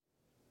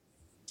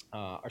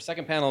Our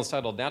second panel is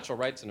titled Natural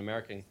Rights in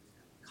American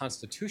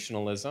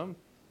Constitutionalism.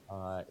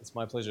 It's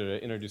my pleasure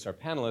to introduce our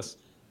panelists.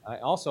 I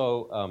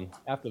also,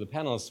 after the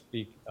panelists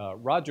speak,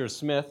 Roger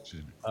Smith,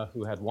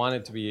 who had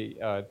wanted to be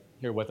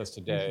here with us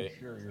today,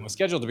 was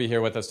scheduled to be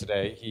here with us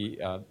today. He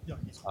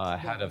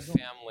had a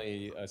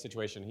family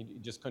situation. He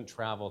just couldn't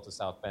travel to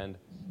South Bend,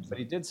 but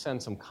he did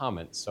send some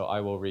comments. So I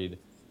will read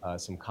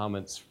some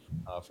comments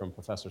from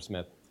Professor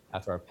Smith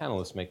after our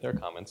panelists make their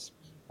comments.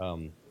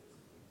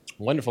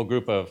 Wonderful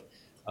group of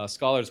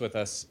scholars with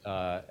us,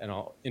 and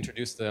I'll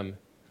introduce them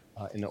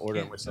in the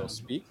order in which they'll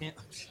speak.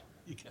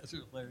 You guys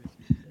are hilarious.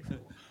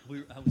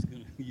 I was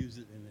going to use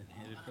it and then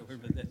hand it over,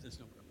 but that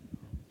doesn't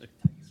work.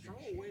 Throw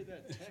away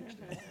that text,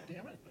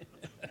 damn it.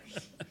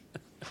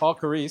 Paul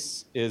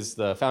Carisse is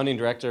the founding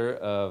director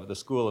of the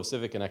School of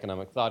Civic and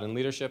Economic Thought and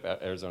Leadership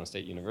at Arizona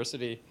State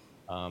University.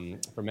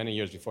 For many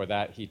years before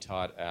that, he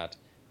taught at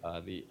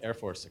the Air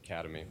Force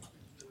Academy.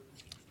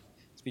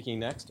 Speaking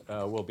next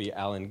will be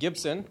Alan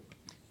Gibson.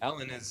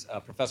 Alan is a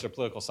professor of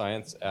political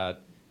science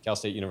at Cal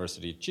State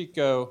University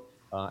Chico.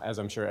 As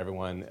I'm sure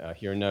everyone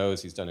here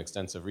knows, he's done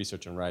extensive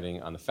research and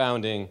writing on the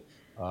founding,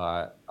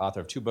 author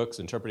of 2 books,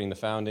 Interpreting the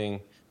Founding,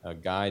 A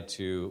Guide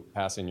to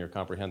Passing Your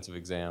Comprehensive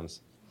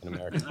Exams in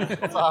American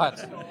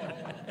Thought.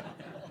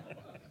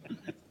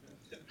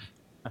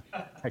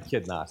 I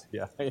kid not,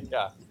 yeah.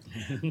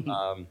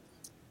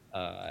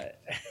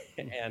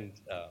 And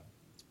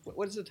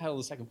what is the title of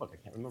the second book? I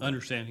can't remember.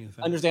 Understanding the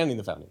Founding. Understanding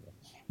the Founding.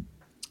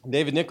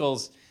 David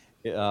Nichols,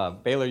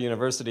 Baylor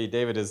University.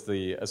 David is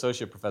the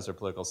Associate Professor of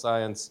Political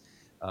Science,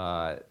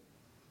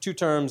 2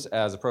 terms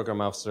as a program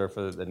officer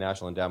for the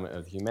National Endowment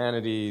of the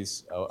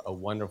Humanities, a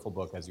wonderful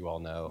book, as you all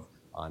know,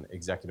 on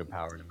executive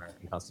power in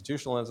American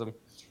constitutionalism.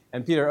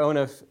 And Peter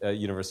Onuf,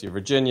 University of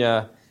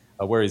Virginia,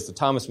 where he's the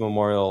Thomas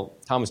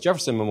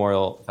Jefferson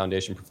Memorial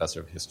Foundation Professor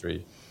of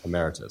History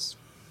Emeritus.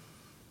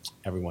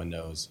 Everyone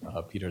knows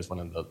Peter is one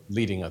of the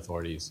leading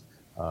authorities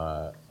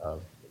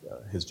of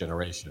his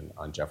generation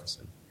on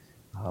Jefferson.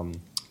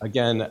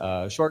 Again,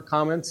 short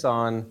comments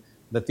on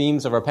the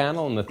themes of our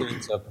panel and the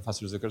themes of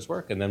Professor Zucker's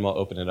work, and then we'll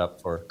open it up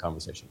for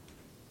conversation.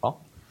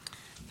 Paul?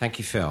 Thank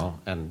you, Phil.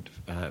 And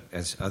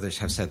as others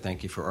have said,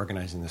 thank you for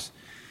organizing this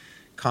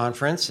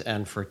conference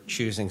and for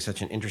choosing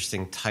such an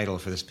interesting title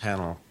for this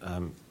panel.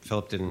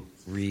 Philip didn't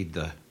read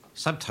the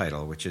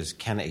subtitle, which is,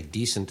 Can a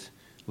Decent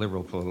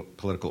Liberal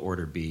Political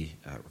Order Be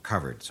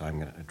Recovered? So I'm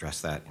going to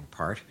address that in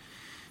part.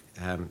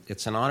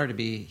 It's an honor to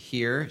be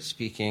here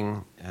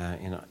speaking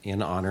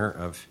in honor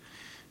of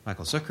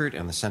Michael Zuckert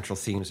and the central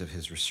themes of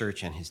his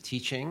research and his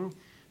teaching.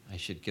 I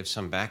should give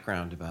some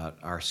background about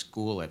our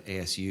school at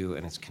ASU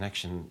and its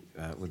connection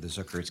with the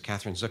Zuckerts.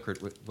 Catherine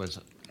Zuckert was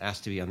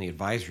asked to be on the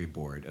advisory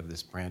board of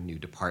this brand new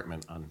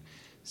department on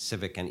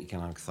civic and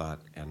economic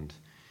thought and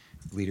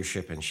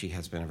leadership, and she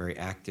has been a very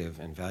active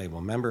and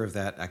valuable member of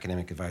that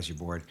academic advisory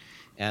board.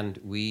 And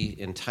we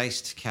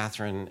enticed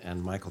Catherine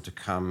and Michael to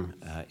come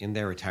in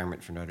their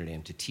retirement from Notre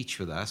Dame to teach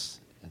with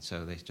us. And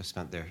so they just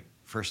spent their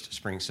first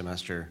spring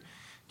semester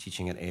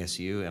teaching at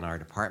ASU in our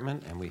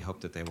department, and we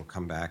hope that they will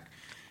come back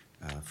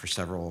for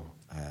several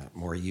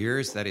more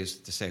years. That is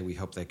to say, we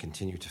hope they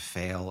continue to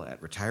fail at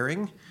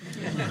retiring,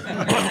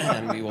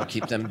 and we will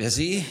keep them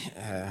busy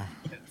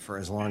for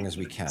as long as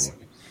we can.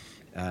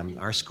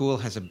 Our school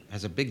has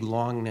a big,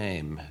 long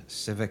name,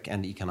 Civic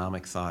and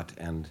Economic Thought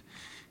and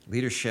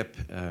Leadership,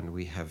 and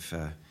we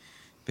have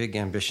big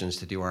ambitions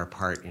to do our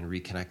part in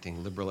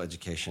reconnecting liberal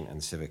education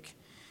and civic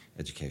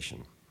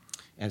education.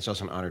 And it's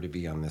also an honor to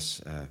be on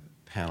this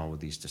panel with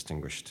these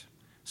distinguished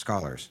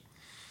scholars.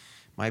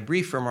 My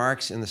brief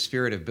remarks, in the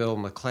spirit of Bill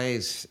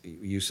McClay's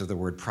use of the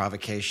word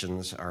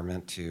provocations, are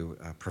meant to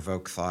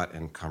provoke thought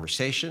and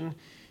conversation,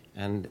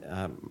 and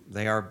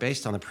they are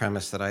based on the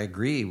premise that I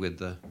agree with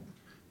the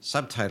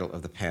subtitle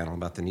of the panel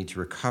about the need to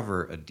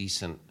recover a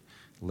decent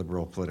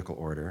liberal political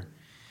order,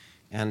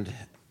 and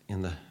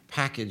in the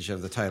package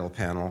of the title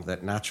panel,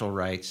 that natural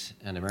rights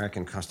and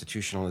American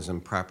constitutionalism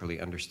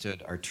properly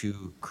understood are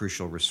 2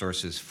 crucial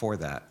resources for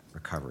that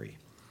recovery.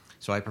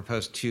 So I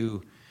propose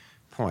 2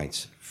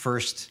 points.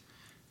 First,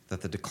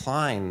 that the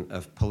decline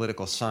of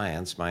political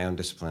science, my own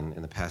discipline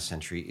in the past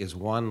century, is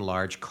one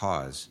large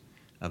cause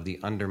of the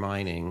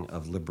undermining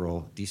of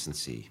liberal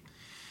decency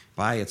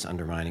by its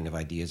undermining of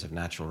ideas of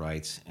natural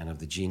rights and of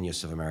the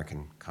genius of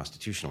American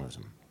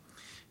constitutionalism.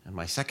 And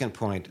my second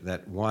point,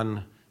 that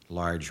one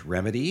large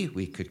remedy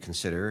we could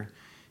consider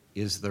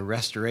is the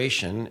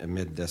restoration,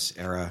 amid this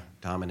era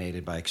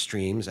dominated by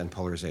extremes and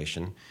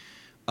polarization,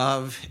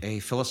 of a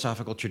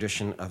philosophical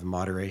tradition of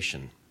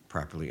moderation,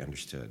 properly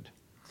understood.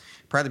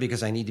 Partly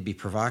because I need to be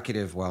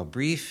provocative while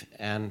brief,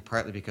 and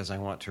partly because I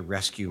want to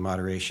rescue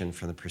moderation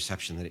from the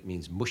perception that it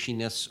means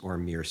mushiness or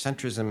mere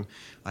centrism,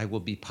 I will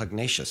be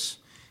pugnacious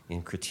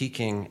in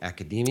critiquing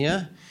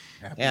academia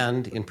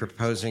and in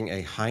proposing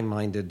a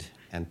high-minded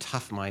and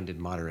tough-minded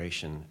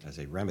moderation as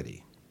a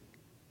remedy.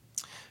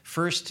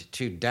 First,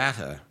 to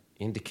data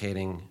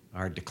indicating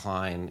our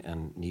decline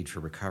and need for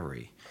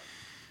recovery.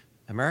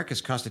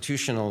 America's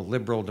constitutional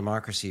liberal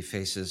democracy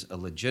faces a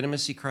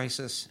legitimacy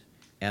crisis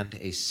and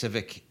a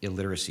civic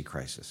illiteracy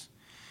crisis.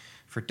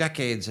 For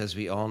decades, as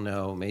we all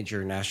know,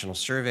 major national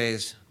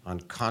surveys on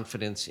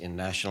confidence in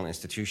national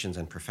institutions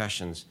and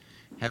professions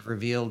have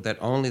revealed that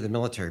only the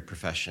military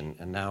profession,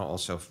 and now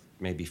also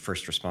maybe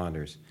first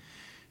responders,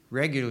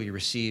 regularly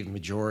receive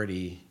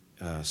majority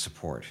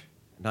support.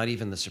 Not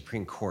even the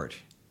Supreme Court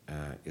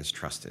is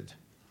trusted.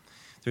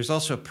 There's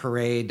also a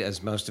parade,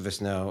 as most of us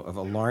know, of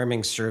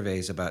alarming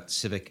surveys about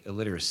civic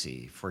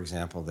illiteracy. For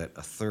example, that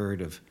a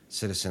third of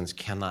citizens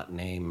cannot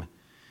name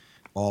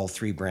all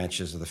three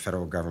branches of the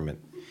federal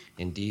government.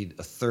 Indeed,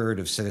 a third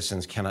of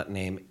citizens cannot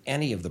name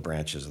any of the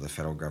branches of the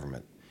federal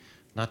government.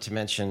 Not to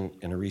mention,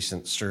 in a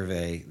recent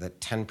survey, that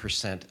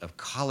 10% of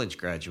college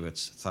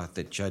graduates thought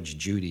that Judge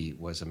Judy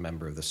was a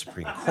member of the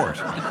Supreme Court.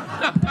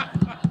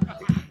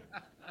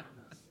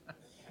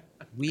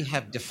 We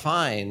have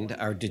defined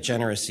our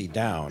degeneracy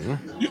down,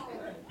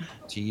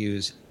 to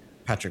use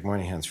Patrick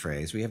Moynihan's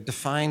phrase. We have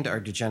defined our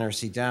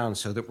degeneracy down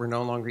so that we're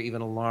no longer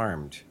even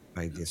alarmed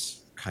by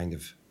this kind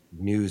of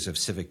news of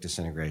civic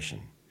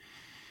disintegration.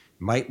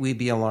 Might we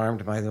be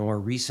alarmed by the more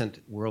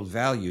recent World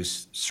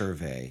Values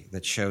Survey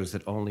that shows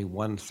that only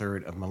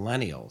 1/3 of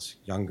millennials,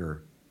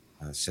 younger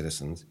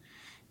citizens,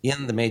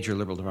 in the major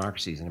liberal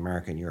democracies in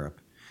America and Europe,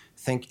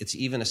 think it's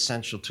even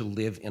essential to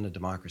live in a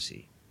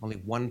democracy? Only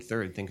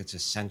 1/3 think it's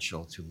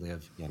essential to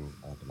live in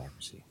a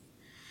democracy.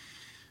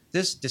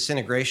 This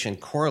disintegration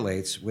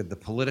correlates with the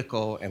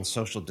political and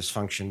social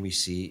dysfunction we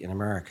see in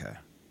America,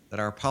 that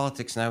our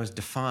politics now is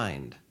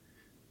defined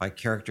by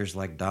characters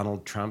like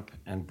Donald Trump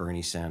and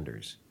Bernie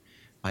Sanders,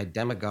 by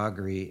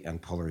demagoguery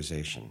and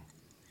polarization.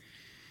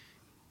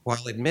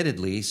 While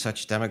admittedly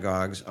such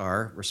demagogues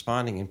are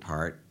responding in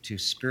part to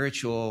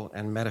spiritual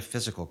and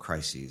metaphysical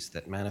crises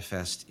that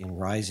manifest in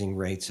rising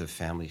rates of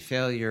family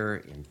failure,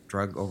 in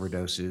drug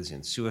overdoses,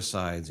 in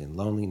suicides, in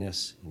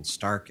loneliness, in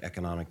stark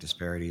economic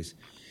disparities,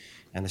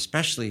 and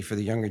especially for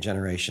the younger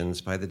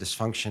generations by the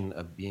dysfunction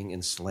of being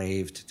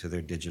enslaved to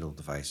their digital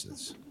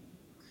devices.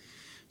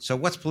 So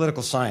what's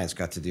political science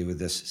got to do with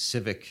this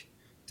civic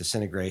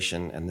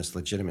disintegration and this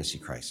legitimacy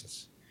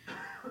crisis?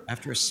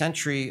 After a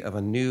century of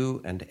a new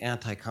and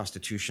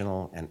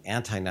anti-constitutional and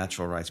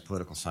anti-natural rights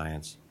political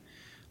science,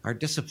 our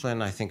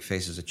discipline, I think,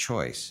 faces a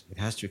choice. It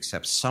has to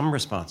accept some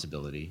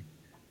responsibility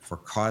for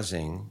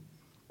causing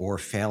or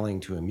failing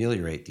to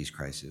ameliorate these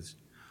crises,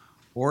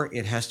 or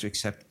it has to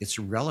accept its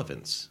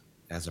relevance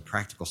as a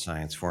practical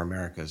science for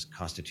America's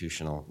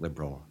constitutional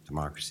liberal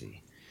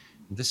democracy.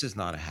 This is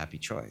not a happy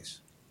choice.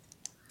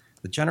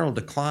 The general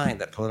decline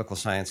that political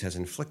science has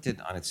inflicted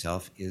on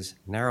itself is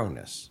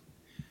narrowness.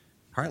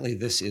 Partly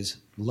this is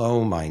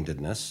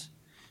low-mindedness,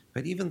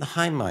 but even the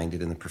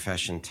high-minded in the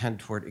profession tend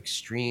toward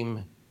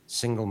extreme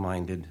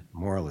single-minded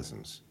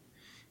moralisms,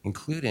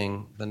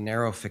 including the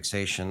narrow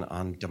fixation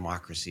on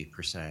democracy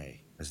per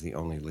se as the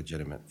only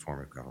legitimate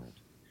form of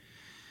government.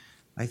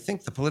 I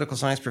think the political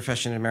science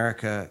profession in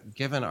America,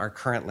 given our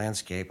current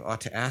landscape,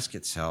 ought to ask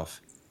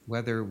itself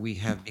whether we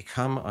have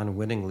become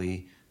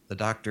unwittingly the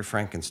Dr.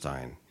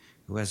 Frankenstein,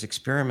 who has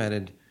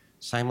experimented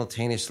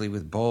simultaneously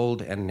with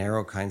bold and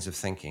narrow kinds of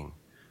thinking,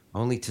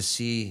 only to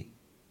see,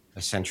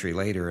 a century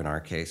later in our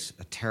case,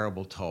 a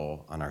terrible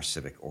toll on our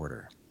civic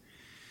order.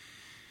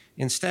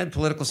 Instead,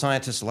 political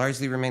scientists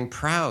largely remain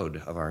proud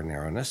of our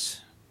narrowness,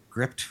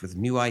 gripped with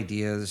new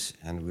ideas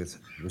and with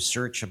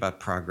research about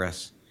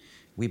progress.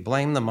 We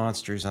blame the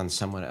monsters on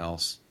someone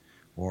else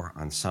or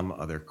on some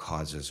other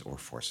causes or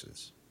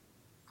forces.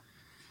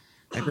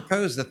 I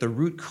propose that the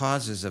root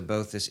causes of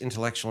both this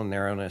intellectual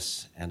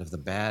narrowness and of the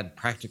bad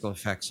practical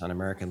effects on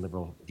American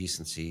liberal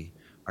decency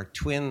are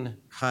twin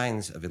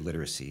kinds of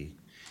illiteracy: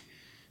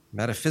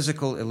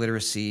 metaphysical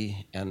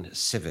illiteracy and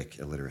civic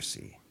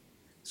illiteracy.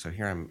 So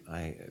here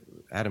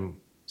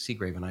Adam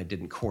Seagrave and I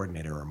didn't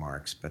coordinate our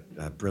remarks,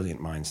 but brilliant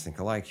minds think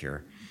alike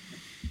here.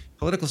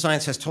 Political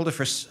science has told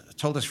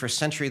us for a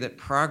century that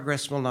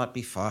progress will not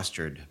be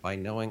fostered by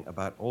knowing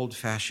about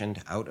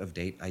old-fashioned,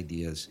 out-of-date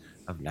ideas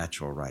of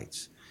natural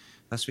rights.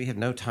 Thus, we have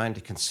no time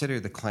to consider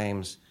the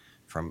claims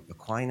from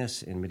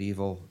Aquinas in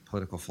medieval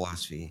political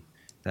philosophy,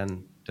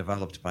 then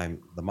developed by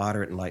the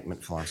moderate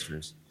Enlightenment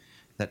philosophers,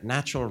 that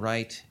natural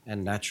right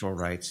and natural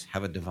rights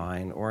have a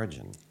divine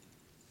origin.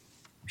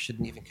 We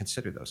shouldn't even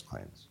consider those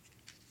claims.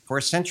 For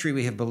a century,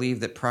 we have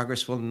believed that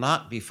progress will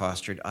not be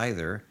fostered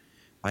either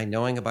by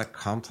knowing about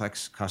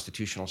complex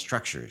constitutional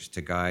structures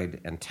to guide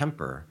and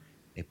temper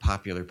a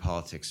popular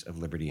politics of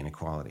liberty and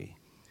equality.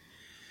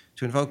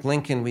 To invoke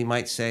Lincoln, we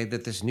might say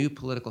that this new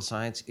political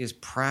science is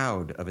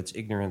proud of its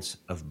ignorance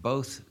of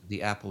both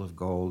the apple of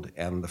gold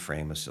and the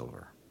frame of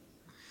silver.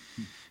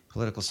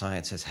 Political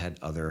science has had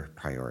other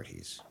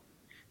priorities.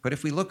 But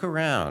if we look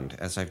around,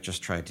 as I've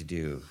just tried to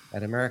do,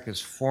 at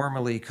America's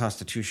formerly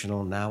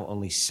constitutional, now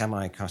only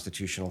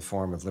semi-constitutional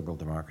form of liberal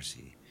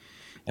democracy,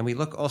 and we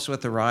look also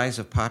at the rise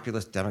of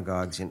populist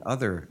demagogues in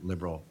other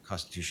liberal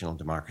constitutional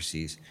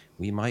democracies,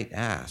 we might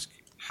ask,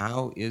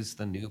 how is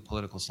the new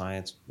political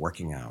science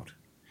working out?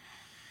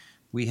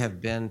 We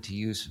have been, to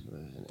use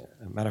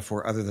a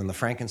metaphor other than the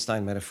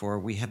Frankenstein metaphor,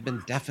 we have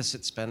been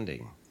deficit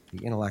spending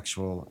the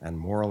intellectual and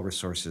moral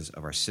resources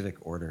of our civic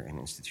order and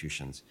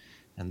institutions,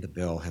 and the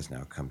bill has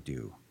now come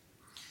due.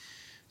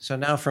 So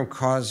now from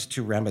cause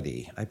to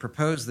remedy, I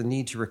propose the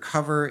need to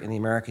recover in the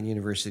American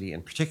university,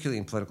 and particularly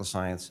in political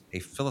science, a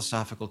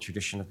philosophical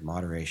tradition of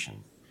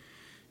moderation,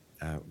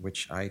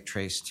 which I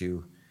trace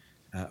to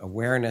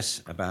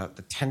awareness about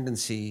the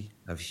tendency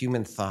of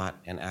human thought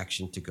and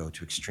action to go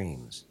to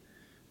extremes.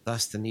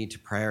 Thus, the need to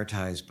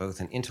prioritize both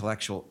an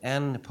intellectual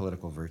and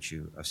political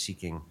virtue of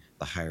seeking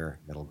the higher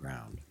middle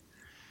ground.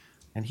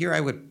 And here I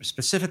would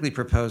specifically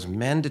propose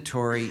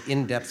mandatory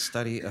in-depth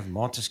study of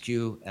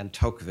Montesquieu and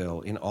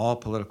Tocqueville in all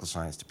political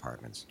science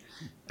departments,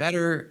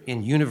 better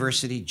in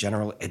university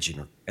general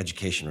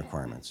education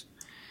requirements.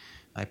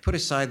 I put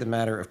aside the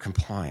matter of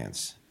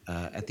compliance.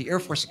 At the Air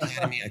Force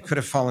Academy, I could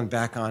have fallen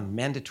back on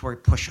mandatory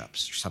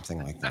push-ups or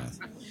something like that.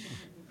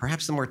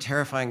 Perhaps the more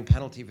terrifying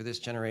penalty for this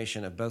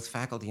generation of both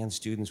faculty and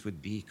students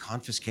would be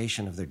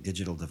confiscation of their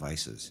digital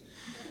devices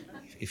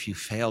if you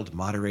failed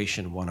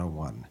Moderation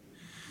 101.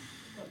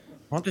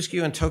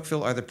 Montesquieu and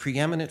Tocqueville are the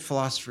preeminent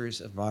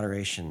philosophers of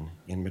moderation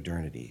in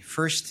modernity.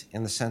 First,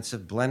 in the sense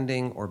of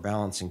blending or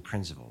balancing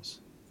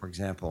principles. For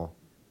example,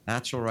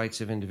 natural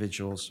rights of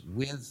individuals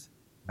with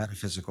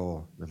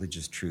metaphysical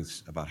religious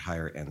truths about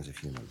higher ends of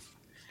humans.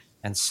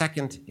 And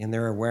second, in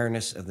their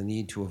awareness of the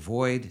need to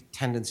avoid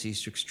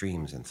tendencies to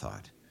extremes in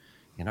thought.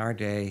 In our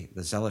day,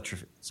 the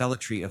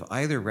zealotry of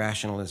either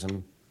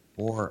rationalism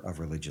or of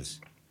religious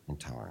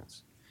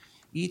intolerance.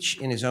 Each,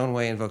 in his own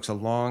way, invokes a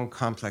long,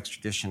 complex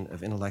tradition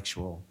of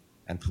intellectual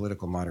and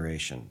political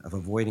moderation, of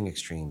avoiding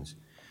extremes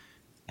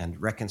and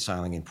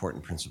reconciling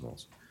important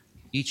principles,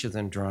 each of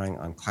them drawing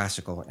on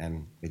classical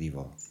and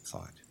medieval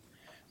thought.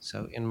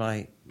 So in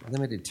my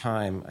limited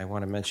time, I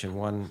want to mention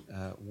one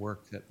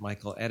work that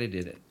Michael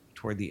edited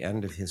toward the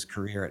end of his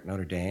career at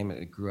Notre Dame.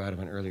 It grew out of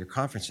an earlier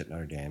conference at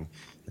Notre Dame,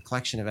 the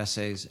collection of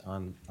essays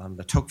on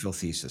the Tocqueville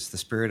thesis, the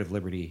spirit of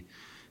liberty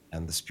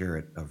and the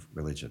spirit of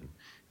religion.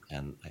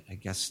 And I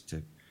guess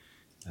to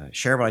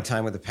share my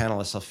time with the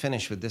panelists, I'll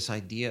finish with this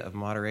idea of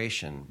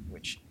moderation,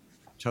 which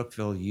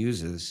Tocqueville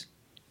uses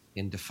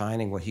in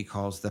defining what he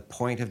calls the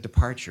point of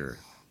departure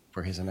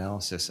for his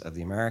analysis of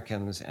the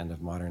Americans and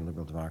of modern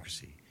liberal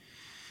democracy.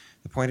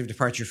 The point of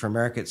departure for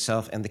America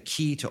itself and the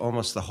key to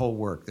almost the whole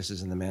work. This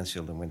is in the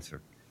Mansfield and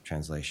Winthrop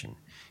translation.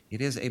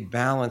 It is a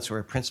balance or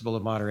a principle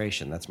of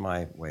moderation. That's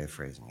my way of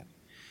phrasing it.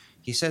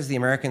 He says the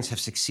Americans have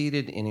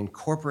succeeded in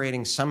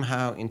incorporating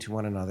somehow into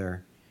one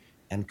another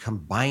and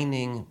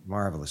combining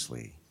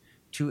marvelously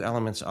two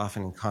elements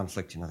often in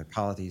conflict in other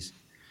polities,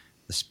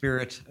 the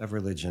spirit of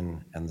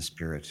religion and the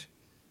spirit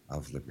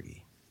of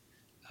liberty.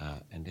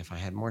 And if I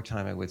had more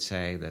time, I would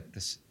say that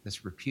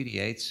this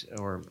repudiates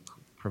or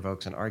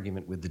provokes an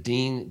argument with the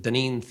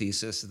Deneen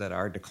thesis that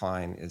our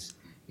decline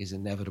is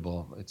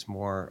inevitable. It's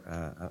more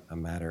a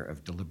matter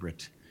of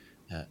deliberate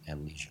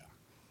amnesia.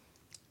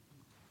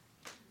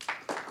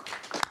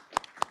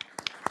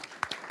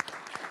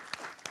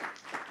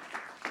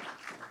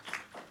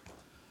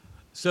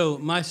 So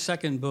my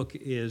second book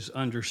is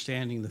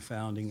Understanding the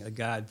Founding, A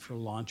Guide for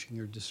Launching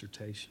Your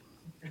Dissertation.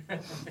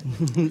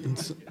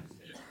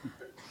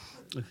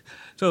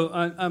 So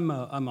I'm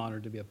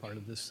honored to be a part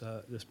of this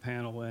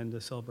panel and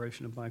the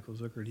celebration of Michael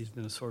Zuckert. He's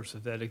been a source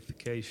of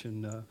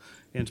edification,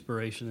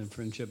 inspiration, and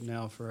friendship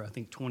now for, I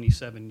think,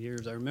 27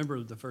 years. I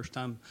remember the first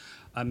time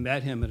I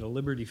met him at a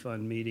Liberty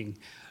Fund meeting,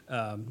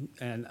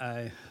 and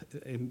I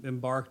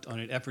embarked on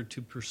an effort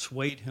to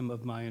persuade him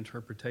of my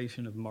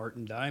interpretation of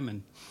Martin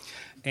Diamond.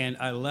 And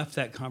I left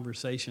that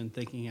conversation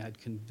thinking I'd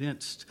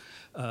convinced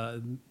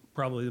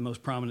probably the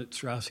most prominent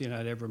Straussian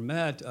I'd ever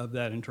met of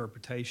that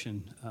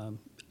interpretation.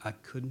 I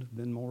couldn't have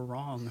been more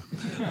wrong.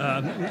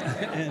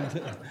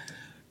 And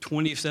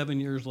 27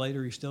 years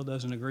later, he still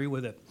doesn't agree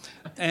with it.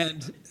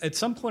 And at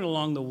some point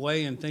along the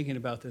way in thinking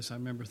about this, I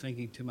remember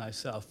thinking to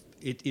myself,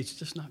 it's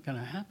just not going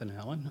to happen,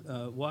 Alan.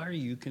 Why are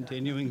you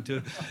continuing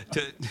to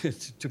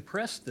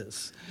press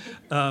this?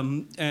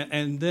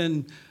 And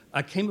then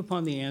I came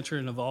upon the answer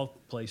in, of all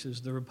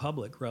places, the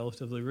Republic,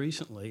 relatively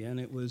recently, and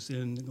it was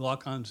in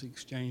Glaucon's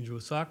exchange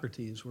with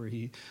Socrates,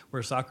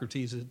 where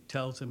Socrates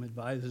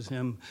advises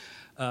him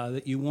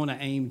that you want to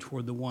aim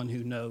toward the one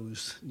who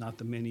knows, not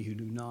the many who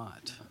do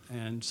not.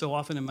 And so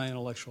often in my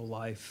intellectual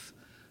life,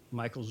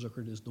 Michael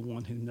Zuckert is the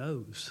one who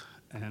knows,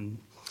 and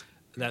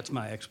that's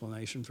my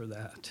explanation for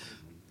that.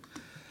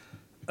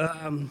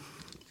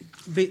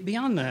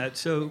 Beyond that,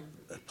 so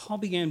Paul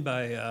began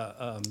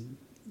by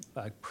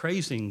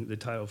praising the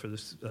title for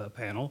this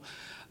panel.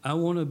 I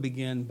want to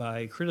begin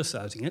by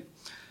criticizing it.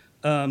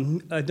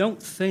 I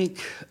don't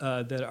think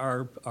that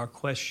our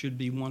quest should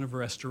be one of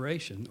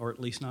restoration, or at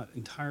least not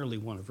entirely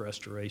one of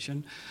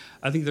restoration.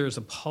 I think there is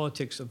a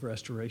politics of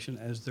restoration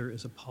as there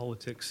is a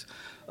politics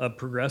of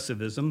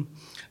progressivism.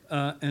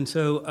 And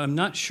so I'm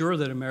not sure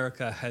that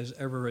America has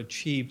ever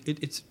achieved,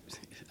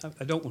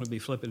 I don't want to be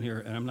flippant here,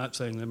 and I'm not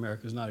saying that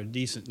America is not a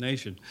decent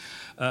nation,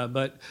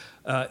 but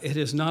it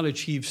has not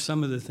achieved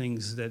some of the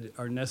things that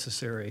are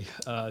necessary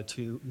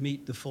to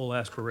meet the full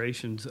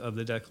aspirations of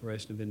the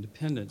Declaration of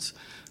Independence.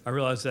 I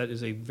realize that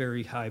is a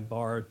very high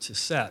bar to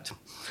set,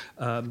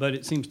 but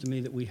it seems to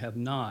me that we have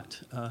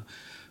not.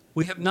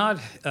 We have not,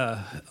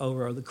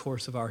 over the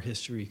course of our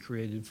history,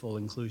 created full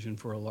inclusion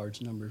for a large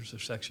numbers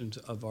of sections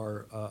of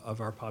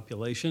our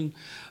population.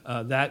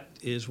 That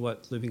is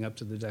what living up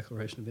to the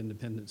Declaration of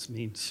Independence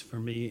means for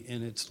me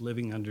in its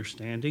living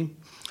understanding.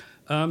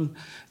 And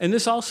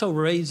this also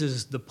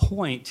raises the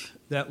point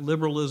that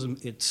liberalism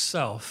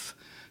itself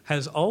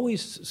has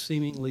always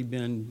seemingly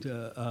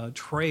been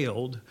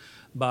trailed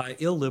by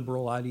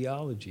illiberal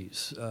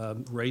ideologies,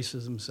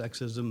 racism,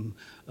 sexism,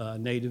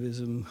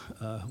 nativism,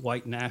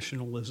 white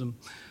nationalism,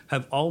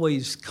 have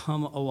always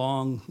come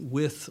along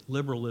with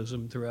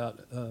liberalism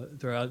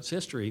throughout its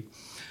history.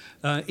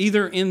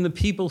 Either in the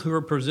people who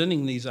are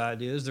presenting these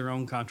ideas, their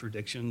own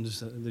contradictions,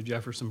 the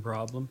Jefferson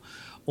problem,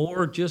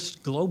 or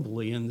just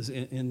globally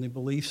in the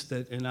beliefs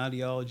that and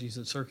ideologies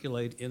that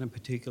circulate in a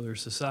particular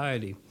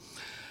society.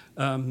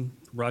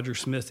 Roger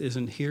Smith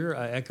isn't here.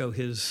 I echo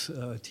his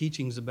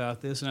teachings about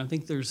this, and I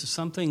think there's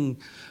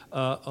something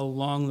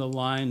along the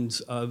lines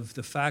of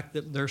the fact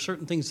that there are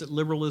certain things that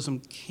liberalism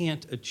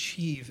can't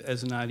achieve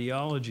as an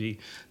ideology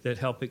that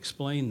help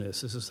explain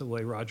this. This is the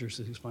way Rogers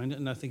has explained it,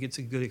 and I think it's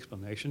a good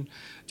explanation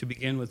to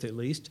begin with at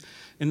least.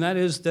 And that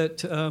is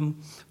that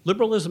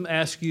liberalism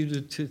asks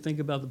you to think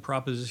about the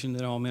proposition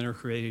that all men are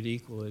created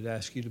equal. It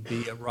asks you to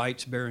be a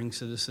rights-bearing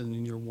citizen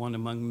and you're one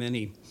among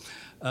many.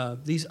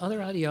 These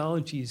other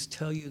ideologies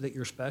tell you that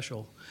you're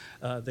special.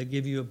 They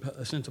give you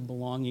a sense of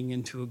belonging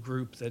into a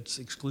group that's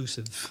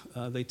exclusive.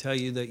 They tell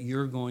you that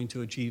you're going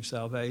to achieve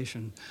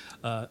salvation.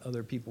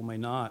 Other people may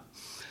not.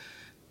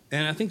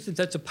 And I think that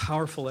that's a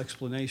powerful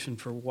explanation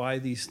for why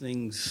these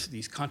things,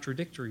 these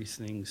contradictory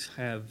things,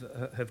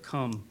 have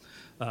come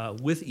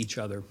with each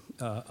other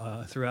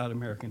throughout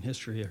American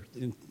history,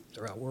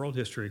 throughout world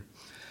history.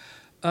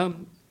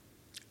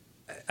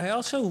 I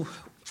also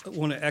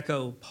want to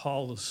echo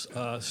Paul's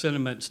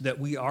sentiments that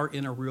we are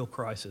in a real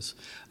crisis.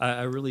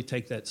 I really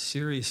take that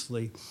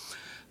seriously.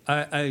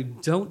 I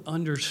don't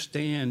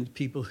understand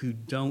people who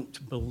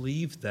don't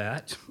believe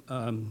that.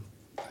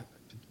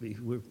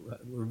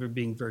 We're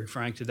being very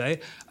frank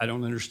today. I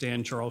don't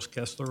understand Charles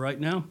Kessler right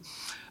now.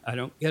 I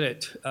don't get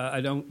it.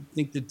 I don't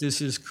think that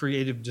this is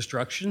creative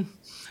destruction,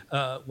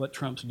 what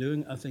Trump's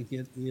doing. I think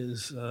it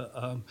is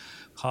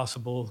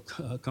possible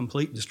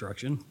complete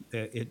destruction.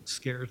 It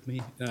scares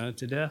me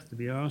to death, to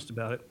be honest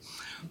about it.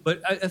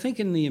 But I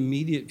think in the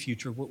immediate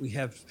future, what we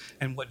have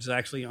and what's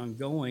actually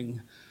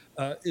ongoing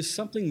is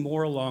something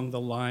more along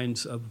the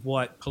lines of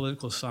what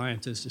political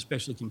scientists,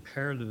 especially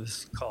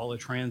comparativists, call a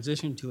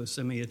transition to a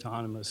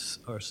semi-autonomous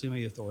or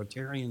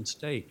semi-authoritarian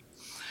state.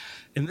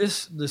 And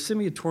the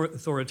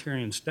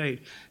semi-authoritarian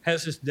state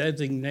has this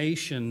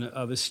designation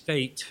of a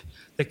state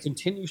that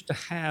continues to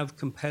have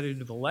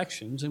competitive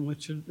elections in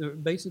which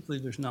basically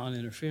there's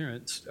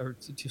non-interference, or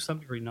to some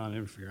degree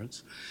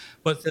non-interference,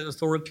 but that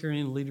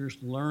authoritarian leaders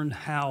learn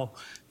how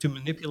to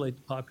manipulate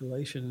the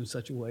population in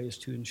such a way as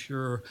to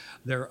ensure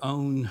their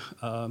own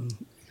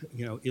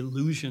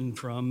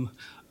elusiveness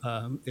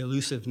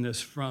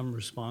from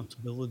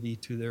responsibility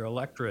to their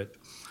electorate.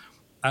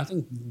 I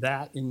think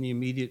that in the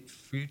immediate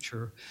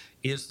future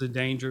is the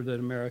danger that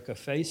America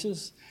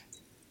faces.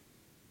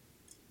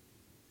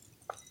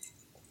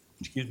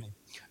 Excuse me.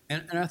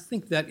 And I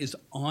think that is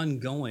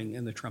ongoing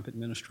in the Trump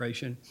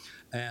administration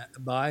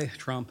by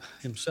Trump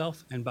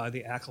himself and by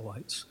the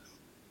acolytes,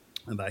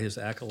 and by his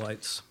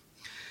acolytes.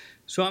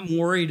 So I'm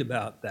worried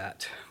about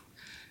that.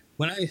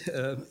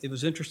 It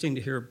was interesting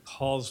to hear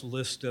Paul's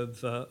list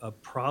of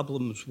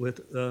problems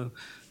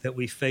that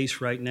we face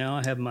right now.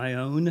 I have my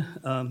own.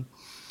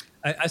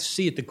 I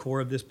see at the core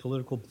of this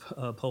political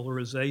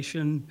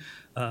polarization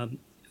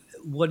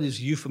what is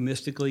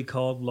euphemistically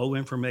called low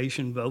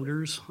information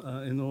voters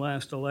in the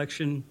last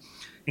election,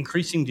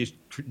 increasing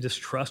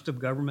distrust of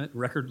government,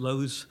 record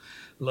lows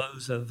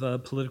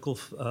of political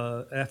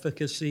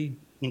efficacy,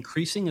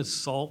 increasing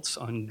assaults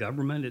on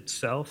government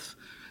itself,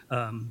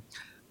 on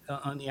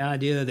the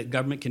idea that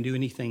government can do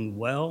anything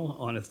well,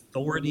 on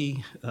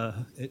authority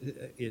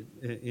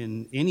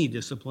in any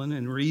discipline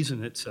and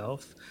reason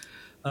itself.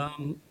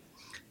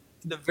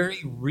 The very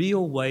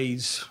real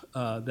ways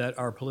that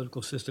our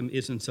political system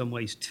is in some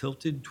ways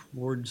tilted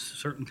towards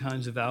certain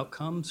kinds of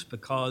outcomes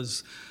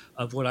because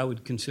of what I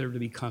would consider to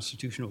be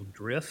constitutional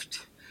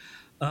drift,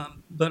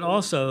 but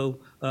also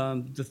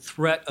the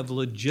threat of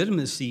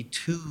legitimacy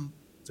to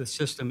the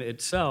system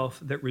itself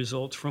that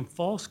results from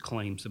false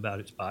claims about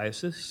its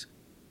biases,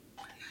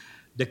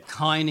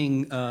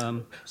 declining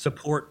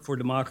support for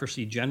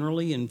democracy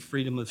generally and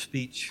freedom of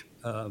speech,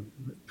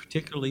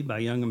 particularly by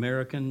young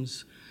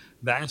Americans,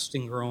 vast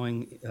and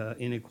growing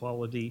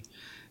inequality,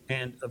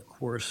 and of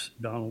course,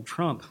 Donald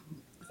Trump.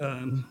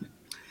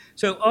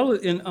 So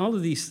all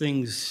of these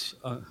things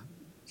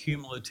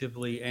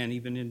cumulatively and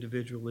even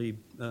individually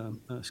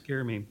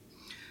scare me.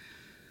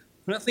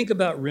 When I think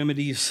about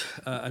remedies,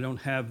 I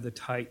don't have the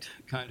tight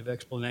kind of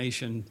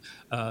explanation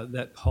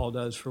that Paul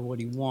does for what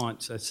he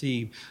wants. I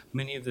see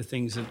many of the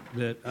things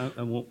that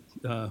I won't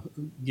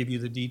give you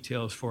the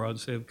details for. I'll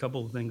say a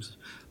couple of things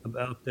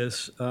about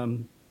this.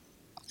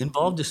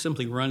 Involved is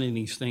simply running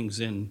these things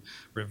in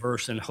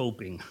reverse and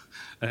hoping,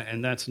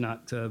 and that's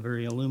not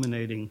very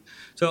illuminating.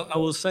 So I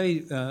will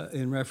say,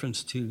 in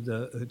reference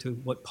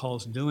to what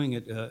Paul's doing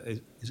at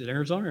is it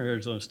Arizona or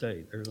Arizona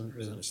State?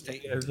 Arizona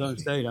State. Arizona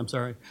State. I'm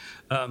sorry.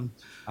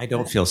 I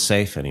don't feel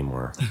safe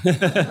anymore.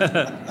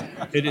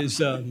 It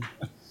is.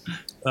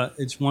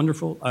 It's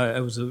wonderful. I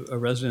was a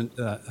resident,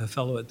 a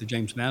fellow at the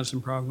James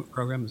Madison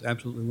program. It's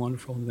absolutely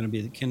wonderful. I'm going to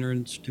be at the Kinder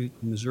Institute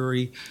in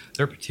Missouri.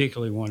 They're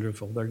particularly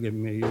wonderful. They're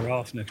giving me a year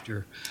off next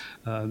year.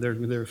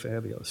 They're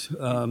fabulous.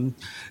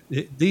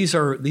 These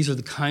are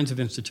the kinds of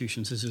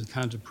institutions. These are the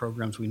kinds of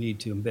programs we need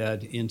to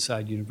embed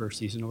inside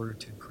universities in order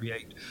to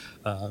create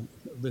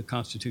the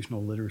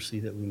constitutional literacy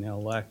that we now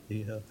lack,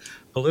 the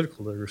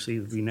political literacy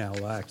that we now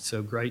lack.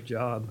 So great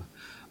job.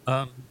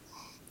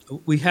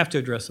 We have to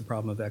address the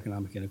problem of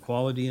economic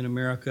inequality in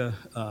America,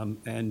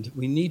 and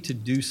we need to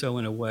do so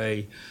in a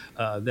way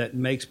that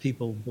makes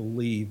people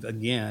believe,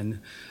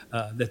 again,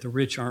 that the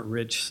rich aren't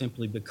rich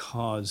simply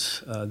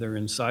because they're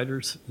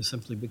insiders,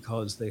 simply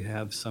because they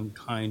have some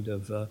kind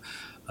of,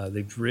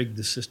 they've rigged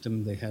the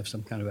system, they have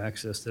some kind of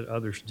access that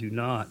others do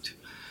not.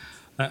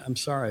 I'm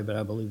sorry, but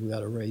I believe we ought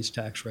to raise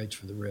tax rates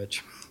for the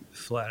rich,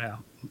 flat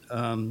out.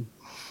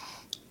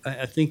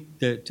 I think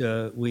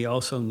that we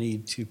also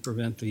need to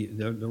prevent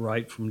the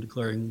right from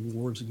declaring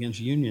wars against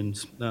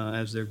unions,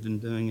 as they've been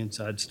doing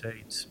inside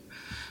states.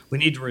 We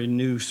need to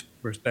renew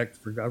respect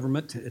for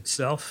government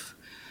itself.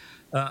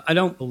 I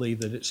don't believe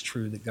that it's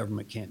true that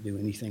government can't do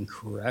anything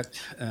correct,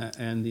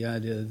 and the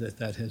idea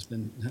that has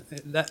been,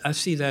 I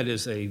see that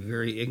as a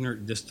very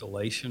ignorant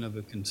distillation of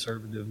a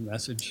conservative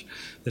message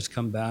that's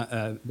come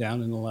down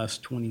in the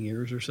last 20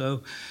 years or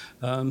so.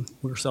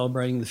 We're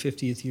celebrating the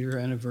 50th year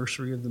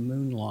anniversary of the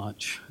moon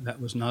launch.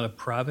 That was not a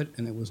private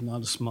and it was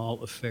not a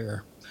small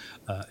affair.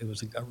 It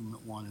was a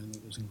government one, and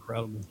it was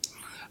incredible.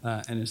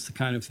 And it's the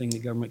kind of thing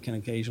that government can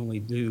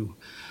occasionally do.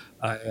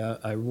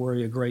 I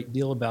worry a great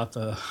deal about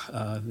the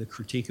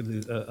critique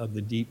of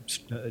the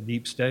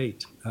deep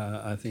state.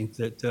 I think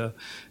that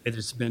it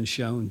has been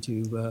shown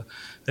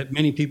that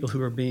many people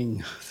who are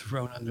being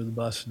thrown under the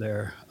bus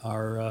there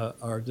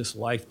are just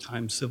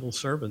lifetime civil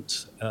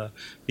servants,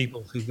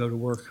 people who go to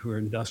work who are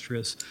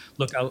industrious.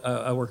 Look,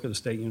 I work at a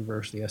state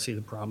university. I see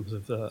the problems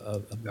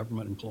of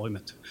government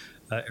employment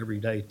every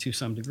day to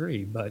some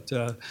degree, but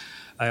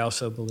I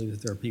also believe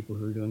that there are people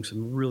who are doing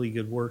some really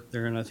good work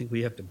there, and I think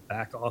we have to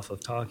back off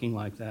of talking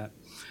like that.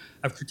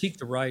 I've critiqued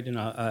the right, and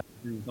I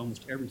agree with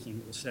almost everything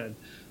that was said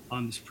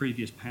on this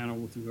previous panel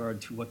with regard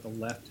to what the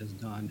left has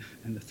done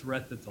and the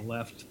threat that the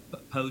left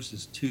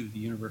poses to the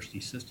university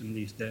system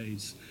these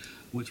days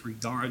with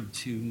regard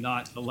to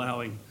not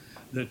allowing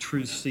the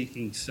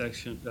truth-seeking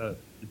section,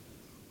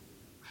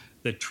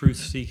 the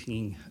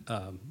truth-seeking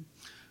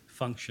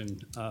function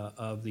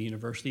of the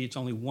university. It's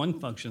only one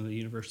function the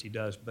university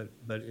does, but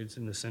it's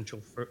an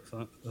essential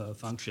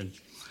function.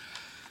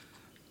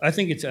 I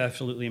think it's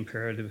absolutely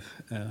imperative.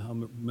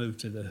 I'll move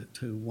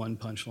to one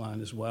punchline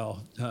as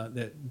well,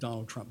 that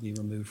Donald Trump be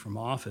removed from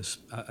office.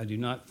 I do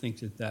not think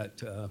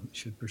that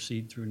should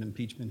proceed through an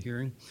impeachment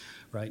hearing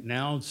right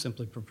now,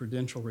 simply for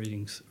prudential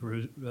reasons.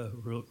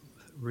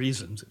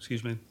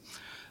 Excuse me.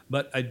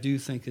 But I do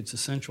think it's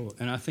essential,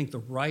 and I think the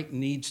right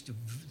needs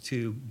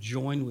to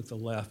join with the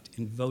left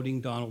in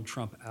voting Donald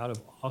Trump out of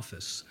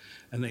office,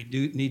 and they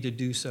do need to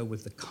do so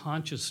with the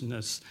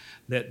consciousness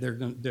that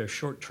their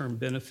short-term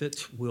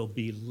benefits will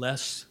be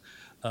less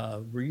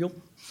real,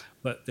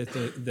 but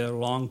that their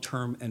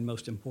long-term and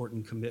most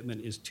important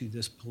commitment is to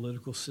this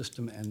political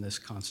system and this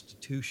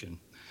Constitution,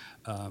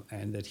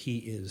 and that he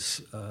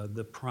is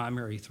the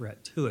primary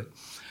threat to it.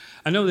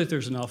 I know that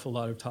there's an awful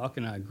lot of talk,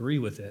 and I agree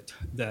with it,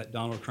 that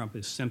Donald Trump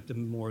is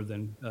symptom more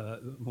than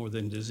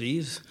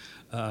disease,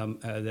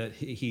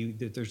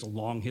 that there's a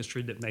long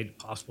history that made it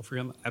possible for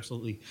him.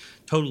 Absolutely,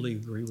 totally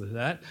agree with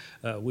that.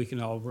 We can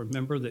all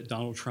remember that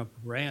Donald Trump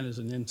ran as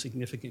an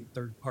insignificant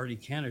third-party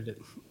candidate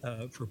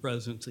for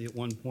presidency at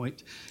one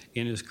point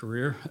in his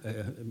career.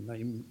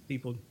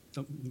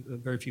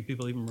 Very few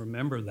people even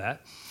remember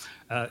that.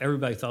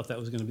 Everybody thought that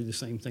was going to be the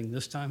same thing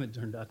this time. It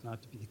turned out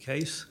not to be the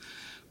case.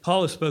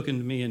 Paul has spoken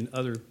to me in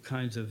other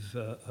kinds of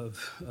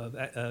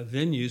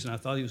venues, and I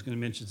thought he was going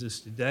to mention this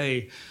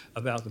today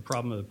about the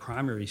problem of the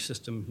primary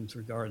system with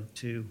regard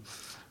to,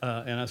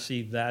 and I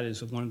see that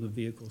as one of the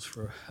vehicles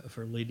for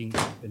leading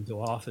Trump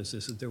into office,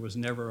 is that there was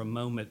never a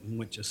moment in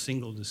which a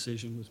single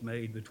decision was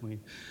made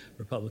between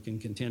Republican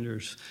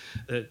contenders,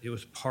 that it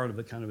was part of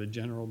a kind of a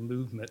general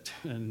movement,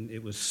 and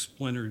it was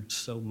splintered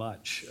so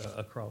much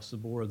across the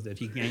board that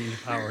he gained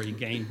power, he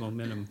gained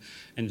momentum,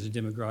 and his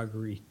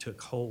demagoguery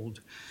took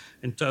hold.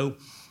 And so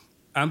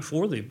I'm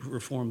for the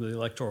reform of the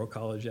Electoral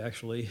College,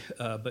 actually,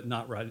 but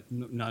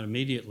not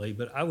immediately.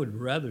 But I would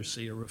rather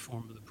see a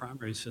reform of the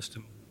primary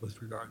system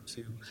with regard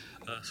to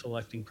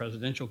selecting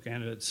presidential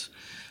candidates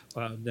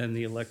than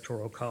the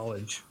Electoral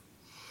College.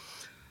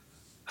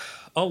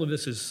 All of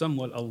this is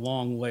somewhat a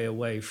long way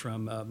away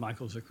from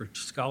Michael Zucker's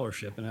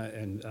scholarship,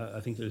 and I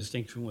think the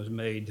distinction was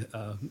made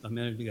a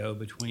minute ago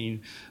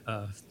between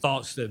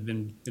thoughts that have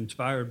been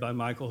inspired by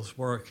Michael's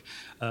work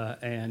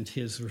and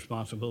his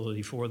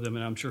responsibility for them,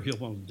 and I'm sure he'll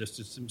want to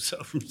distance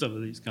himself from some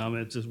of these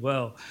comments as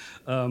well.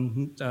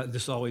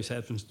 This always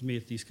happens to me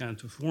at these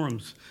kinds of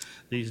forums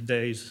these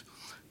days.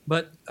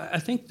 But I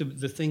think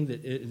the thing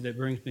that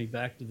brings me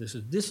back to this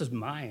is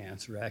my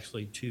answer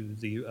actually to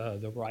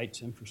the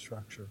rights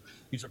infrastructure.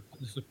 This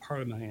is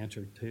part of my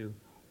answer to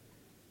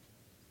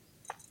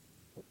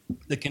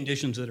the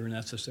conditions that are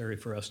necessary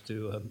for us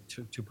to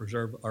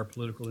preserve our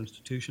political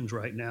institutions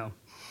right now.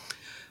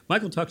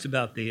 Michael talks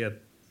about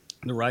the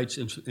rights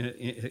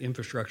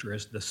infrastructure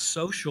as the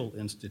social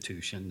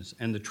institutions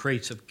and the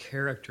traits of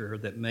character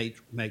that make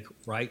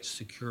rights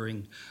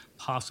securing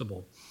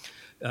possible.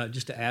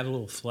 Just to add a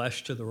little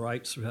flesh to the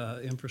rights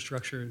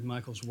infrastructure in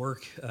Michael's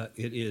work,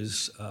 it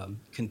is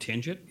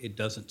contingent. It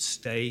doesn't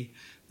stay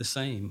the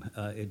same.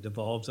 It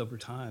devolves over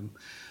time.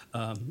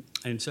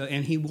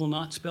 And he will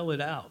not spell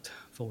it out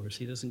for us.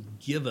 He doesn't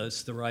give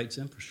us the rights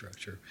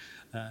infrastructure.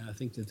 I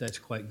think that's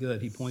quite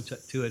good. He points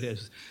to it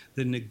as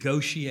the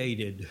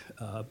negotiated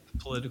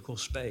political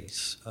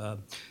space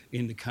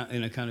in a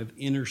kind of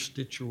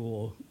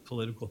interstitial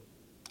political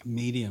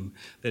medium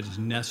that is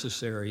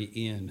necessary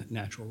in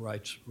natural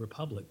rights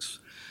republics.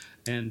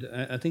 And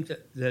I think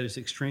that is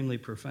extremely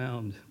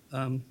profound.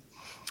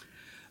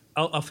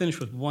 I'll finish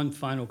with one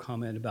final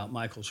comment about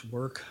Michael's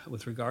work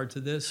with regard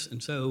to this.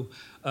 And so,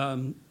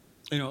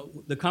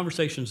 the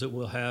conversations that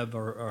we'll have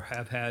or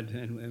have had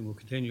and will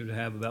continue to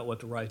have about what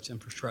the rights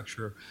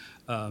infrastructure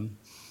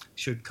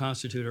should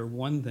constitute are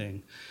one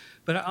thing.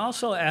 But I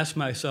also asked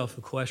myself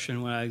a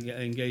question when I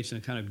engaged in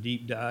a kind of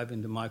deep dive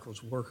into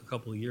Michael's work a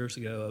couple of years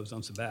ago. I was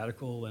on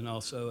sabbatical and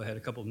also had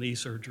a couple of knee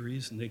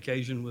surgeries, and the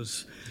occasion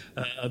was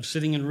of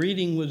sitting and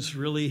reading was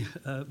really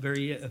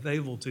very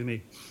available to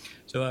me.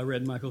 So I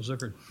read Michael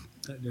Zucker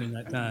during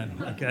that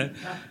time, okay?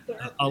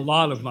 A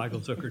lot of Michael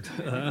Zucker,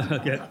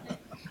 okay?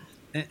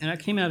 And I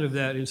came out of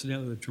that,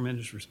 incidentally, with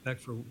tremendous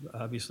respect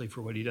obviously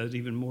for what he does,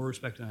 even more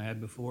respect than I had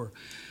before.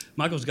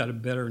 Michael's got a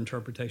better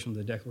interpretation of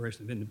the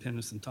Declaration of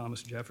Independence than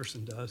Thomas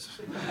Jefferson does.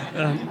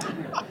 What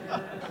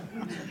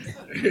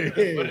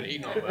did he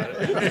know about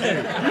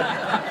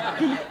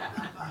it?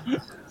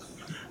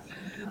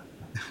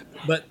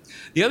 But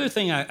the other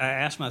thing I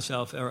asked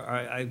myself, or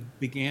I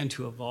began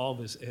to evolve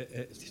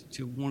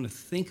to want to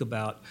think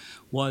about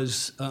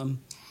was,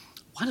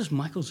 why does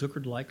Michael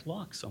Zucker like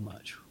Locke so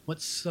much?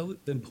 What's so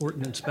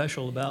important and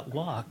special about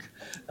Locke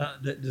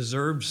that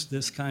deserves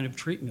this kind of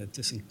treatment,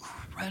 this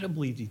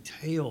incredibly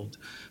detailed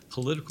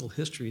political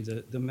history?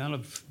 The amount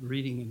of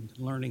reading and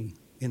learning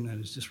in that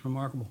is just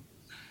remarkable.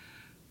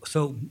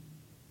 So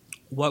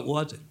what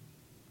was it?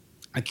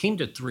 I came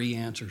to three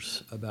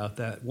answers about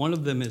that. One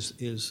of them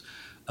is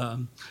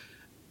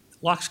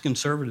Locke's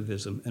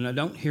conservatism, and I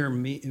don't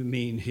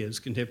mean his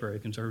contemporary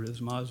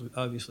conservatism,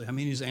 obviously. I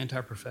mean his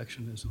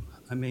anti-perfectionism.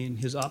 I mean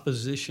his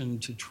opposition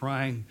to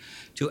trying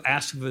to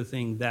ask of a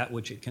thing that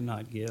which it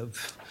cannot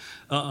give,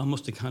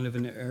 almost a kind of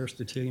an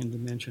Aristotelian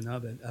dimension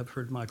of it. I've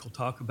heard Michael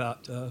talk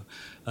about,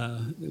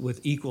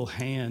 with equal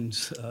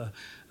hands,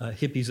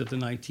 hippies of the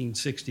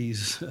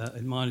 1960s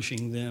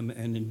admonishing them,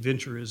 and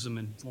adventurism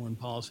in foreign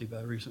policy by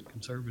recent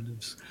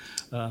conservatives.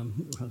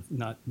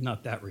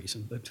 Not that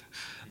recent, but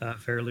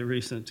fairly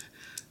recent.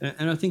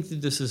 And I think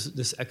that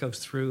this echoes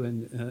through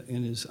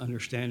in his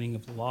understanding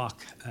of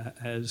Locke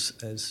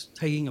as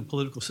taking a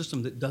political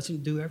system that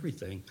doesn't do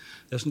everything,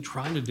 doesn't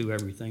try to do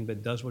everything,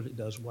 but does what it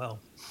does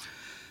well.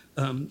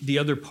 The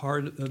other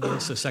part of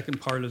this, the second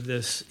part of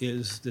this,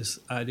 is this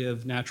idea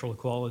of natural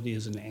equality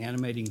as an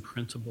animating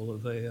principle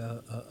of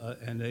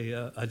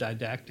a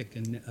didactic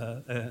and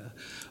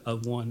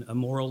a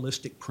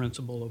moralistic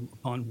principle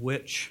upon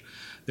which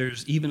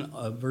there's even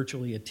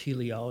virtually a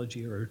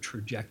teleology or a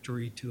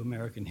trajectory to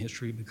American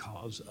history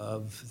because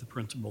of the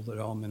principle that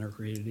all men are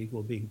created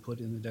equal being put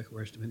in the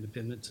Declaration of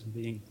Independence and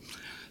being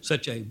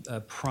such a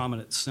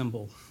prominent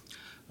symbol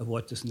of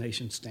what this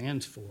nation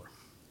stands for.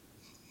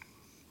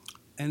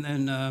 And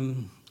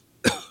then,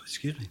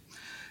 excuse me,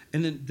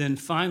 and then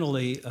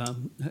finally,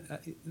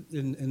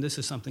 and this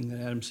is something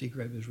that Adam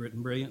Seagrave has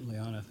written brilliantly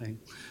on, I think,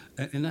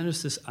 and that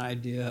is this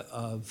idea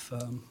of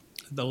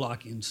the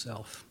Lockean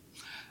self,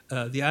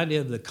 the idea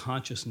of the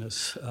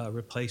consciousness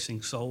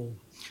replacing soul.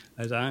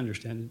 as I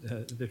understand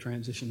it, the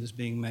transition that's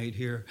being made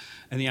here,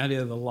 and the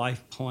idea of a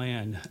life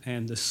plan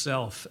and the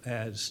self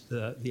as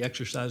the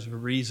exercise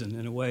of reason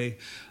in a way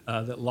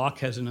that Locke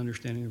has an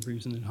understanding of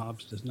reason and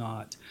Hobbes does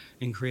not,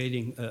 in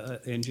creating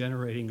and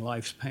generating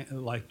life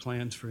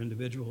plans for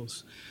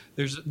individuals.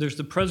 There's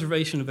the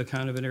preservation of a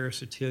kind of an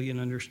Aristotelian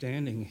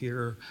understanding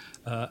here,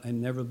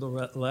 and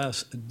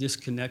nevertheless a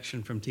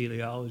disconnection from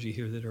teleology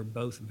here that are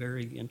both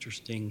very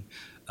interesting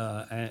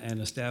and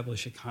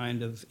establish a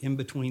kind of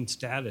in-between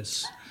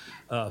status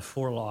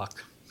for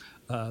Locke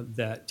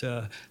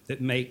that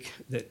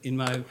in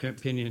my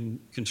opinion,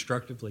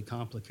 constructively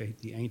complicate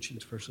the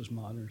ancients versus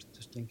moderns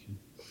distinction.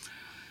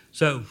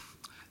 So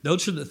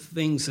those are the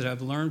things that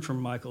I've learned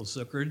from Michael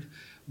Zuckert.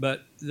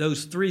 But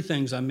those three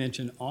things I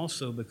mentioned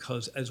also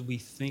because as we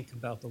think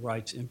about the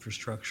rights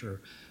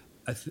infrastructure,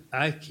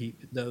 I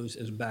keep those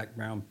as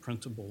background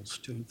principles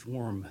to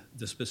inform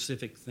the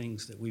specific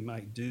things that we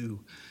might do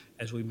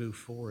as we move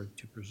forward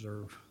to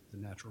preserve the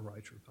natural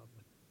rights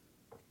republic.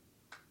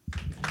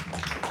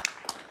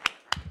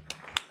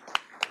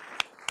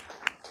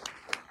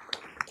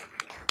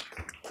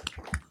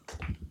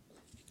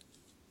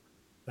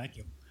 Thank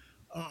you.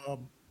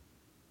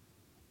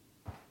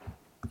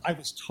 I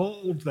was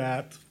told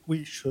that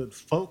we should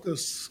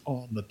focus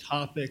on the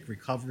topic,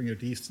 recovering a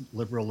decent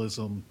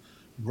liberalism,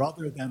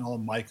 rather than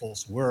on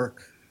Michael's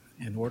work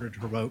in order to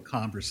promote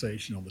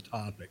conversation on the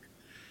topic.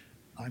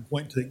 I'm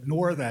going to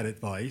ignore that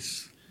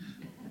advice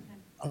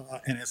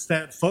and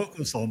instead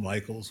focus on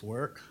Michael's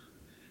work,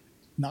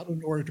 not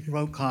in order to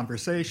provoke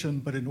conversation,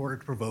 but in order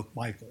to provoke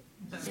Michael.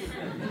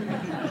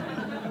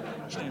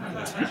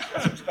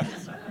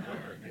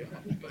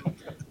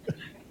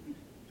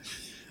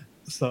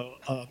 So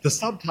the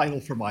subtitle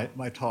for my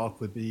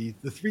talk would be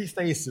The Three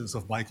Faces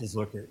of Michael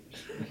Zuckert.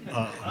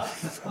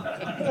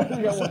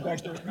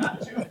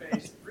 Not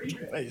two-faced,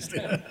 three-faced.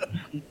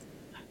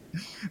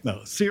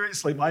 No,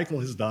 seriously,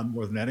 Michael has done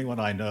more than anyone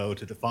I know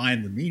to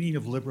define the meaning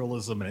of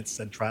liberalism and its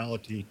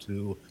centrality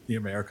to the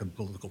American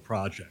political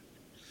project.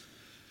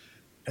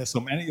 As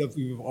so many of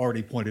you have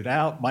already pointed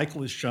out,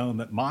 Michael has shown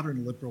that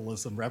modern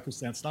liberalism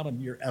represents not a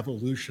mere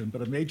evolution,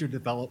 but a major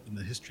development in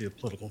the history of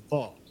political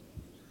thought.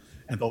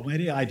 And though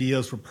many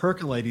ideas were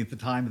percolating at the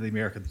time of the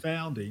American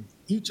founding,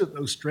 each of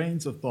those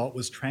strains of thought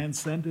was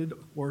transcended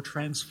or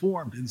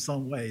transformed in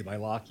some way by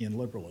Lockean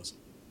liberalism.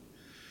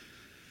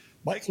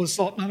 Michael has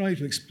sought not only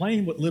to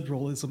explain what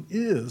liberalism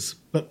is,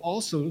 but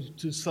also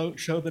to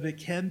show that it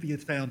can be a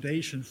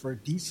foundation for a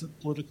decent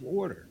political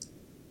order.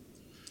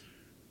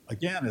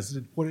 Again, as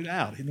it pointed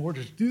out, in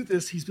order to do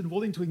this, he's been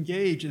willing to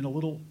engage in a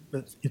little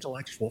bit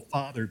intellectual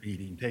father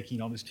beating,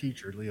 taking on his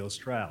teacher, Leo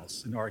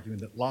Strauss, in arguing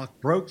that Locke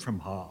broke from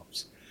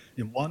Hobbes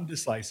in one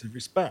decisive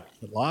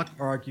respect, that Locke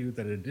argued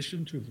that in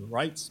addition to the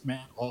rights,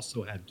 man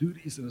also had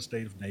duties in a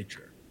state of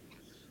nature.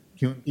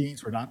 Human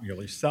beings were not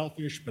merely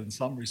selfish, but in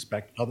some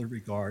respect other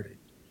regarding,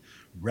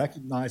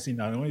 recognizing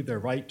not only their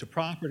right to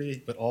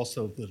property, but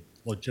also the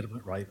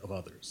legitimate right of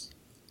others.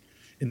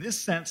 In this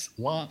sense,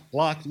 Locke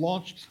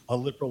launched a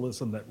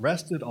liberalism that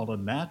rested on a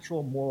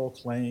natural moral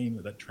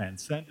claim that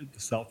transcended the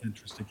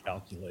self-interested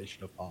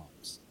calculation of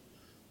Hobbes.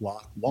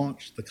 Locke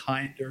launched the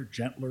kinder,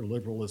 gentler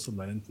liberalism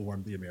that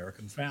informed the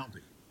American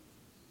founding.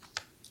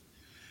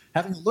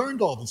 Having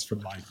learned all this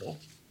from Michael,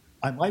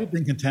 I might have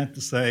been content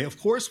to say, of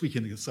course we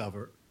can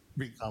recover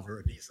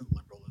a decent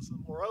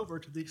liberalism. Moreover,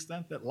 to the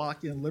extent that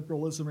Lockean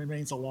liberalism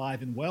remains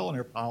alive and well in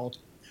our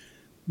politics,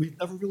 we've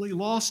never really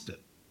lost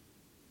it.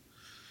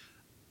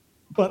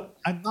 But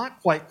I'm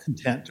not quite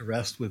content to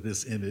rest with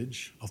this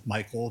image of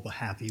Michael, the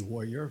happy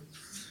warrior,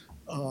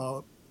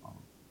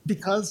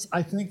 because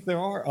I think there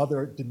are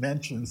other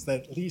dimensions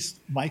that at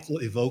least Michael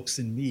evokes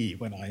in me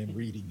when I am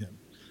reading him.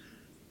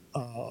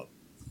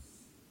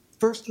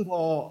 First of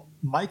all,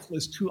 Michael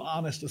is too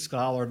honest a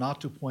scholar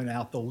not to point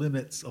out the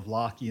limits of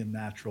Lockean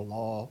natural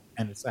law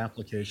and its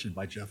application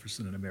by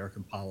Jefferson in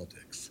American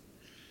politics.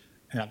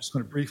 And I'm just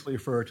going to briefly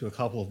refer to a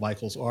couple of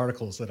Michael's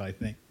articles that I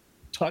think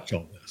touch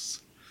on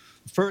this.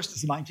 The first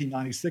is a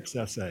 1996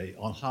 essay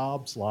on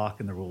Hobbes, Locke,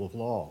 and the rule of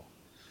law.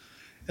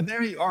 And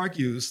there he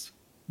argues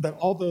that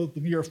although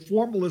the mere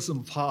formalism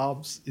of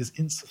Hobbes is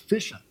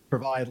insufficient to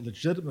provide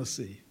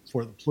legitimacy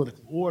for the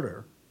political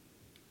order,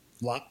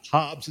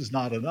 Hobbes is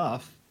not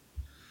enough.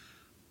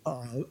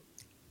 At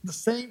the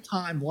same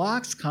time,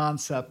 Locke's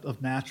concept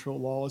of natural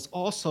law is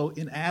also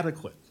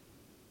inadequate.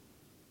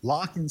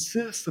 Locke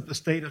insists that the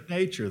state of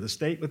nature, the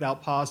state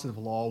without positive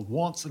law,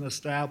 wants an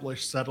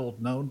established,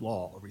 settled, known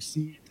law,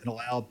 received and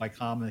allowed by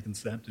common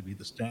consent to be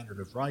the standard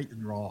of right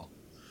and wrong,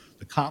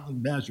 the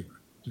common measure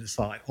to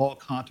decide all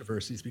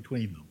controversies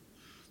between them.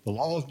 The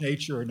law of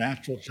nature or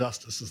natural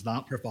justice does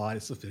not provide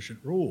a sufficient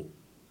rule.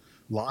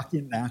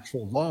 Lockean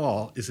natural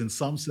law is in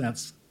some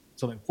sense,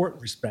 some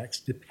important respects,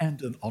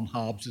 dependent on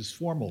Hobbes's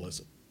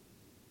formalism.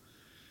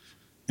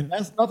 In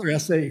another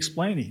essay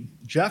explaining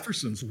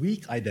Jefferson's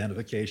weak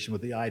identification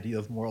with the idea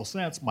of moral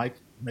sense, Mike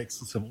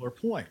makes a similar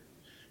point.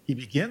 He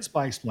begins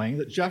by explaining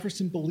that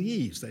Jefferson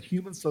believes that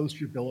human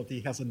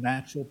sociability has a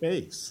natural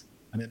base,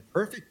 an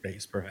imperfect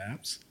base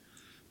perhaps,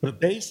 but a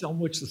base on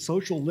which the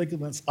social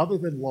ligaments other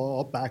than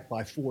law backed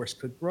by force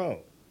could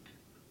grow.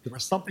 There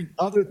was something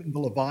other than the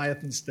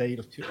Leviathan state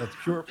of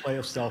pure play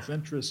of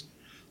self-interest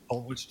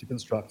on which to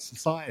construct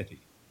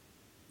society.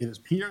 It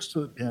appears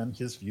to have been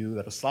his view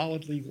that a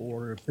solid legal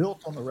order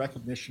built on the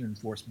recognition and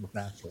enforcement of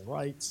natural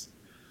rights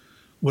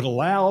would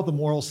allow the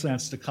moral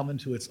sense to come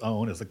into its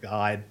own as a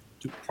guide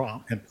to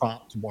prompt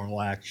to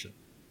moral action.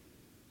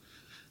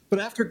 But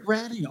after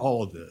granting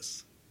all of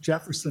this,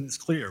 Jefferson is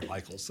clear,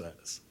 Michael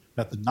says,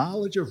 that the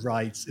knowledge of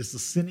rights is the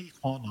sine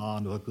qua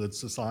non of a good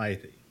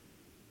society.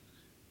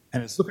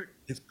 And as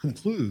it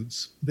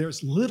concludes,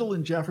 there's little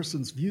in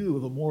Jefferson's view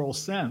of the moral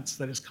sense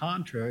that is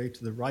contrary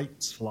to the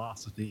rights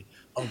philosophy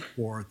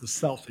or the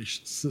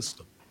selfish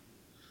system.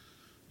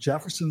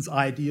 Jefferson's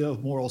idea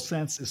of moral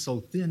sense is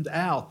so thinned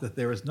out that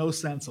there is no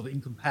sense of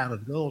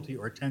incompatibility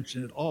or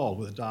tension at all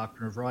with the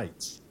doctrine of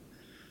rights.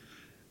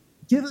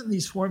 Given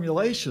these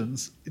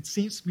formulations, it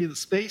seems to me the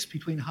space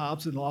between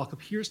Hobbes and Locke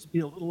appears to be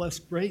a little less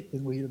great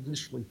than we had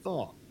initially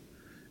thought,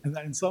 and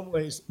that in some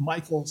ways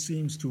Michael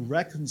seems to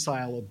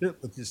reconcile a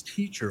bit with his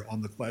teacher on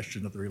the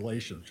question of the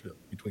relationship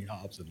between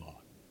Hobbes and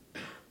Locke.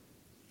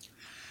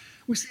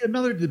 We see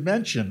another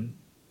dimension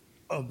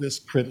of this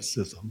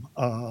criticism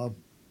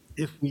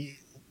if we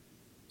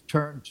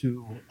turn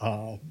to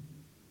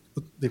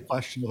the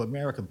question of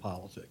American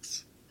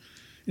politics.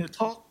 In a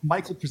talk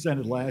Michael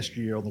presented last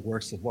year on the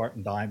works of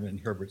Martin Diamond and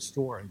Herbert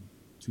Storing,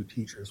 two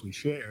teachers we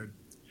shared,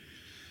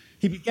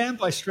 he began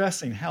by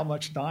stressing how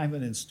much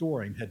Diamond and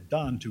Storing had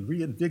done to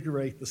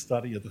reinvigorate the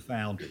study of the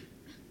founding,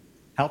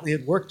 how they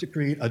had worked to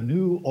create a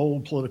new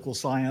old political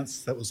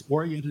science that was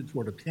oriented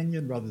toward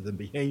opinion rather than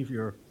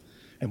behavior,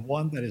 and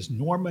one that is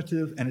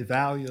normative and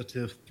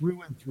evaluative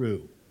through and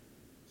through,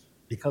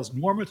 because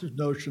normative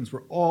notions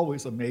were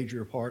always a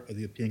major part of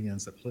the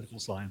opinions that political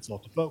science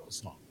ought to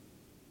focus on.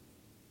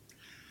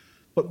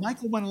 But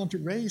Michael went on to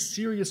raise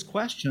serious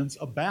questions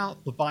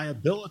about the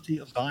viability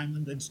of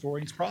Diamond and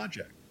Storing's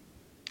project.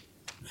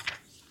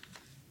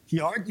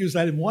 He argues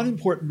that in one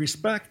important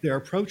respect, their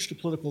approach to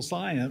political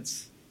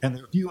science and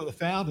their view of the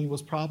founding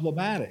was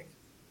problematic,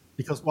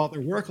 because while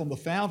their work on the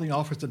founding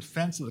offers a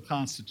defense of the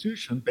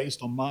Constitution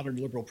based on modern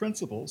liberal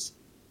principles,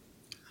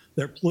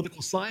 their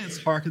political science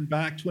harkened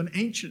back to an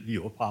ancient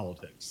view of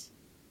politics.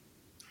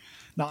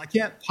 Now, I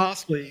can't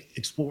possibly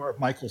explore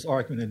Michael's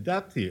argument in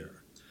depth here,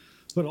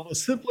 but on the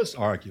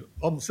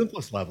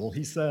simplest level,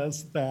 he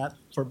says that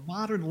for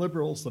modern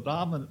liberals, the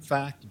dominant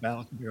fact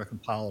about American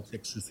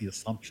politics is the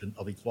assumption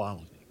of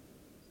equality.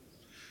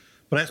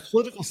 But as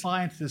political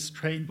scientists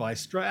trained by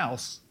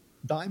Strauss,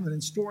 Diamond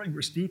and Storing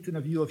were steeped in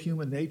a view of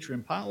human nature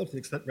and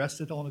politics that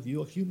rested on a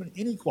view of human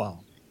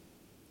inequality.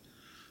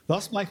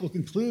 Thus, Michael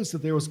concludes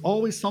that there was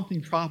always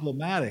something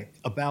problematic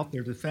about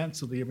their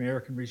defense of the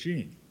American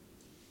regime.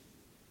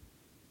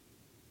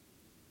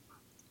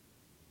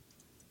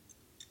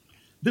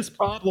 This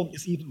problem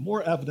is even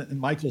more evident in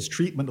Michael's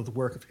treatment of the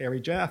work of Harry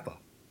Jaffa.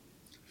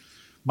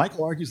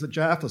 Michael argues that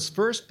Jaffa's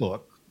first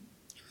book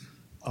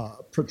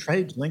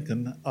portrayed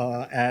Lincoln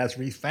as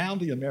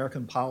refounding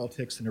American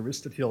politics in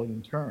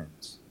Aristotelian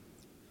terms.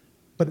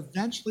 But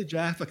eventually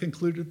Jaffa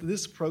concluded that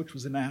this approach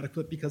was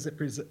inadequate because it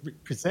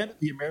presented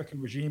the American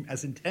regime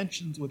as in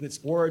tension with its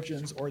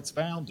origins or its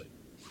founding.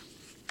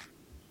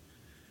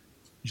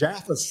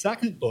 Jaffa's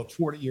second book,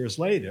 40 years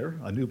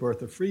later, A New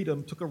Birth of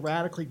Freedom, took a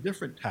radically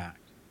different tack.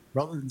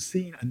 Rather than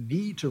seeing a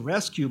need to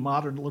rescue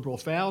modern liberal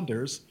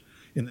founders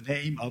in the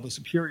name of a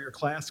superior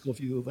classical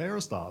view of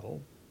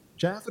Aristotle,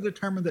 Jaffa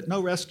determined that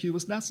no rescue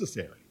was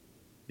necessary.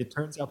 It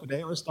turns out that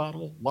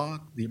Aristotle,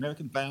 Locke, the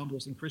American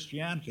founders, and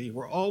Christianity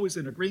were always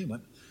in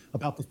agreement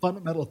about the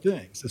fundamental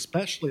things,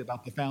 especially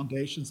about the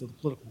foundations of the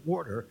political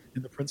order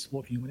and the principle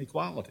of human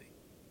equality.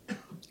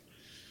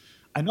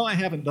 I know I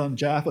haven't done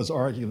Jaffa's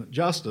argument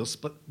justice,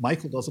 but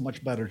Michael does a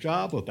much better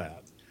job of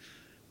that.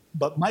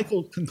 But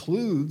Michael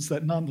concludes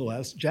that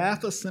nonetheless,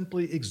 Jaffa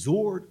simply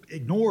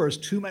ignores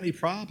too many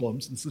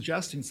problems in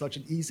suggesting such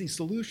an easy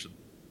solution.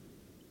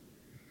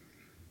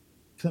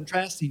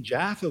 Contrasting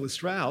Jaffa with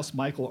Strauss,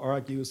 Michael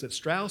argues that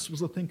Strauss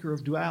was a thinker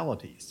of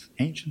dualities,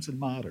 ancients and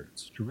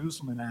moderns,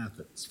 Jerusalem and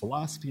Athens,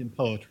 philosophy and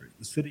poetry,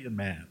 the city and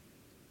man.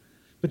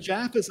 But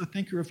Jaffa is a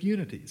thinker of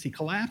unities. He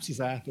collapses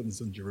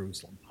Athens and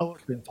Jerusalem,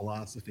 poetry and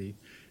philosophy,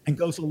 and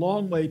goes a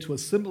long way to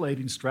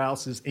assimilating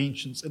Strauss's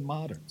ancients and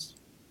moderns.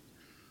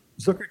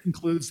 Zucker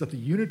concludes that the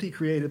unity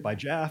created by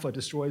Jaffa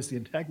destroys the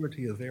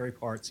integrity of the very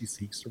parts he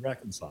seeks to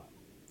reconcile.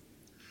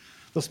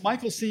 Thus,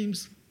 Michael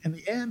seems, in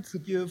the end, to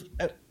give,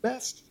 at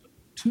best,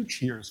 two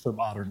cheers for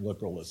modern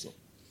liberalism.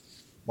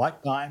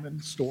 Like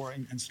Diamond,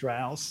 Storing, and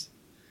Strauss,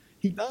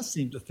 he does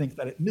seem to think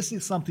that it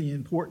misses something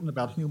important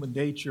about human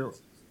nature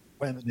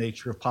and the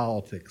nature of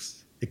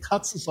politics. It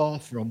cuts us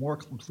off from a more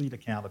complete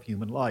account of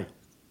human life.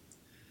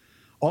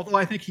 Although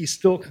I think he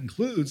still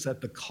concludes that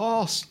the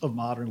costs of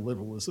modern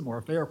liberalism are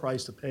a fair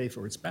price to pay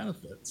for its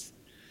benefits,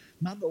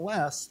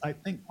 nonetheless, I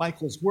think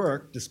Michael's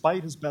work,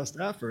 despite his best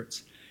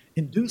efforts,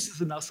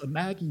 induces in us a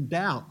nagging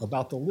doubt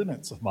about the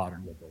limits of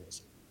modern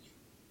liberalism.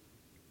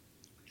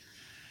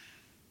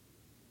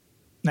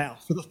 Now,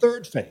 for the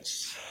third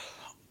phase,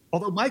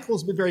 although Michael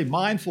has been very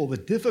mindful of the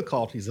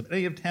difficulties of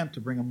any attempt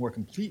to bring a more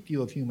complete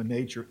view of human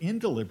nature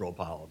into liberal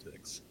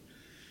politics,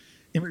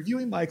 in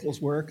reviewing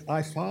Michael's work,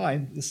 I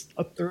find this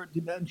a third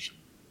dimension.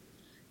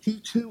 He,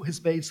 too,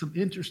 has made some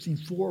interesting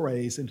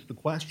forays into the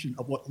question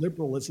of what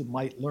liberalism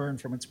might learn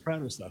from its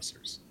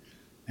predecessors.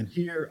 And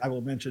here I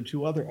will mention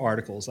two other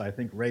articles I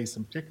think raise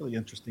some particularly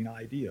interesting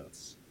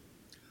ideas.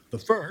 The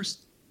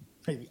first,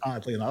 maybe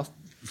oddly enough,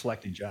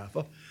 reflecting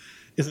Jaffa,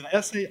 is an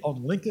essay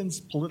on Lincoln's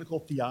political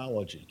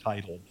theology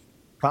titled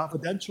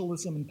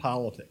Providentialism in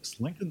Politics,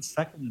 Lincoln's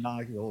Second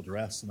Inaugural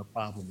Address and the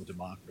Problem of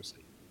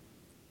Democracy.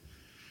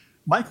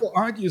 Michael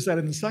argues that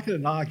in the second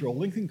inaugural,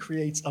 Lincoln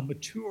creates a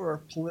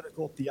mature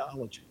political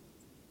theology.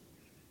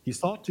 He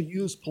sought to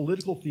use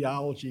political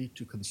theology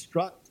to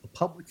construct a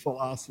public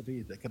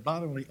philosophy that could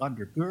not only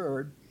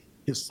undergird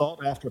his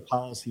sought-after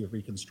policy of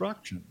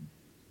Reconstruction,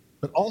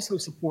 but also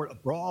support a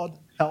broad,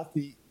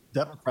 healthy,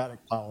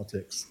 democratic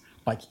politics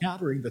by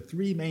countering the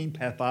three main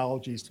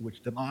pathologies to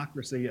which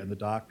democracy and the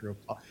doctrine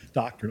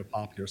of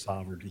popular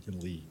sovereignty can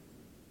lead.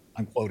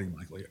 I'm quoting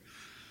Michael here.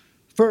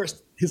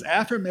 First, his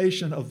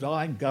affirmation of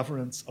divine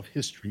governance of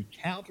history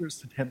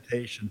counters the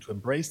temptation to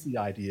embrace the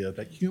idea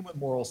that human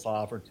moral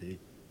sovereignty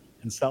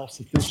and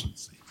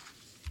self-sufficiency,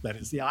 that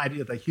is, the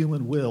idea that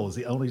human will is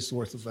the only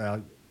source of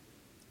value.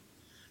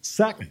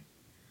 Second,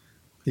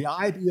 the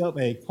idea of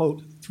a,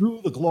 quote, through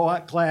the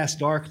glass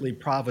darkly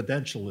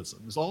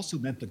providentialism is also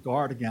meant to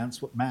guard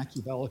against what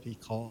Machiavelli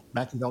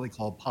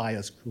called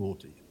pious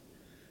cruelty.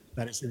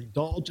 That is, an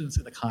indulgence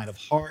in a kind of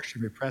harsh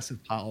and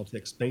repressive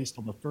politics based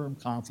on the firm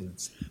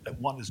confidence that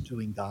one is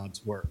doing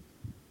God's work.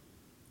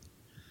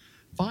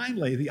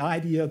 Finally, the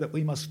idea that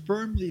we must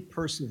firmly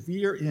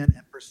persevere in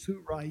and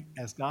pursue right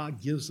as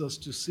God gives us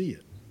to see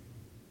it,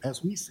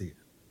 as we see it.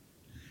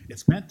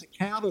 It's meant to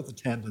counter the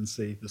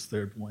tendency, this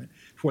third point,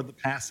 toward the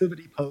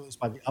passivity posed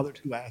by the other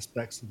two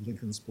aspects of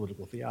Lincoln's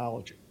political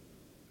theology.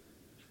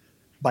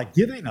 By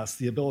giving us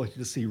the ability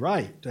to see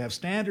right, to have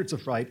standards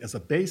of right as a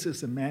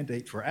basis and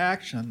mandate for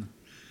action,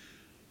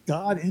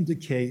 God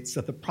indicates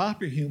that the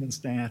proper human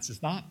stance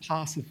is not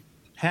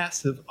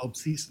passive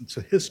obeisance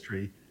to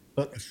history,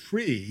 but a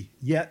free,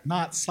 yet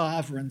not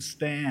sovereign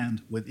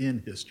stand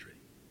within history.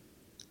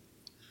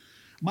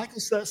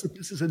 Michael says that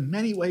this is in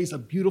many ways a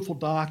beautiful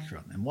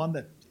doctrine, and one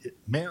of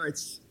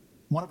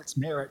its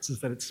merits is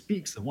that it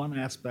speaks in one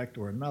aspect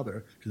or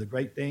another to the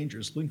great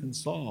dangers Lincoln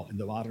saw in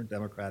the modern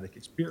democratic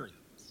experience.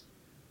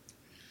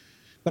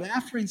 But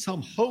offering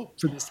some hope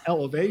for this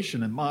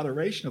elevation and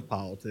moderation of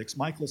politics,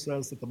 Michael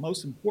says that the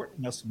most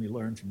important lesson we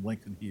learn from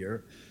Lincoln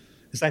here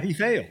is that he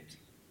failed.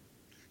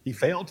 He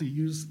failed to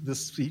use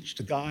this speech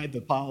to guide the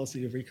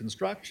policy of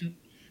Reconstruction,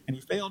 and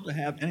he failed to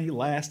have any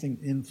lasting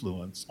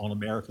influence on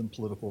American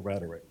political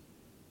rhetoric.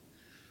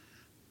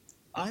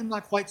 I'm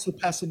not quite so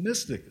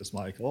pessimistic as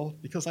Michael,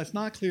 because it's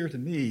not clear to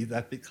me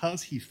that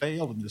because he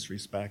failed in this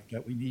respect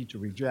that we need to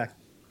reject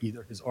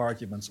either his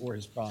arguments or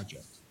his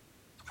project.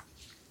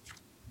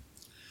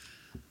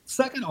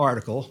 Second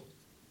article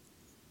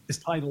is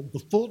titled The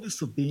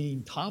Fullness of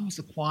Being, Thomas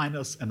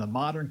Aquinas and the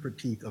Modern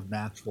Critique of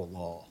Natural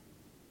Law.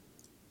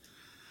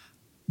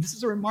 This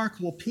is a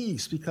remarkable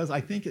piece because I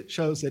think it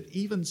shows that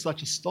even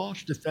such a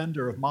staunch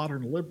defender of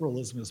modern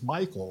liberalism as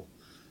Michael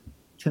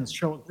can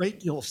show a great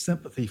deal of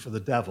sympathy for the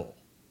devil,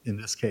 in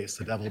this case,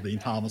 the devil being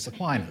Thomas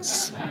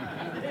Aquinas.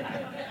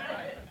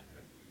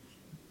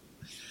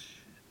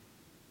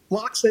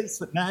 Locke states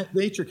that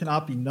nature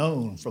cannot be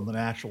known from the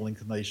natural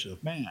inclination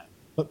of man,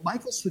 but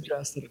Michael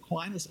suggests that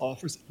Aquinas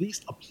offers at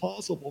least a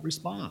plausible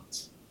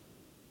response.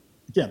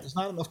 Again, there's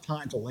not enough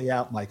time to lay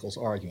out Michael's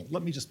argument.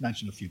 Let me just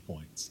mention a few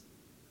points.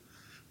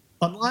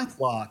 Unlike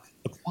Locke,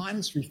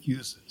 Aquinas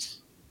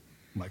refuses,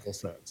 Michael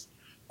says,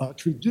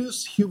 to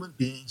reduce human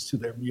beings to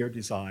their mere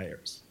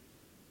desires.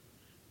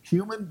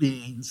 Human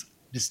beings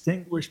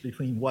distinguish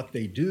between what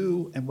they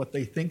do and what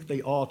they think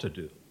they ought to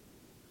do.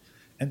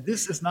 And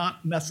this is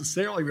not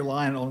necessarily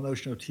reliant on the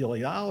notion of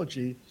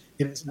teleology,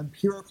 it is an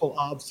empirical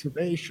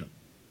observation.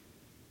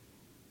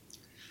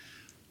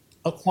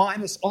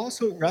 Aquinas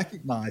also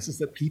recognizes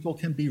that people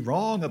can be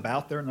wrong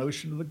about their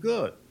notion of the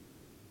good.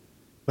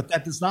 But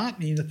that does not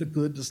mean that the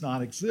good does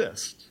not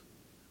exist.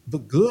 The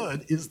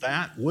good is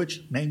that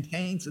which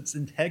maintains its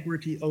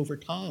integrity over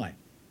time.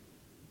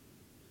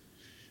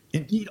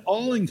 Indeed,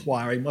 all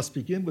inquiry must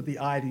begin with the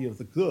idea of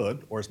the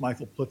good, or as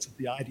Michael puts it,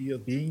 the idea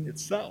of being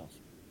itself.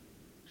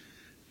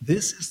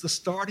 This is the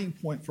starting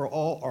point for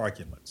all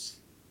arguments.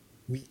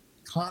 We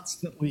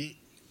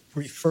constantly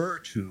refer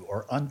to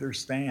or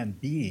understand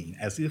being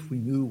as if we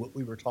knew what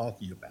we were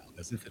talking about,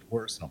 as if it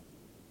were something.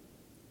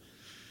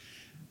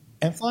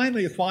 And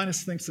finally,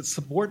 Aquinas thinks that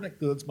subordinate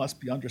goods must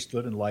be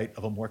understood in light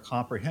of a more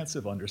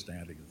comprehensive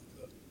understanding of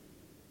the good.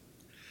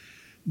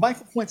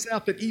 Michael points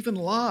out that even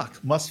Locke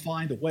must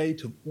find a way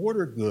to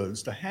order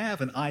goods to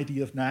have an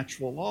idea of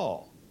natural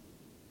law.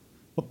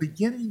 But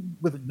beginning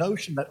with the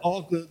notion that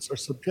all goods are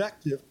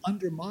subjective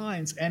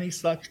undermines any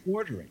such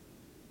ordering.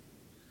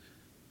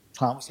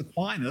 Thomas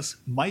Aquinas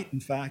might, in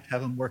fact,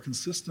 have a more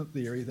consistent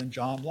theory than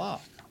John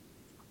Locke.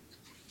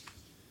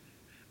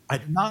 I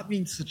do not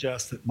mean to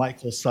suggest that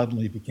Michael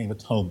suddenly became a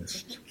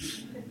Thomist.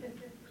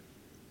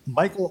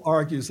 Michael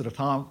argues that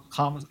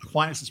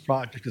Aquinas'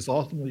 project is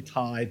ultimately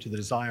tied to the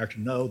desire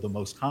to know the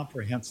most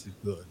comprehensive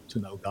good, to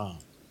know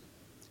God.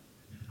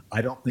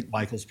 I don't think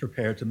Michael's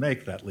prepared to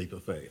make that leap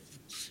of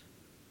faith.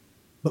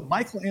 But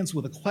Michael ends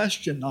with a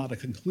question, not a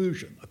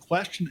conclusion, a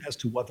question as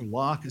to whether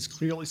Locke is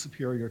clearly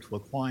superior to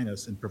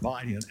Aquinas in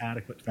providing an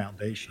adequate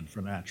foundation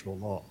for natural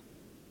law.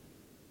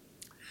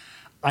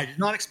 I do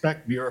not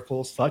expect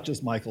miracles such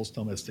as Michael's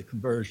Thomistic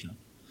conversion.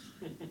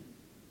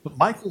 But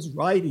Michael's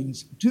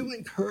writings do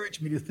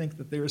encourage me to think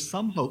that there is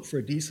some hope for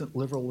a decent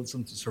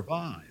liberalism to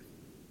survive.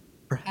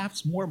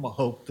 Perhaps more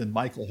hope than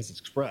Michael has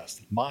expressed,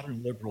 that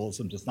modern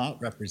liberalism does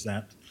not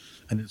represent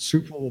an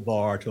insuperable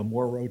bar to a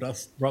more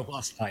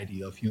robust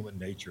idea of human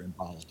nature and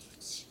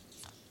politics.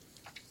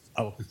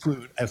 I will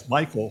conclude, as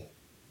Michael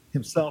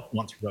himself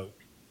once wrote,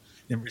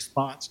 in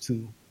response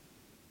to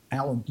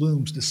Alan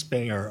Bloom's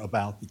despair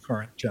about the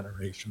current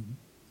generation.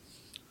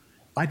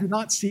 I do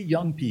not see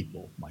young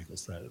people, Michael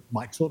said,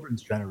 my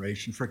children's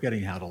generation,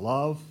 forgetting how to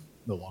love,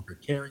 no longer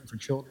caring for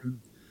children,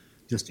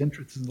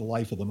 disinterested in the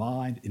life of the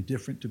mind,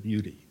 indifferent to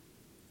beauty.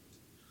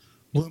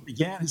 Bloom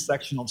began his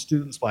section on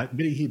students by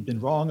admitting he'd been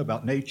wrong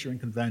about nature and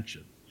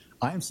convention.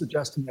 I am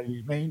suggesting that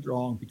he remained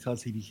wrong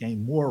because he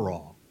became more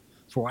wrong.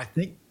 For I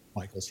think,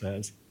 Michael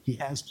says, he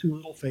has too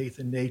little faith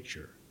in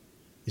nature,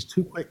 is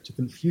too quick to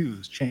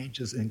confuse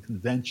changes in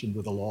convention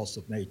with the loss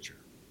of nature.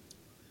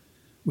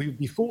 We would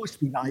be foolish to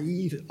be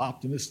naive and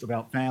optimistic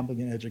about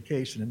family and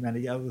education and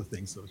many other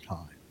things at a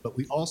time, but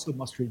we also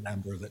must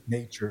remember that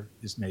nature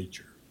is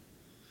nature.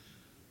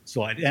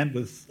 So I'd end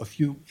with a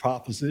few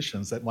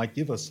propositions that might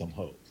give us some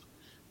hope.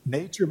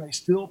 Nature may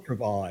still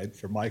provide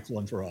for Michael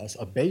and for us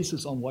a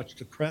basis on which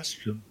to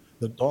question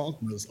the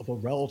dogmas of a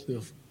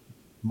relative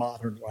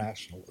modern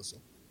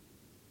rationalism.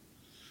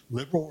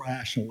 Liberal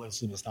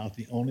rationalism is not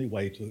the only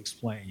way to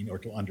explain or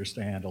to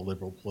understand a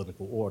liberal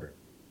political order.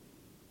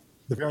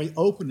 The very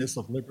openness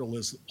of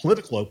liberalism,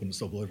 political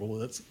openness of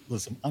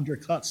liberalism,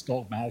 undercuts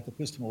dogmatic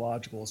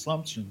epistemological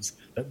assumptions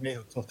that may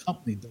have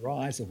accompanied the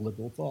rise of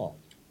liberal thought.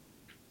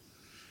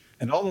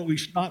 And although we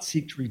should not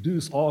seek to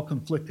reduce all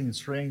conflicting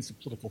strains of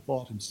political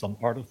thought into some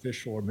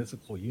artificial or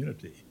mythical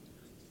unity,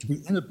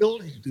 the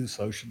inability to do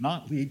so should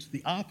not lead to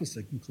the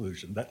opposite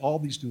conclusion that all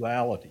these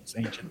dualities,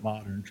 ancient,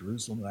 modern,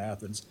 Jerusalem and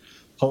Athens,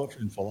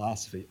 poetry and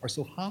philosophy, are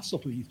so hostile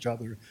to each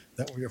other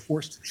that we are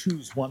forced to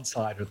choose one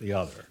side or the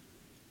other.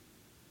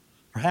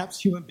 Perhaps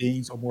human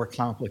beings are more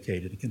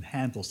complicated and can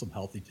handle some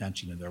healthy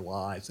tension in their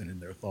lives and in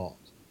their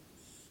thought.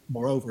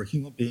 Moreover,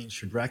 human beings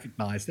should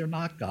recognize they're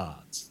not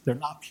gods, they're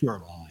not pure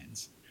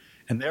minds,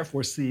 and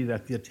therefore see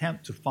that the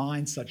attempt to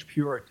find such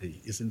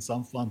purity is in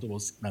some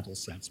fundamental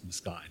sense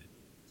misguided.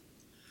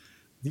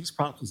 These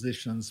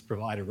propositions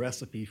provide a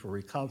recipe for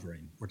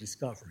recovering or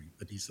discovering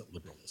a decent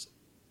liberalism.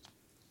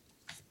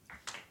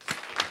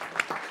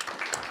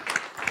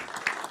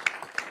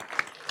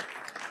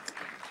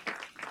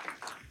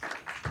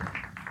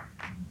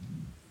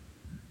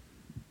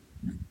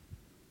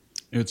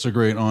 It's a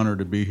great honor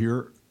to be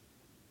here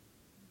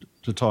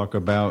to talk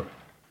about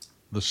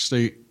the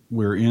state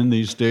we're in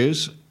these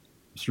days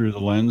through the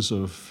lens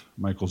of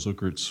Michael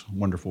Zuckert's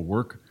wonderful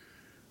work.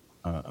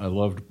 I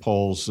loved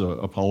Paul's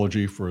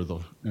apology for the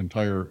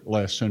entire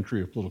last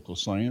century of political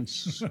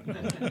science.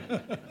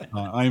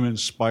 I'm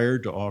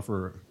inspired to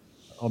offer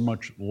a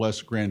much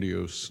less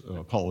grandiose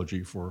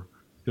apology for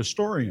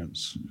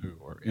historians who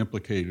are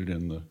implicated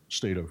in the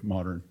state of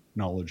modern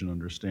knowledge and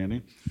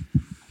understanding.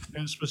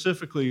 And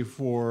specifically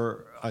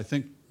for, I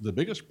think, the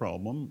biggest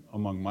problem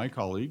among my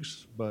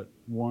colleagues, but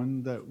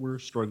one that we're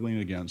struggling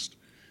against,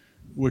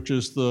 which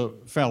is the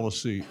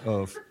fallacy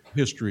of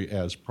history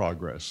as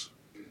progress,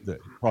 that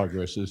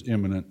progress is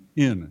imminent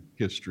in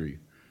history.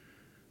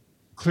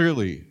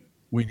 Clearly,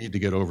 we need to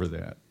get over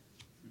that.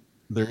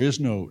 There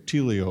is no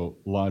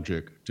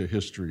teleologic to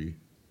history.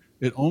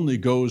 It only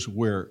goes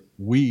where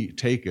we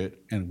take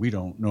it, and we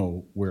don't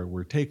know where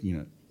we're taking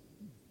it.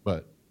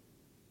 But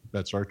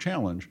that's our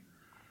challenge.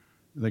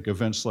 I think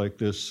events like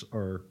this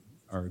are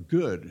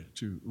good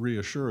to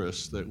reassure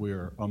us that we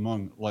are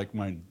among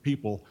like-minded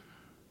people.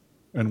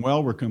 And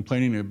while we're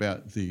complaining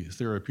about the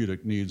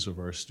therapeutic needs of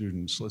our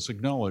students, let's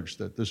acknowledge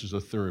that this is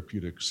a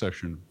therapeutic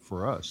session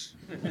for us.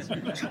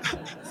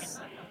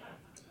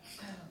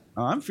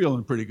 I'm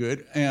feeling pretty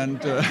good. And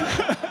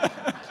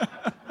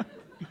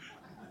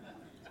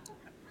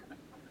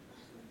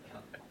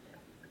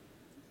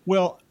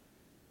well,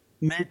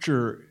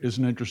 nature is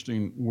an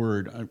interesting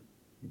word.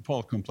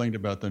 Paul complained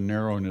about the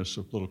narrowness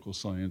of political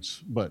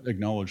science, but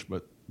acknowledged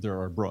that there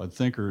are broad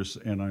thinkers,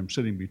 and I'm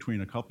sitting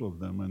between a couple of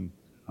them, and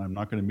I'm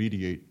not going to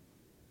mediate.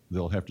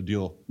 They'll have to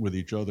deal with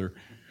each other.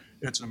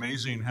 It's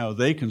amazing how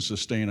they can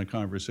sustain a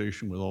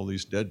conversation with all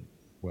these dead,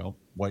 well,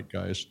 white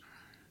guys.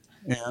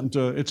 And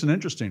it's an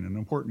interesting and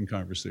important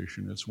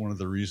conversation. It's one of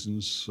the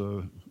reasons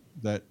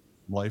that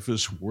life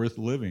is worth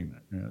living.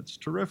 It's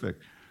terrific.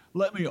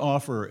 Let me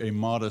offer a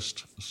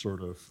modest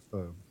sort of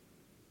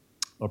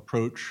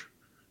approach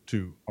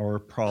to our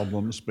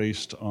problems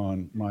based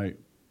on my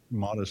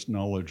modest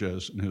knowledge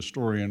as an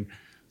historian.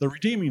 The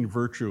redeeming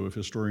virtue of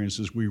historians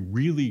is we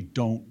really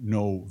don't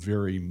know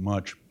very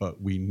much,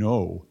 but we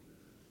know,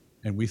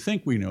 and we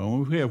think we know,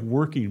 and we have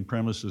working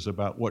premises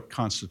about what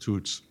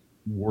constitutes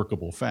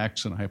workable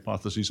facts and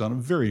hypotheses on a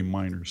very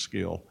minor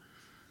scale.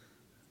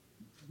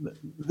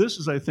 This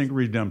is, I think,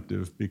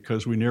 redemptive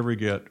because we never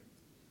get,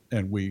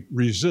 and we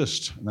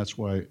resist, and that's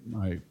why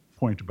my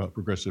point about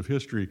progressive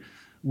history,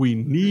 we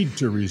need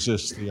to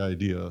resist the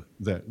idea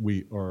that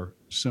we are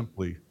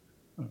simply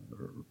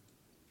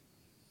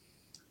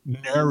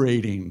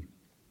narrating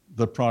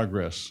the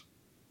progress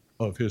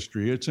of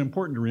history. It's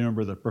important to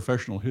remember that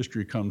professional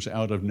history comes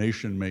out of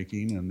nation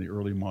making in the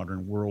early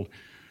modern world,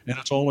 and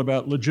it's all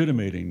about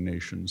legitimating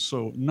nations.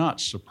 So, not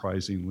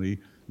surprisingly,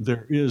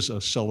 there is a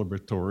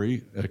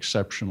celebratory,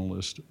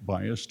 exceptionalist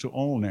bias to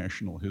all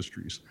national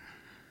histories.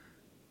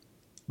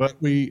 But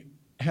we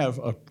have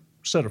a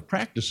set of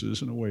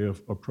practices and a way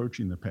of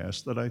approaching the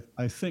past that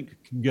I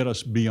think can get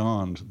us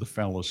beyond the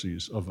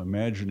fallacies of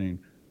imagining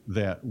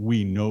that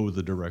we know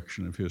the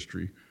direction of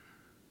history.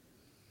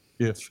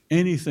 If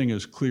anything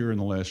is clear in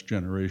the last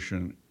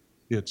generation,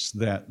 it's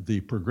that the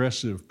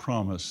progressive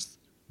promise,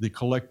 the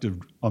collective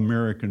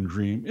American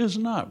dream, is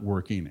not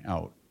working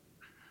out.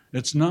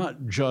 It's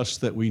not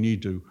just that we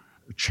need to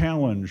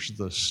challenge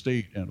the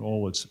state and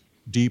all its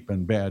deep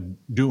and bad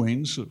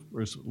doings. Of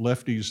course,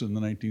 lefties in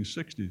the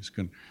 1960s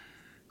can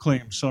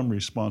claim some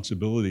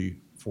responsibility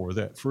for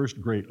that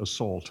first great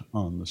assault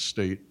on the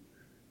state,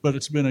 but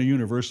it's been a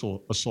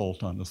universal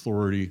assault on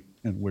authority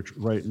in which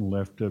right and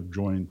left have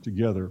joined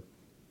together.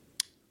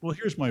 Well,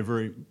 here's my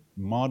very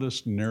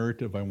modest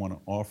narrative I want to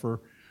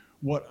offer.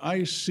 What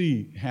I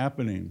see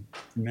happening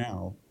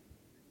now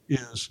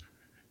is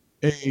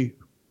a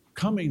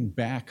coming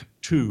back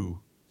to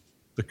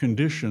the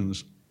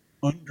conditions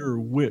under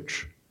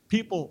which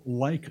people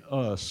like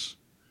us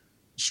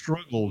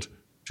struggled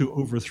to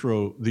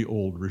overthrow the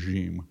old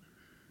regime.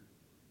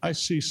 I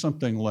see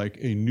something like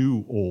a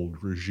new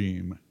old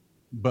regime,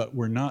 but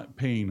we're not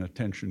paying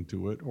attention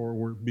to it, or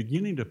we're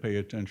beginning to pay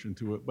attention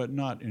to it, but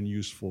not in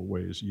useful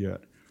ways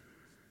yet.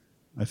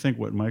 I think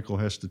what Michael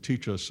has to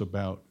teach us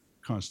about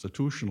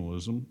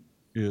constitutionalism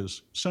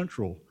is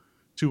central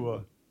to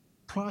a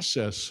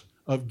process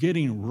of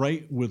getting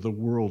right with the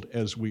world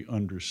as we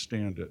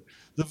understand it.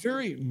 The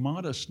very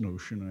modest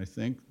notion, I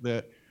think,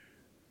 that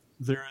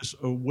there's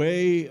a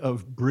way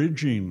of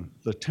bridging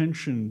the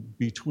tension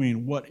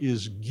between what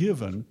is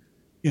given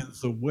in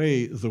the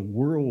way the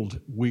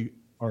world we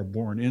are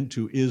born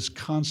into is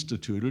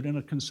constituted, and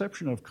a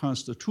conception of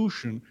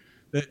constitution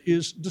that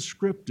is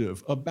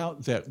descriptive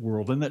about that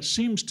world and that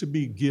seems to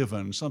be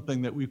given,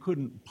 something that we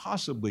couldn't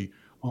possibly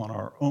on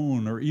our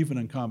own or even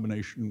in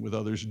combination with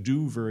others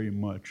do very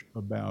much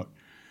about.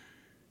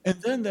 And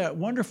then that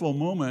wonderful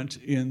moment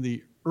in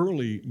the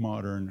early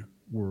modern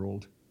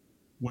world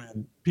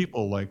when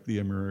people like the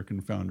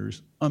American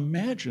founders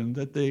imagined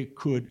that they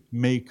could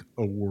make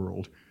a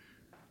world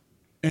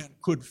and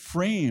could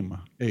frame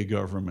a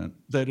government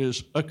that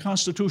is a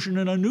constitution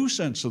in a new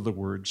sense of the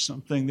word,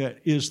 something that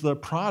is the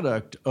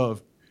product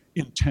of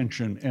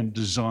intention and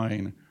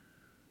design,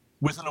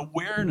 with an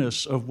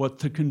awareness of what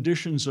the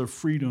conditions of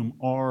freedom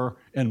are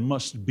and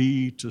must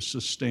be to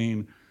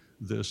sustain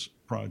this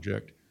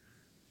project.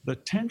 The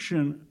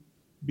tension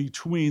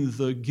between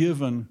the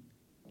given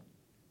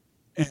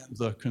and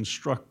the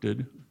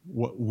constructed,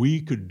 what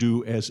we could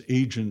do as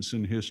agents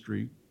in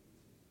history,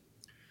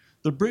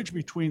 the bridge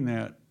between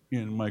that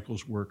in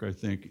Michael's work, I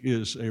think,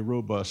 is a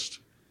robust,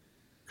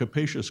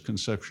 capacious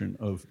conception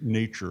of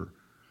nature,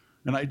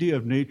 an idea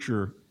of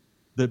nature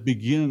that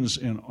begins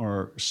in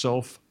our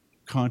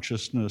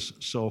self-consciousness,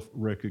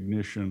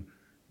 self-recognition,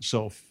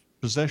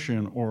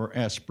 self-possession, or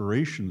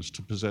aspirations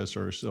to possess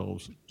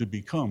ourselves, to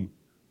become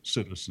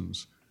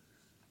citizens,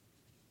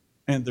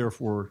 and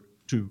therefore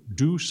to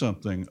do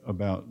something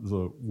about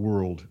the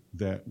world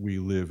that we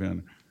live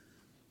in.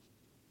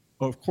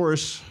 Of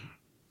course,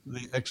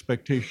 the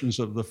expectations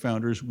of the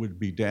founders would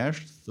be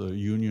dashed, the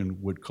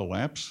Union would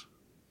collapse.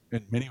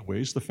 In many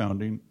ways, the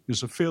founding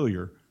is a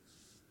failure.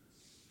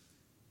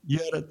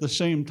 Yet at the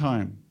same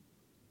time,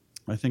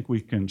 I think we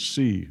can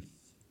see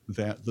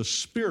that the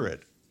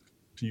spirit,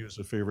 to use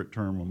a favorite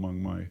term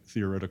among my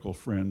theoretical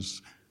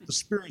friends, the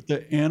spirit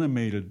that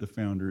animated the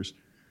founders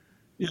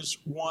is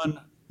one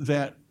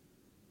that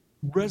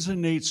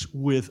resonates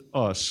with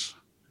us.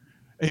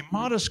 A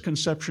modest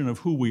conception of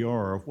who we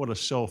are, of what a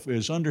self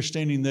is,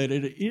 understanding that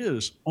it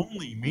is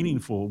only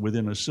meaningful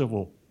within a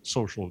civil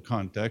social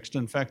context.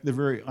 In fact, the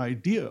very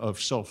idea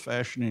of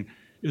self-fashioning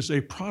is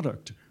a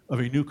product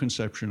of a new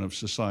conception of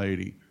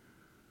society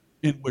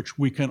in which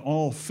we can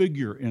all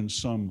figure in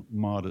some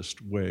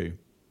modest way.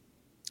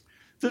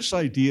 This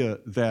idea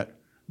that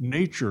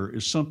nature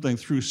is something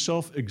through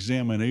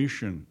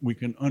self-examination we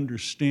can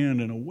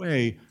understand in a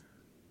way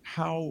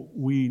how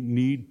we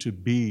need to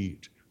be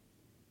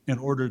in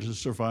order to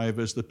survive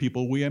as the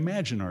people we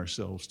imagine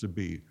ourselves to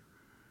be.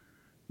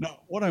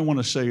 Now, what I want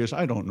to say is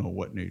I don't know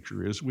what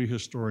nature is. We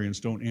historians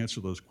don't answer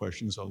those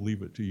questions. I'll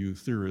leave it to you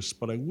theorists.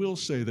 But I will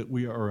say that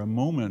we are a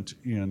moment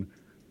in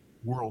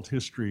world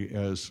history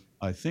as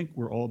I think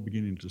we're all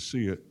beginning to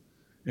see it,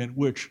 in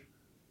which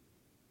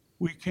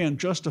we can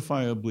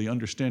justifiably,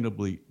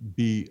 understandably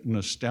be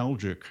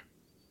nostalgic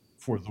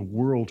for the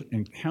world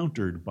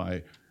encountered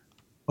by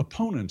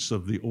opponents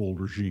of the old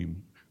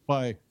regime,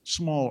 by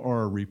small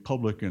r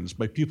Republicans,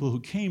 by people who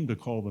came to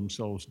call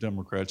themselves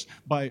Democrats,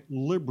 by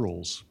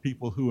liberals,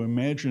 people who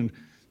imagined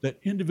that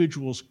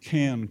individuals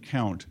can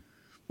count.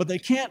 But they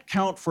can't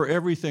count for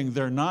everything.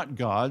 They're not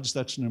gods.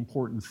 That's an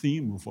important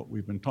theme of what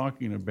we've been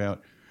talking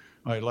about.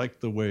 I like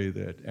the way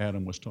that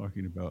Adam was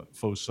talking about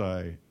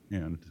foci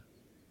and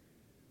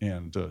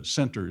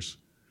centers.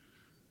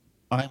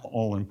 I'm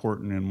all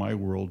important in my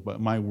world,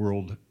 but my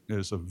world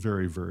is a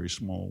very, very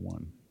small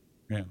one.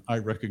 And I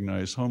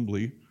recognize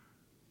humbly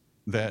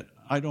that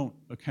I don't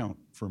account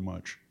for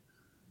much.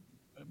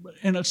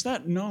 And it's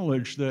that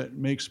knowledge that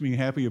makes me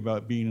happy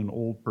about being an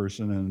old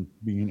person and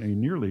being a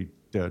nearly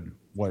dead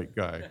white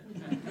guy.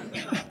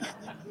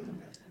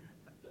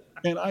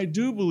 And I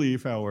do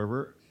believe,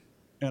 however,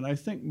 and I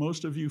think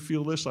most of you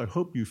feel this, I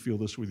hope you feel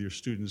this with your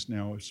students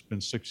now. It's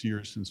been 6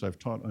 years since I've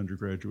taught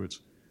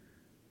undergraduates.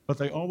 But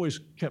they always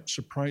kept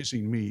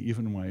surprising me,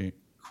 even in my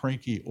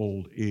cranky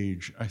old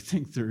age. I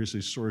think there is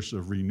a source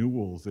of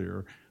renewal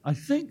there. I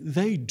think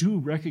they do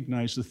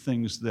recognize the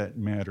things that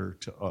matter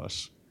to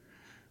us.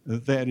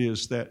 That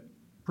is, that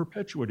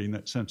perpetuating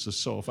that sense of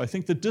self. I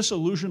think the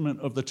disillusionment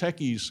of the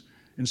techies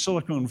in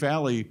Silicon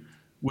Valley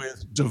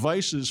with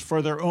devices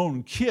for their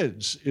own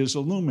kids is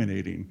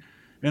illuminating.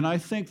 And I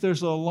think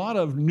there's a lot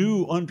of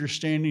new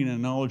understanding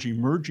and knowledge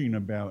emerging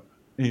about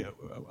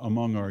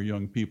among our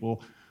young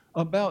people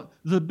about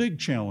the big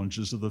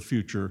challenges of the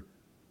future,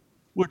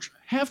 which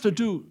have to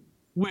do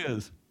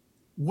with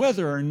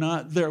whether or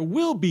not there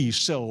will be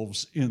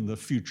selves in the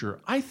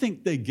future. I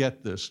think they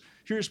get this.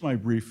 Here's my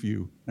brief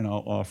view, and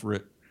I'll offer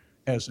it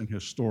as an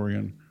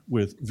historian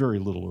with very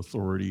little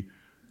authority.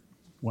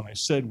 When I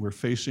said we're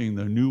facing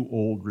the new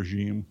old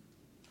regime,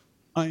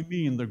 I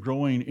mean the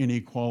growing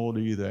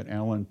inequality that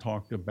Alan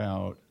talked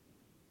about.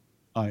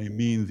 I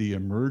mean the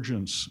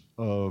emergence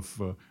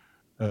of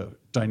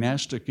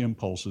dynastic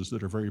impulses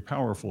that are very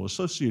powerful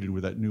associated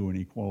with that new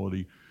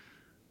inequality,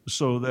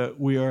 so that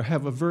we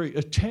have a very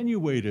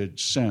attenuated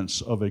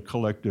sense of a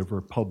collective or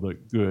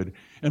public good.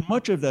 And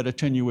much of that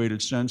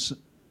attenuated sense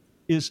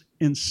is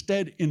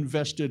instead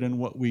invested in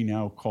what we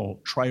now call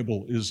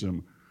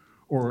tribalism,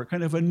 or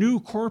kind of a new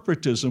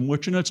corporatism,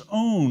 which in its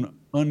own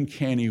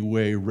uncanny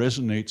way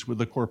resonates with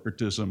the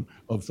corporatism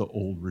of the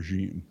old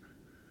regime.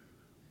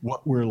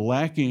 What we're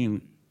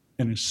lacking,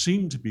 and it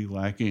seemed to be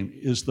lacking,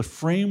 is the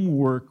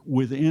framework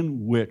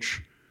within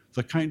which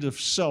the kind of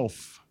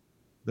self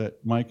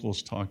that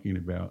Michael's talking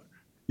about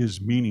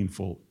is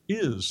meaningful,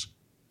 is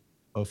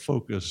a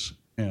focus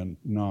and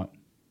not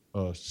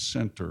a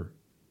center.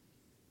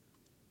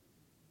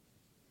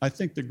 I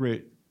think the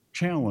great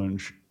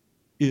challenge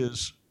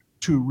is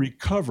to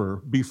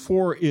recover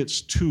before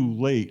it's too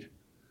late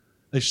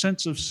a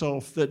sense of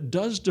self that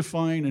does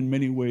define in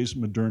many ways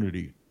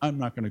modernity. I'm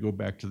not going to go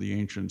back to the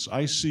ancients.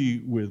 I see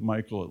with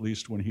Michael, at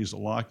least when he's a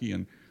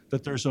Lockean,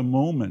 that there's a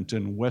moment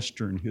in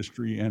Western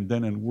history and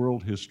then in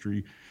world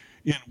history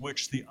in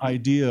which the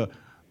idea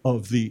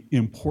of the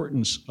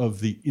importance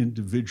of the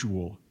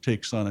individual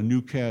takes on a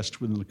new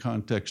cast within the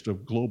context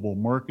of global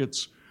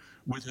markets,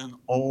 within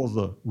all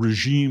the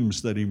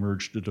regimes that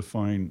emerge to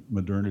define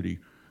modernity.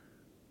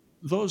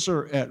 Those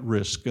are at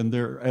risk, and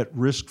they're at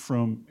risk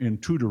in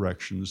two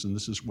directions, and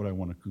this is what I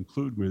want to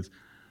conclude with.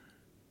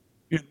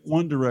 In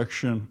one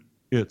direction,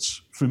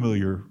 it's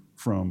familiar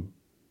from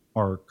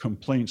our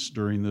complaints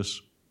during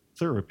this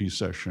therapy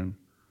session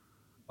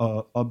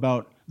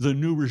about the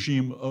new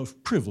regime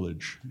of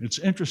privilege. It's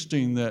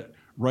interesting that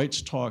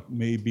rights talk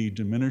may be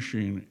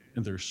diminishing,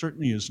 and there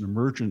certainly is an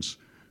emergence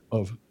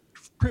of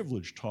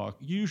privilege talk,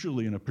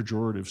 usually in a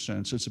pejorative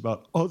sense. It's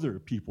about other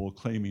people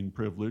claiming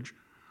privilege,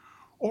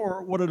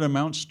 or what it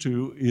amounts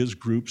to is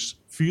groups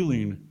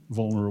feeling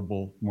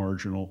vulnerable,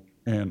 marginal,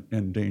 and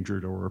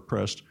endangered or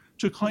oppressed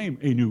to claim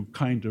a new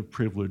kind of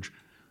privilege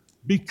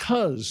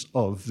because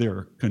of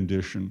their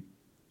condition.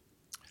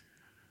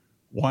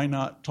 Why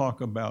not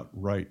talk about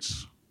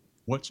rights?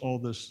 What's all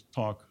this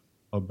talk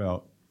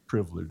about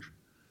privilege?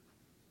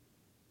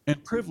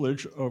 And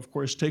privilege, of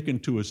course, taken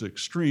to its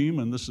extreme,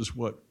 and this is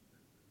what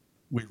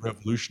we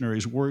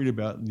revolutionaries worried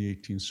about in the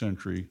 18th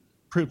century,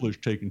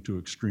 privilege taken to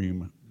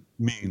extreme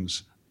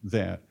means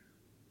that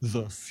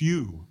the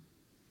few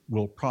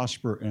will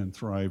prosper and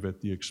thrive at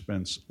the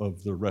expense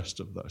of the rest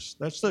of us.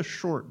 That's the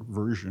short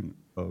version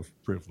of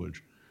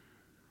privilege.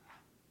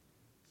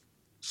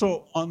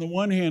 So on the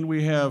one hand,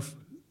 we have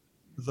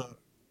the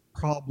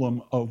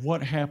problem of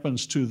what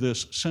happens to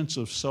this sense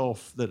of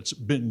self that's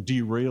been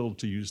derailed,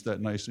 to use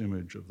that nice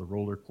image of the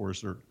roller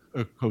coaster,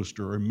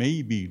 or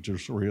maybe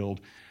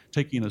derailed,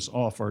 taking us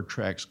off our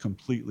tracks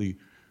completely,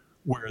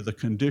 where the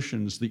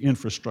conditions, the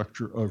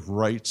infrastructure of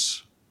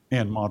rights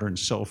and modern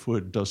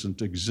selfhood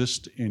doesn't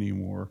exist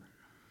anymore.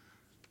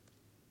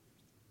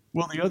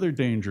 Well, the other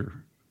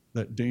danger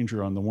that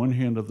danger on the one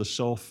hand of the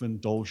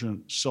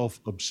self-indulgent,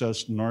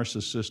 self-obsessed,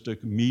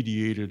 narcissistic,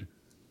 mediated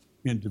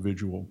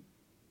individual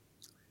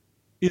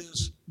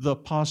is the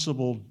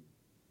possible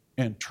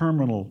and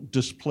terminal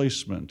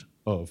displacement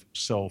of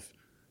self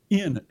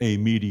in a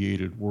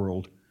mediated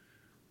world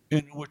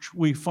in which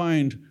we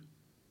find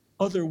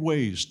other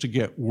ways to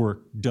get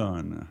work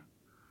done,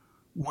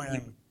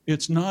 when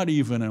it's not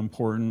even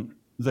important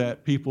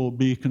that people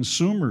be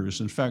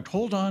consumers. In fact,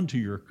 hold on to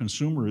your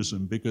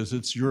consumerism because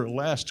it's your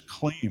last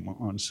claim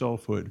on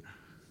selfhood.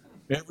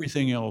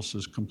 Everything else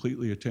is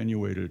completely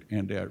attenuated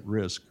and at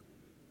risk.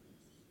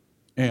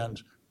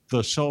 And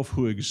the self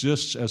who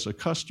exists as a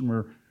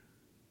customer,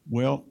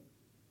 well,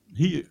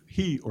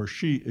 he or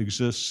she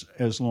exists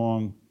as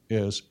long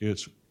as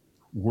it's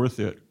worth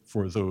it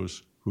for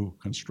those who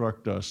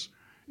construct us.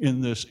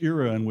 In this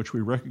era in which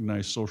we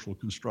recognize social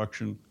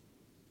construction,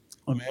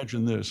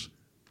 imagine this: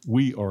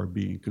 we are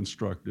being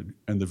constructed,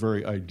 and the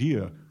very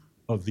idea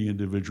of the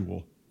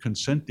individual,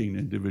 consenting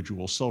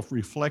individual,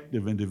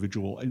 self-reflective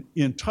individual,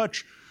 in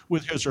touch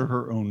with his or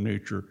her own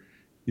nature,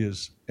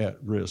 is at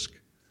risk.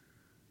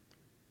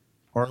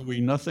 Are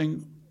we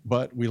nothing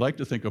but, we like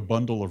to think a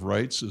bundle of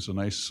rights is a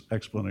nice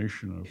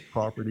explanation of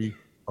property.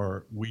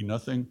 Are we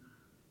nothing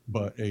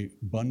but a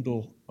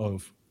bundle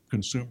of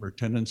consumer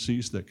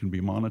tendencies that can be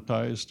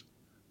monetized?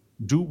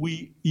 Do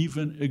we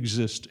even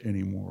exist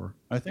anymore?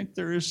 I think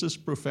there is this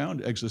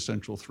profound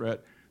existential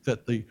threat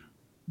that the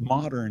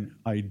modern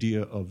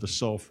idea of the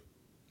self,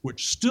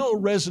 which still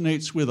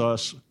resonates with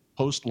us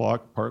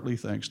post-Locke, partly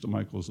thanks to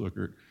Michael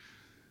Zuckert,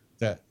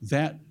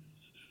 that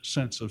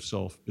sense of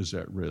self is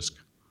at risk.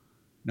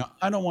 Now,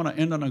 I don't want to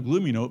end on a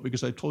gloomy note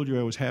because I told you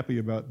I was happy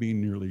about being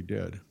nearly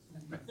dead.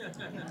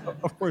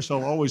 Of course,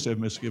 I'll always have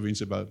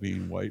misgivings about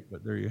being white,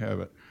 but there you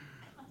have it.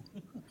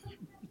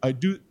 I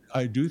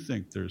do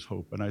think there's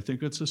hope, and I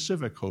think it's a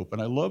civic hope,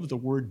 and I love the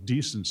word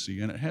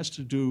decency, and it has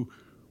to do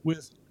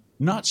with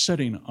not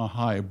setting a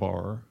high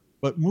bar,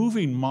 but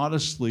moving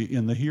modestly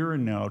in the here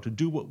and now to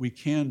do what we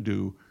can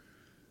do,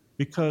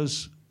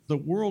 because the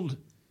world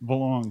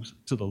belongs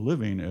to the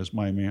living, as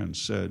my man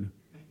said,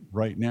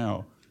 right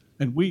now.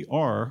 And we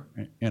are,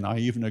 and I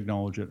even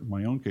acknowledge it in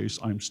my own case,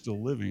 I'm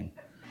still living.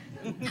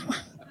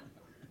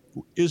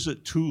 Is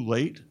it too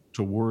late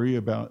to worry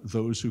about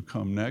those who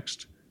come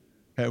next?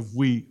 Have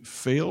we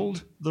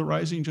failed the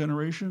rising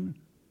generation?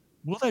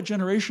 Will that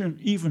generation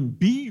even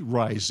be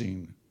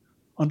rising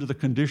under the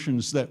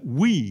conditions that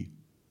we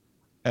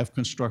have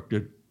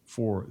constructed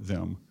for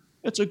them?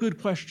 It's a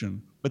good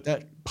question, but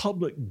that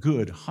public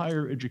good,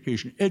 higher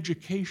education,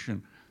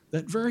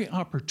 that very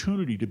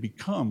opportunity to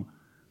become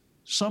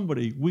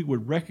somebody we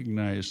would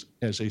recognize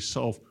as a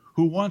self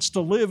who wants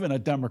to live in a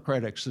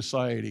democratic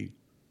society.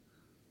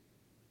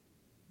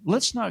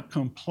 Let's not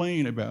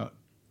complain about,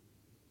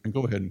 and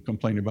go ahead and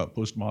complain about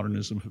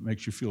postmodernism if it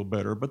makes you feel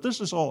better, but this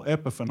is all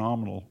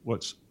epiphenomenal.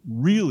 What's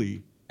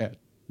really at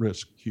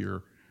risk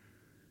here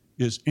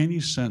is any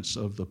sense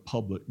of the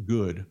public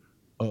good,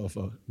 of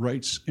a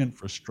rights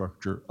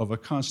infrastructure, of a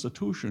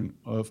constitution,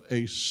 of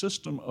a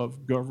system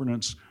of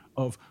governance,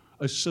 of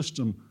a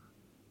system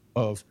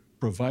of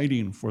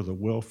providing for the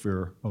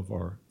welfare of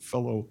our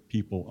fellow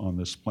people on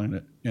this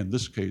planet, in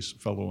this case,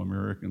 fellow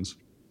Americans.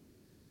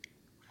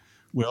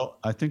 Well,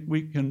 I think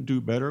we can do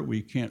better.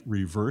 We can't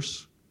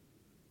reverse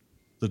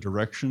the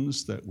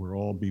directions that we're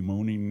all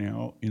bemoaning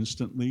now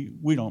instantly.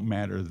 We don't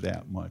matter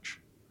that much.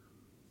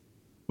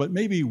 But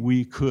maybe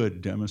we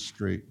could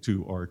demonstrate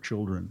to our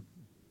children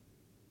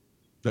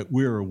that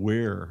we're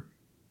aware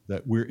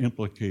that we're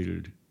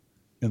implicated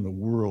in the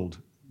world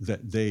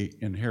that they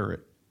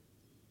inherit.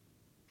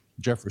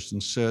 Jefferson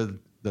said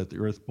that the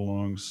earth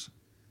belongs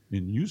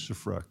in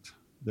usufruct,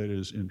 that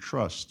is, in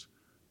trust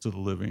to the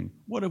living.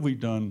 What have we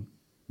done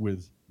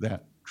with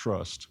that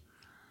trust?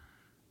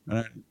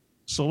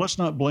 So let's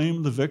not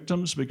blame the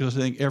victims, because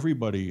I think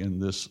everybody in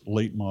this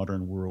late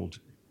modern world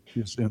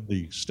is in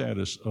the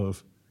status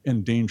of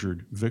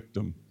endangered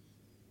victim.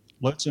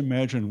 Let's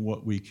imagine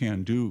what we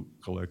can do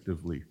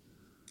collectively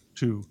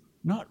to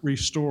not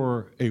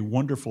restore a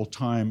wonderful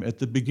time at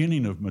the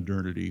beginning of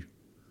modernity,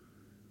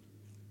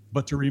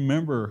 but to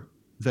remember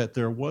that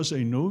there was a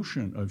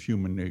notion of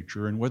human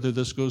nature, and whether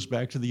this goes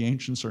back to the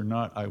ancients or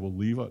not, I will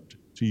leave up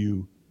to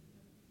you,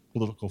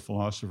 political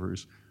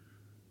philosophers.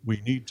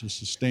 We need to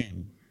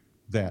sustain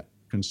that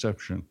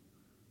conception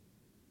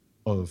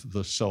of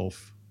the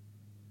self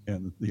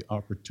and the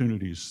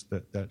opportunities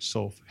that that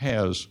self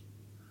has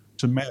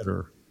to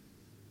matter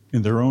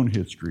in their own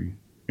history,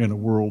 in a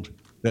world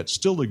that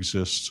still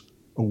exists,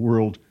 a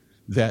world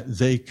that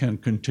they can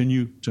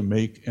continue to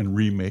make and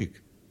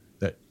remake,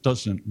 that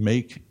doesn't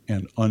make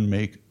and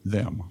unmake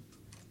them.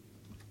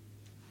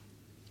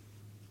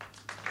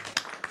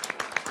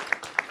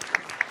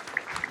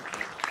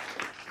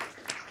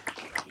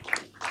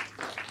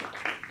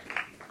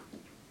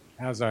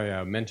 As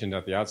I mentioned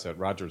at the outset,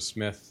 Roger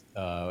Smith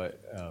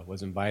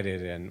was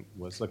invited and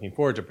was looking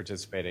forward to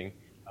participating.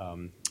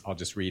 I'll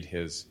just read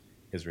his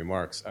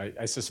remarks.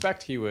 I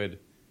suspect he would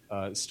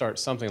start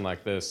something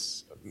like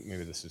this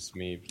maybe this is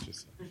me,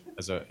 just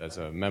as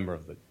a member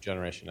of the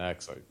Generation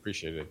X, I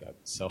appreciated that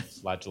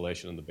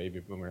self-flagellation of the baby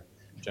boomer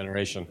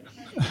generation.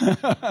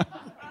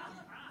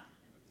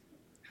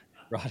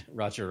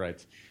 Roger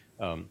writes,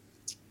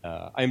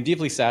 I am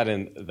deeply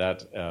saddened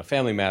that a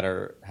family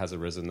matter has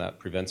arisen that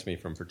prevents me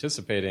from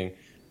participating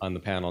on the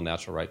panel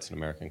Natural Rights in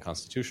American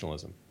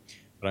Constitutionalism.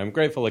 But I'm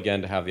grateful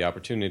again to have the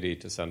opportunity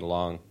to send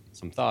along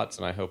some thoughts,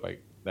 and I hope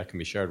that can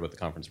be shared with the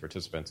conference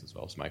participants as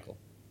well as Michael.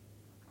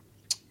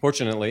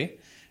 Fortunately,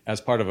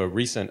 as part of a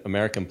recent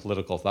American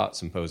Political Thought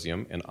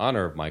Symposium in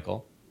honor of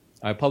Michael,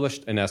 I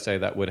published an essay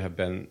that would have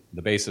been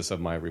the basis of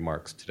my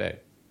remarks today.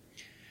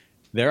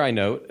 There I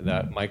note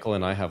that Michael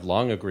and I have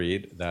long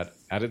agreed that,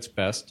 at its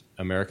best,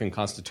 American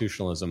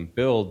constitutionalism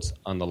builds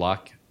on the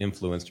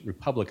Locke-influenced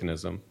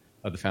republicanism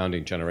of the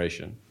founding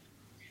generation,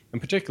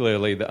 and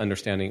particularly the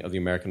understanding of the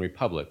American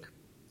Republic.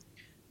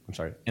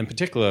 And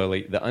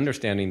particularly the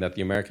understanding that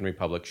the American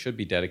Republic should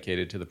be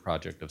dedicated to the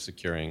project of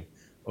securing,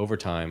 over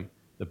time,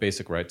 the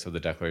basic rights of the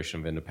Declaration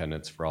of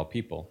Independence for all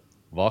people,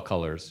 of all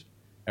colors,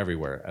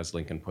 everywhere, as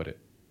Lincoln put it.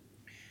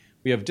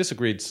 We have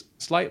disagreed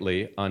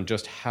slightly on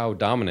just how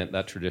dominant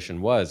that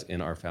tradition was in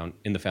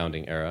the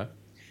founding era,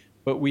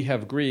 but we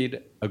have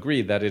agreed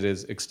that it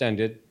is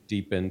extended,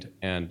 deepened,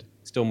 and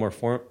still more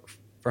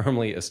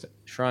firmly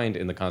enshrined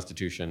in the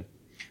Constitution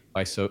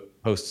by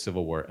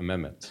post-Civil War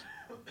amendments.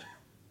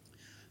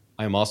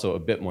 I am also a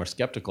bit more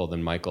skeptical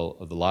than Michael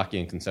of the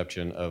Lockean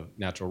conception of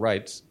natural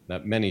rights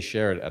that many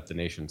shared at the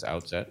nation's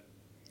outset,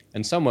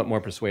 and somewhat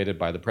more persuaded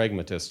by the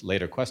pragmatist's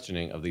later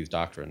questioning of these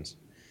doctrines.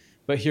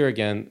 But here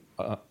again,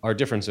 our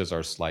differences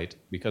are slight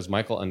because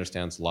Michael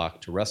understands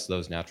Locke to rest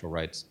those natural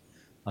rights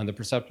on the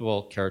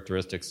perceptible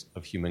characteristics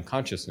of human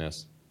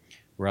consciousness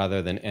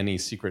rather than any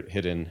secret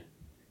hidden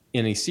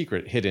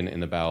in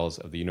the bowels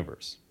of the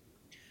universe.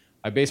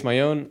 I base my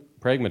own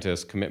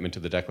pragmatist commitment to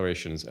the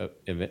Declarations of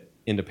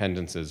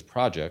Independence's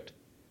project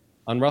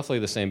on roughly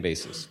the same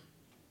basis.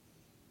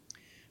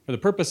 For the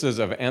purposes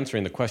of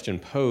answering the question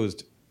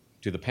posed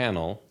to the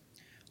panel,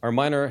 our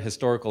minor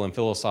historical and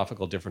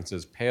philosophical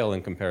differences pale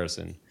in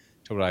comparison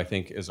to what I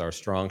think is our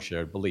strong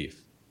shared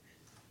belief,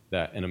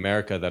 that an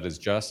America that is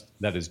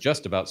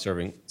just about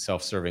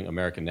self-serving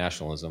American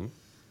nationalism,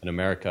 an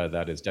America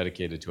that is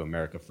dedicated to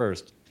America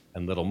first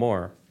and little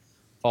more,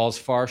 falls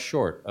far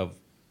short of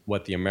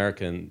what the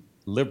American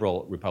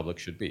liberal republic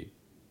should be.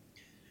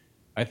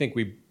 I think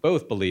we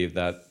both believe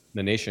that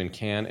the nation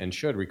can and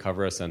should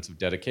recover a sense of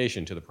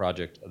dedication to the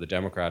project of the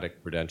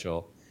democratic,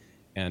 prudential,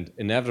 and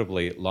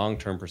inevitably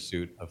long-term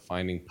pursuit of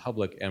finding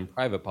public and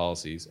private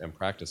policies and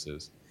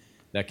practices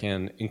that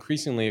can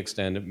increasingly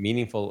extend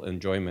meaningful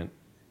enjoyment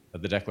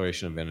of the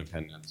Declaration of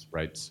Independence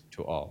rights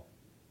to all.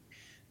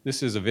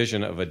 This is a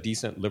vision of a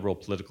decent liberal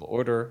political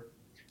order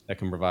that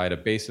can provide a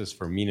basis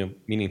for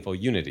meaningful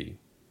unity.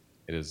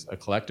 It is a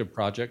collective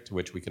project to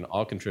which we can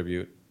all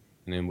contribute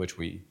and in which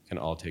we can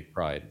all take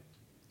pride,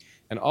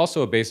 and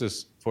also a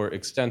basis for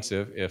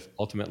extensive, if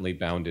ultimately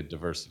bounded,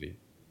 diversity,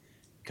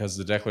 because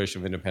the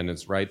Declaration of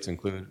Independence rights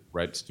include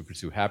rights to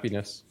pursue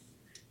happiness,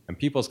 and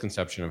people's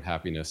conception of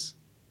happiness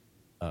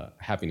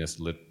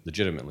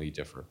legitimately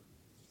differ.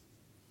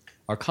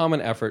 Our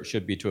common effort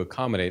should be to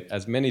accommodate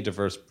as many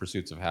diverse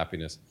pursuits of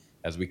happiness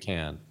as we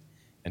can,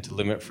 and to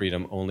limit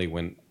freedom only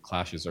when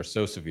clashes are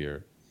so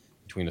severe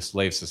between a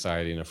slave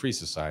society and a free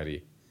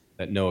society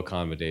that no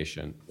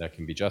accommodation that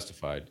can be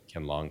justified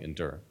can long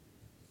endure.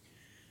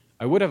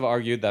 I would have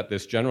argued that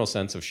this general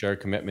sense of shared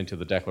commitment to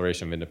the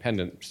Declaration of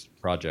Independence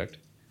project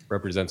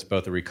represents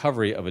both a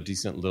recovery of a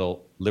decent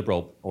little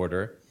liberal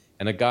order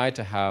and a guide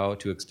to how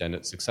to extend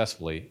it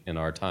successfully in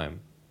our time.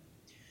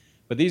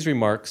 But these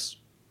remarks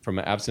from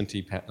an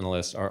absentee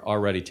panelist are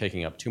already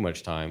taking up too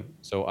much time,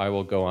 so I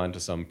will go on to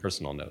some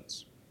personal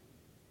notes.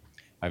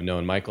 I've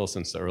known Michael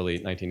since the early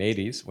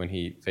 1980s when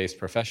he faced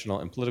professional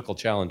and political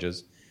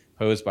challenges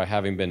posed by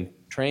having been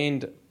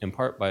trained in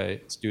part by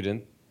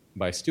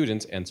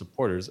students and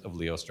supporters of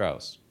Leo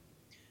Strauss,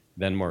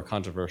 then more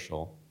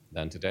controversial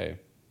than today,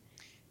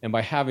 and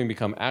by having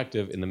become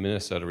active in the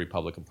Minnesota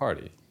Republican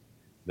Party,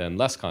 then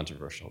less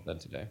controversial than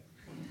today.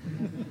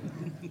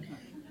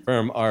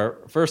 From our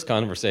first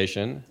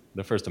conversation,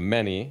 the first of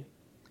many,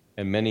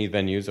 in many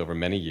venues over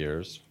many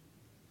years,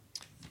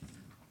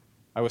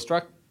 I was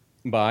struck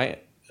by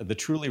the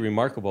truly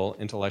remarkable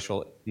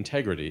intellectual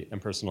integrity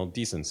and personal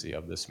decency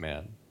of this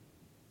man.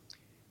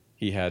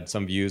 He had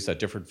some views that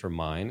differed from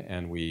mine,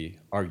 and we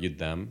argued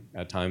them,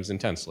 at times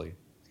intensely.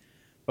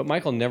 But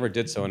Michael never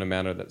did so in a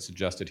manner that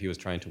suggested he was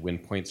trying to win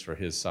points for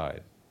his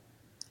side.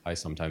 I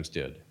sometimes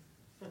did.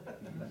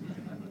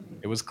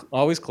 It was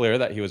always clear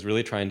that he was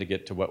really trying to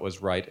get to what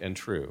was right and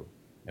true.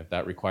 If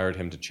that required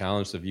him to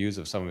challenge the views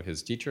of some of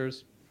his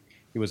teachers,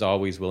 he was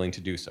always willing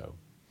to do so,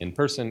 in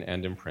person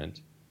and in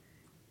print,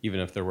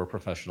 even if there were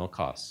professional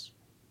costs.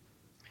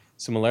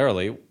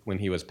 Similarly, when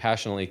he was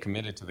passionately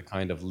committed to the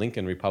kind of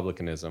Lincoln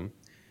republicanism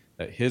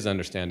that his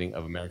understanding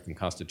of American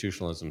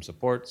constitutionalism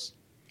supports,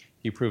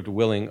 he proved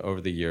willing over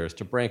the years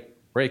to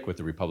break with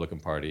the Republican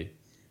Party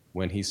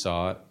when he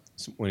saw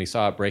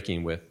it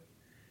breaking with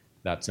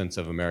that sense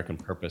of American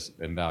purpose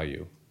and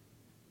value,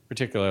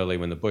 particularly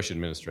when the Bush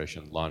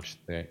administration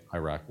launched the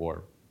Iraq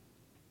War.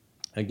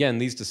 Again,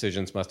 these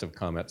decisions must have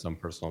come at some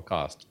personal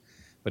cost,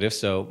 but if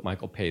so,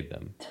 Michael paid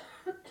them.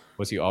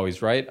 Was he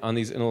always right on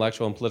these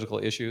intellectual and political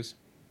issues?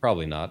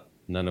 Probably not.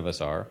 None of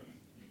us are.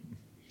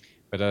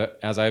 But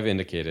as I've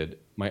indicated,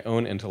 my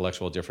own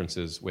intellectual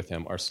differences with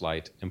him are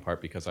slight, in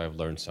part because I have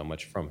learned so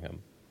much from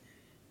him.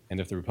 And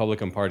if the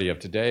Republican Party of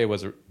today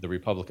was the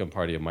Republican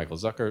Party of Michael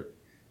Zuckert,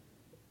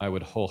 I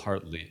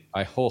wholeheartedly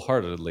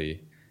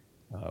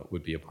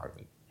would be a part of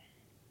it.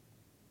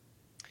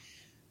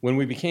 When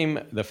he became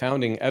the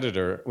founding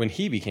editor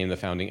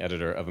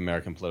of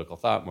American Political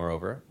Thought,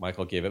 moreover,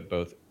 Michael gave it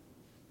both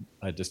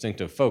a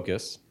distinctive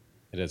focus.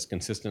 It has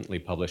consistently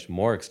published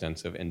more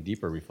extensive and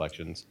deeper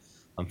reflections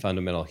on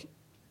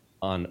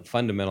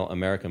fundamental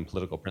American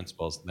political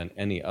principles than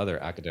any other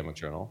academic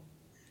journal,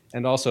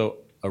 and also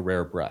a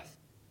rare breadth.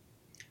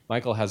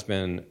 Michael has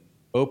been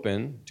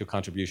open to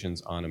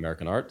contributions on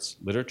American arts,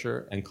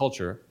 literature, and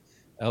culture,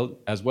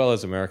 as well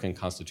as American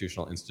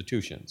constitutional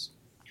institutions,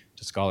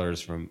 to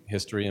scholars from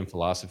history and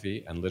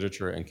philosophy and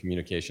literature and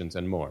communications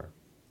and more,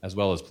 as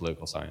well as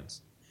political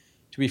science.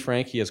 To be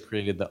frank, he has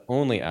created the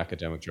only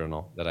academic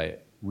journal that I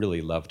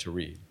really love to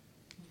read.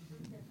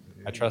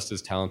 I trust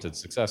his talented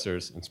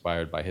successors,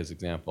 inspired by his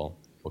example,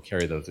 will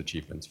carry those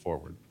achievements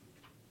forward.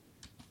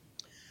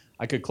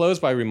 I could close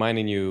by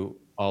reminding you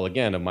all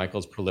again of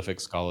Michael's prolific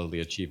scholarly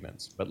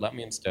achievements, but let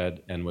me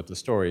instead end with a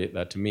story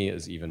that to me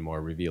is even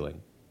more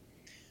revealing.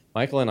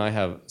 Michael and I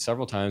have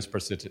several times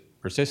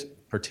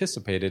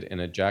participated in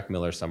a Jack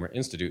Miller Summer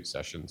Institute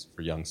sessions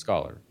for young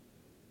scholars.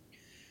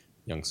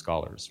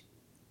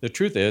 The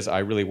truth is, I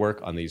really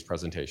work on these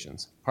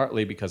presentations,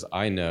 partly because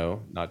I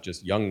know not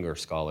just younger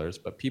scholars,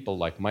 but people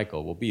like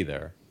Michael will be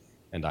there,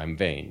 and I'm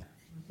vain.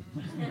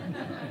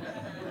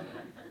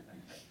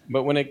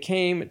 But when it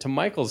came to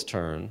Michael's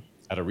turn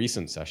at a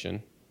recent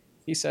session,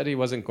 he said he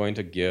wasn't going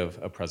to give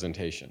a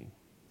presentation.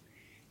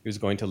 He was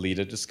going to lead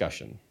a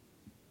discussion.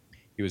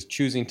 He was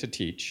choosing to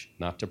teach,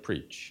 not to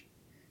preach.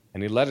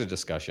 And he led a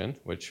discussion,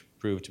 which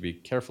proved to be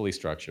carefully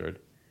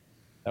structured,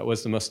 that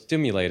was the most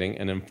stimulating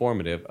and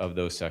informative of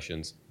those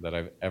sessions that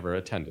I've ever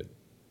attended.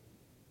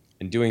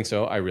 In doing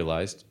so, I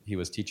realized he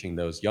was teaching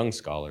those young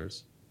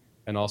scholars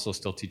and also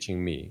still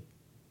teaching me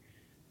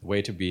the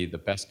way to be the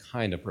best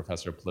kind of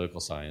professor of political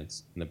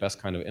science and the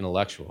best kind of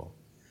intellectual,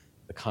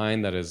 the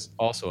kind that is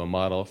also a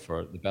model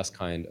for the best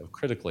kind of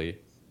critically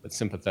but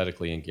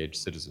sympathetically engaged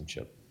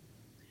citizenship.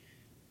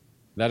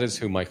 That is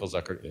who Michael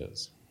Zuckert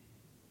is.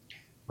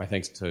 My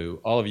thanks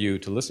to all of you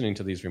to listening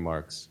to these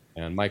remarks,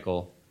 and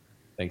Michael,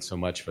 thanks so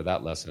much for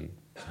that lesson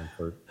and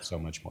for so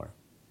much more.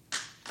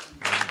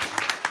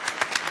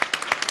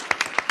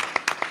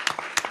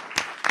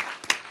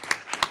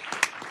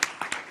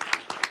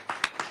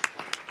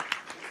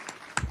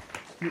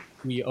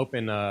 We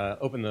open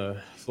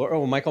the floor.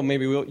 Oh, Michael,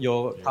 maybe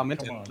you'll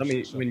comment.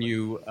 When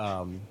you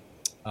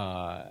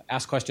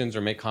ask questions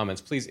or make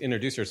comments, please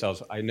introduce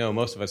yourselves. I know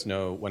most of us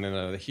know one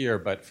another here,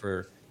 but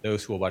for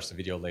those who will watch the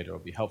video later, it will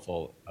be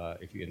helpful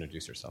if you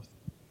introduce yourself.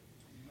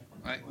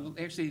 Well,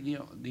 actually,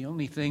 the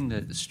only thing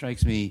that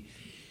strikes me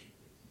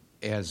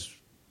as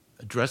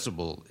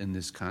addressable in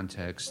this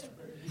context,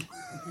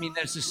 I mean,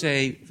 that's to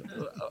say,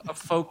 a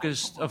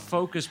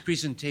focused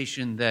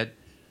presentation that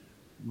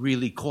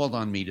really called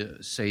on me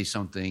to say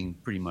something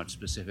pretty much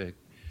specific.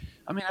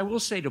 I mean, I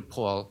will say to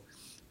Paul,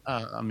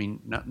 now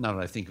that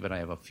I think of it, I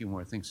have a few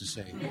more things to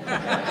say.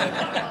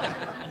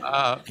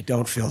 I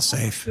don't feel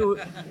safe.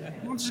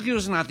 Montesquieu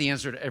is not the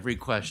answer to every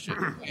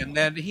question, and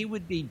that he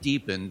would be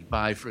deepened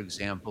by, for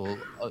example,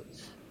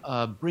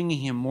 bringing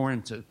him more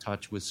into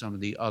touch with some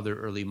of the other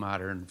early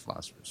modern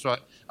philosophers. So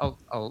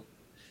I'll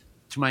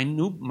to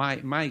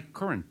my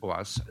current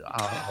boss,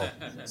 I'll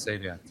say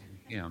that to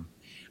him.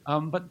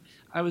 But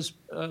I was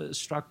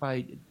struck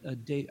by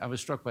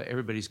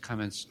everybody's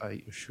comments,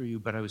 I assure you.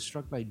 But I was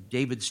struck by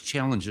David's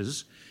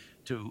challenges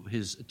to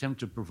his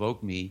attempt to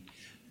provoke me,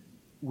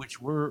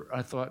 which were,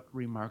 I thought,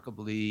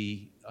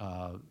 remarkably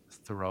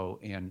thorough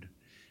and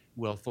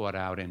well thought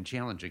out and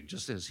challenging,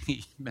 just as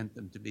he meant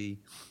them to be.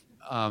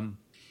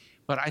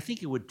 But I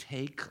think it would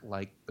take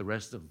like the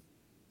rest of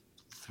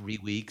 3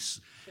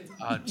 weeks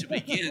to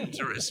begin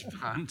to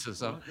respond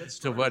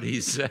to what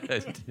he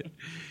said.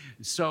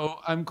 So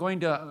I'm going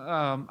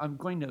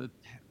to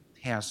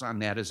pass on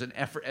that as an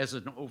effort, as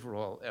an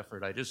overall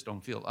effort. I just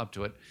don't feel up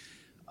to it.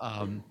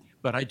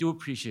 But I do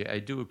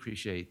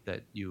appreciate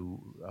that you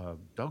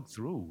dug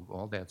through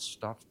all that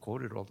stuff,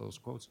 quoted all those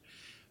quotes.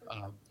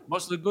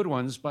 Most of the good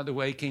ones, by the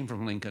way, came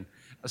from Lincoln.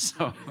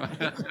 So,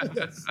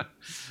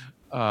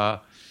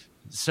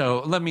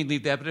 so let me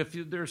leave that. But if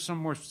there are some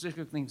more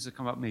specific things that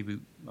come up, maybe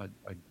I'd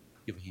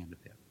give a hand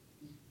at that.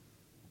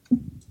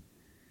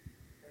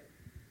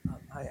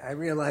 I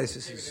realize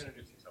this is.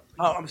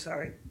 Oh, I'm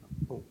sorry.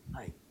 Oh,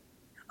 hi.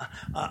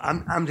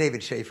 I'm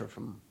David Schaefer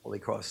from Holy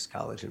Cross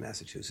College in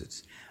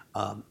Massachusetts.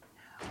 I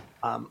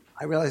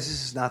realize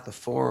this is not the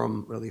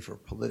forum really for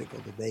political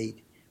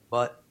debate,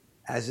 but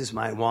as is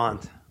my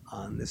wont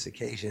on this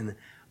occasion,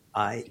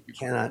 I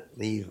cannot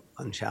leave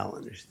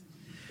unchallenged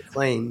the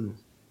claim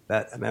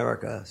that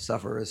America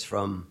suffers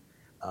from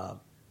a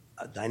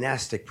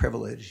dynastic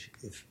privilege,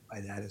 if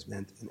by that is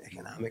meant an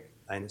economic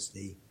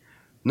dynasty,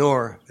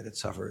 nor that it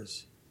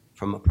suffers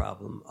from a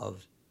problem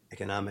of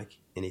economic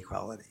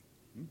inequality.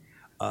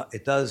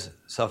 It does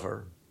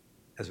suffer,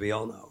 as we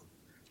all know,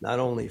 not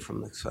only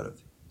from the sort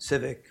of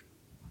civic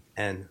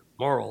and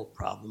moral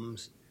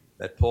problems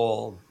that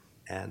Paul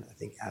and I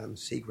think Adam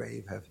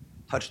Seagrave have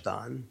touched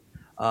on,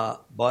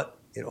 but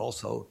it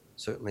also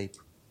certainly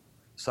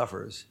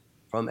suffers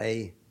from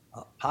a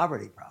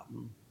poverty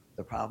problem,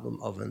 the problem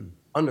of an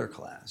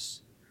underclass,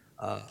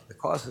 the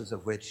causes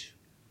of which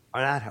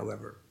are not,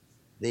 however,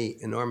 the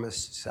enormous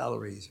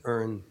salaries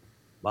earned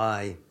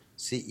by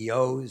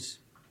CEOs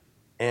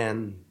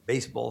and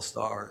baseball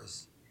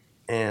stars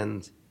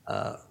and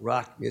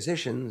rock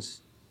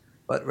musicians,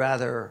 but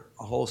rather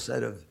a whole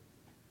set of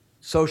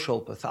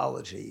social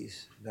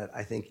pathologies that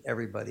I think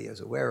everybody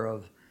is aware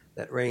of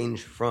that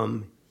range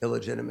from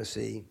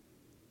illegitimacy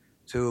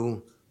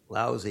to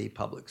lousy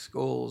public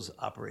schools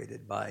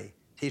operated by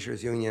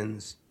teachers'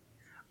 unions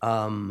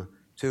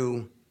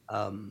to,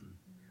 I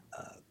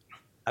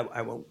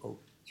won't go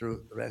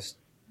through the rest,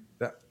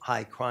 the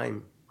high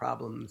crime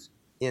problems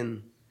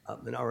in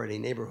minority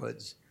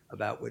neighborhoods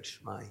about which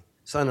my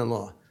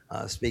son-in-law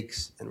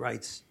speaks and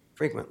writes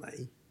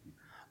frequently.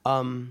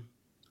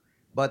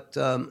 But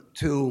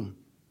to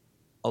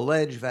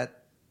allege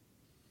that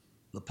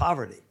the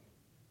poverty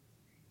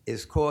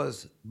is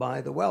caused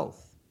by the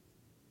wealth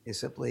is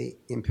simply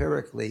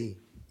empirically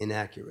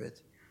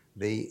inaccurate.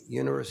 The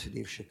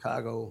University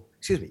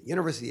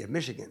of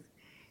Michigan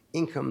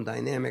income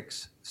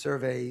dynamics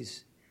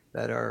surveys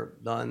that are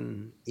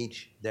done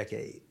each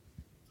decade.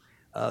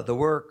 The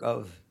work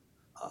of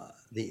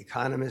the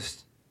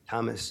economist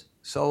Thomas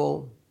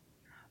Sowell,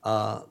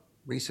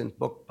 recent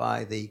book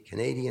by the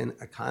Canadian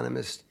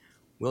economist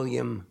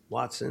William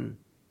Watson,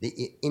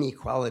 The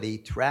Inequality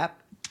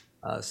Trap,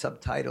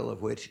 subtitle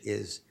of which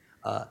is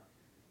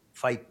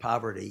Fight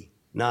Poverty,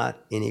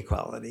 Not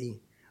Inequality,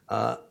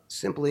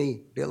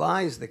 simply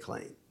belies the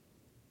claim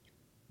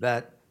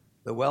that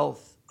the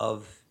wealth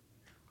of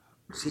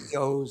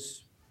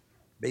CEOs,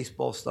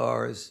 baseball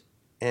stars,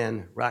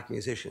 and rock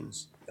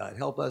musicians, God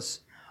help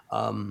us,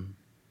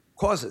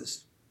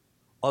 causes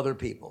other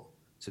people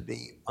to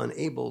be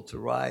unable to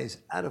rise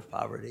out of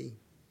poverty.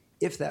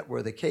 If that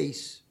were the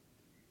case,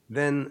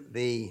 then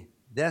the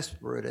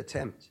desperate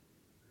attempt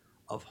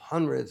of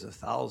hundreds of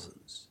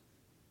thousands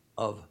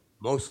of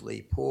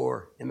mostly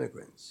poor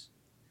immigrants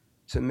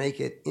to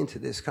make it into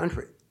this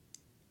country,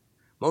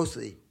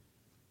 mostly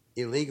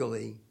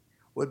illegally,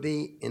 would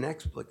be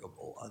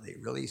inexplicable. Are they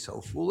really so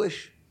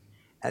foolish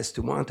as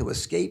to want to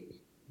escape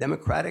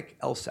democratic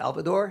El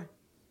Salvador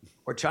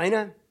or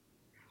China,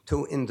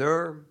 to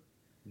endure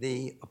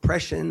the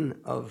oppression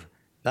of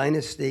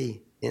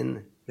dynasty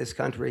in this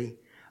country?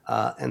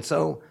 And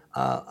so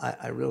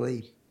I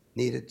really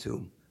needed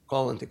to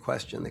call into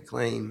question the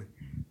claim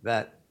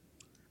that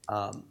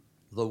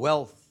the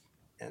wealth,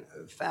 and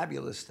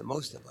fabulous to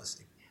most of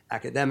us,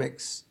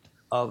 academics,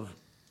 of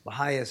the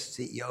highest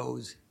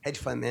CEOs, hedge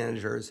fund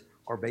managers,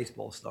 or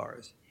baseball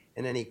stars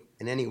in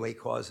any way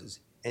causes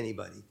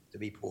anybody to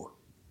be poor.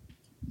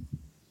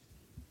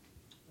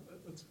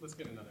 Let's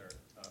get another,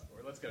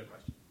 or let's get a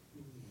question.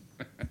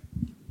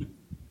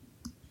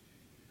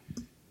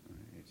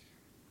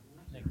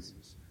 Thanks.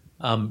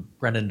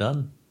 Brendan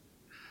Dunn.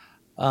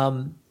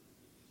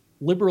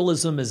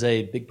 Liberalism is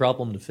a big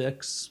problem to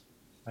fix,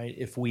 right?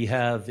 If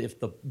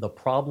the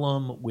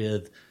problem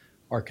with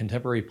our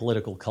contemporary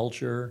political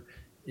culture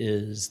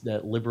is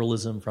that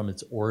liberalism from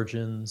its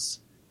origins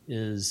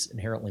is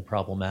inherently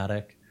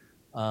problematic,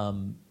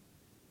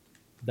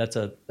 that's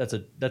a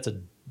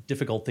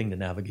difficult thing to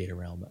navigate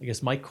around. I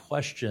guess my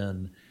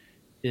question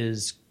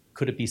is,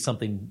 could it be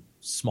something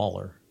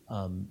smaller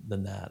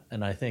than that?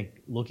 And I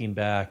think looking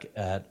back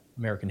at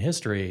American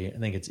history, I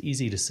think it's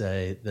easy to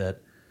say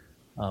that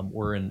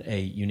we're in a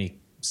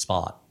unique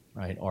spot,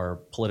 right? Our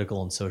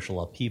political and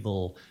social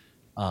upheaval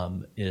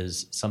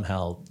is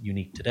somehow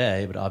unique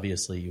today, but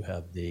obviously you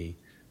have the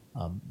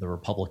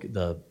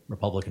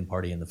Republican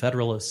Party and the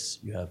Federalists,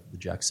 you have the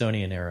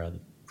Jacksonian era, the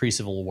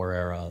pre-Civil War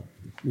era,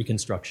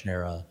 Reconstruction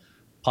era,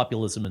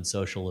 populism and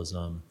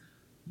socialism,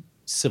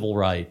 civil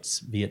rights,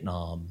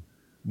 Vietnam.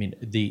 I mean,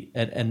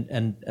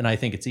 and I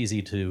think it's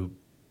easy to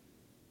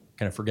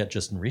kind of forget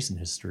just in recent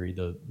history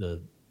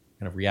the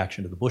kind of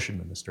reaction to the Bush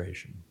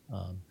administration.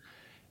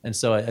 And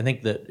so I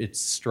think that it's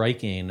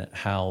striking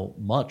how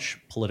much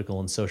political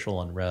and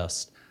social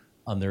unrest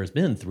there has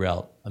been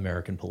throughout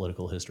American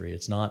political history.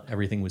 It's not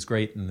everything was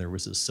great and there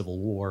was a civil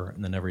war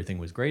and then everything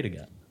was great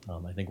again.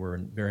 I think we're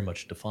very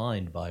much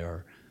defined by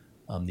our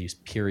these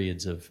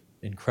periods of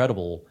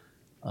incredible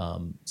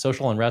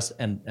social unrest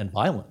and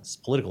violence,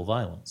 political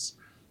violence.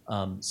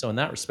 So in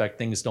that respect,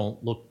 things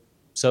don't look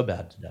so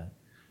bad today.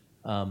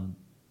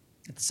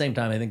 At the same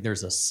time, I think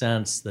there's a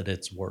sense that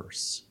it's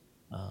worse,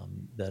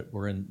 that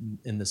we're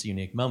in this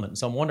unique moment.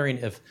 So I'm wondering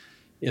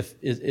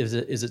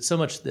Is it so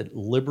much that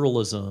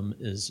liberalism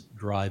is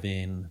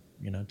driving,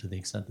 to the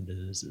extent that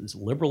it is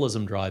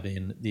liberalism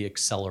driving the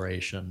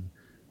acceleration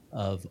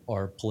of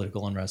our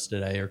political unrest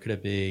today, or could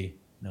it be,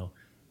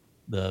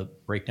 the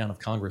breakdown of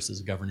Congress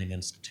as a governing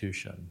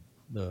institution,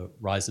 the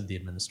rise of the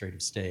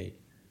administrative state,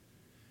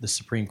 the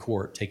Supreme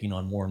Court taking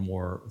on more and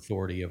more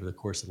authority over the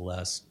course of the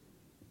last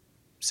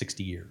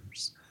 60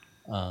 years,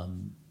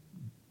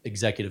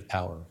 executive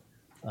power,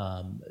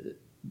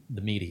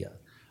 the media.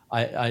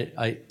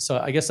 So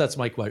I guess that's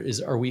my question: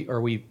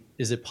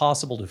 is it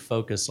possible to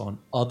focus on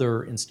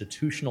other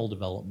institutional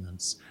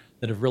developments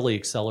that have really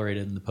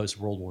accelerated in the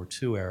post-World War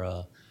II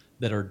era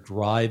that are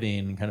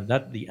driving kind of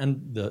that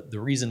the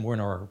reason we're in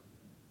our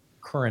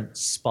current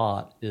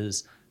spot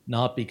is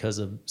not because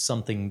of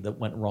something that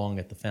went wrong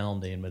at the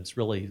founding, but it's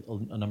really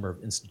a number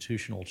of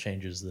institutional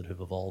changes that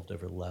have evolved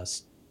over the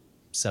last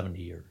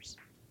 70 years.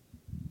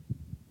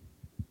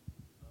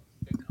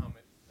 Big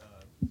comment,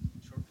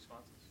 short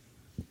responses.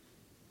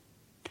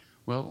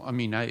 Well, I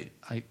mean, I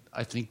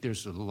think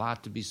there's a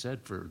lot to be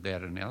said for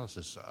that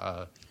analysis.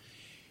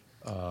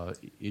 It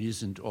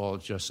isn't all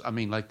just,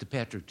 like the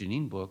Patrick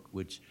Deneen book,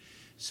 which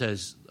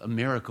says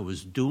America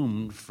was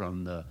doomed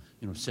from the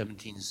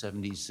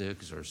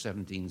 1776 or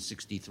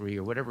 1763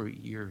 or whatever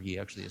year he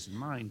actually has in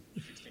mind.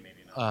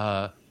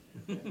 1689.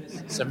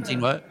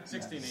 17 what?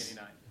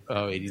 1689.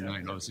 Oh,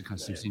 89. Oh, it's the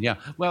Constitution. Yeah.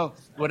 Well,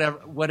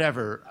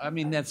 whatever. I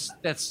mean, that's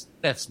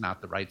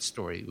not the right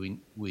story.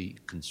 We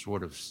can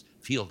sort of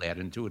feel that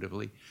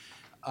intuitively.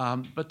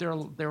 But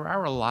there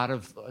are a lot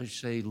of,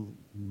 say,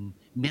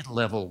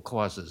 mid-level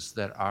causes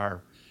that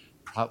are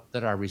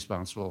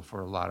responsible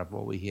for a lot of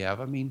what we have.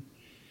 I mean,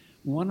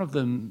 one of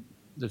them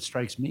that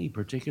strikes me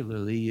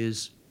particularly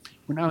is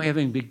we're now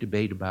having a big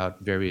debate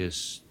about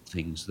various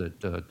things that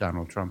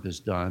Donald Trump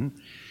has done,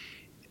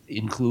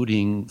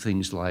 including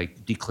things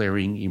like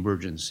declaring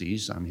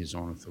emergencies on his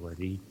own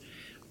authority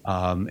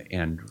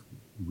and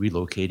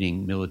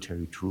relocating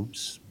military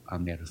troops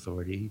on that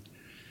authority,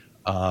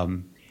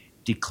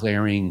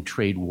 declaring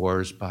trade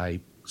wars by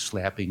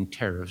slapping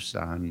tariffs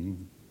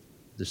on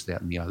this,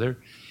 that, and the other.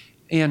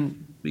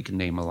 And we can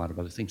name a lot of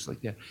other things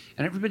like that.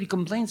 And everybody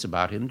complains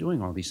about him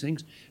doing all these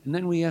things. And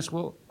then we ask,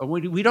 well,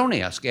 we don't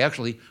ask,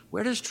 actually,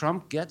 where does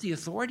Trump get the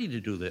authority to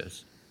do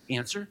this?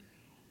 Answer,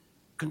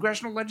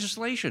 congressional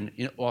legislation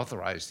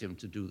authorized him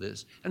to do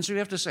this. And so you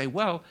have to say,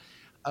 well,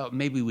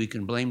 maybe we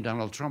can blame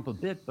Donald Trump a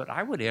bit, but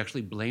I would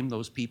actually blame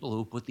those people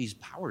who put these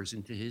powers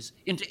into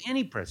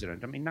any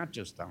president. I mean, not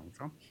just Donald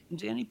Trump,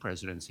 into any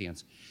president's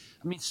hands.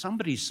 I mean,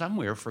 somebody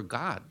somewhere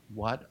forgot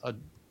what a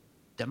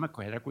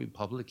democratic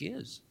republic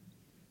is.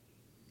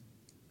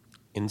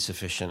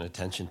 Insufficient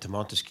attention to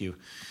Montesquieu.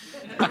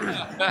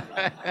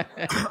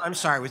 I'm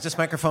sorry, was this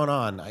microphone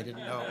on? I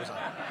didn't know it was on.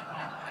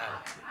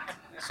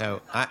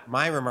 So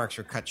my remarks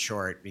were cut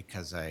short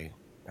because I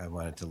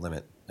wanted to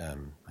limit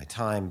my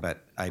time,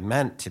 but I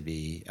meant to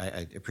be,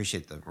 I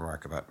appreciate the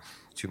remark about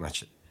too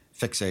much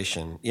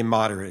fixation,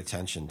 immoderate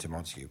attention to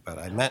Montesquieu, but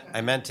I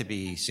meant to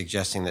be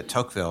suggesting that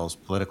Tocqueville's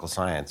political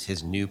science,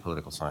 his new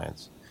political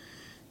science,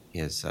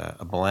 is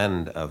a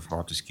blend of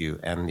Montesquieu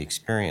and the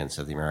experience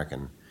of the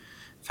American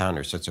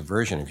founders. So it's a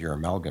version of your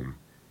amalgam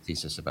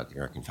thesis about the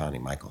American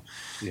founding, Michael.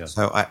 Yeah.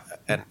 So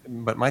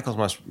but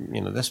Michael's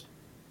this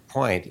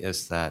point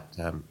is that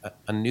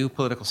a new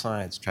political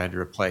science tried to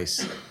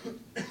replace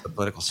the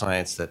political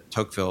science that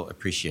Tocqueville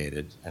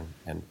appreciated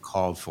and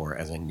called for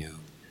as a new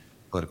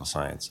political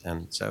science.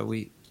 And so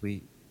we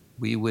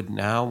would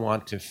now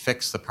want to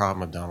fix the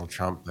problem of Donald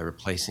Trump by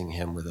replacing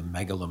him with a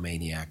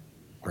megalomaniac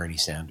Bernie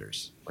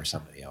Sanders or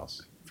somebody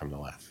else from the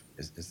left.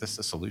 Is this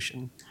the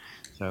solution?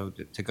 So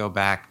to go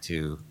back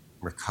to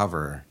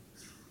recover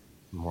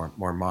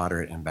more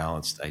moderate and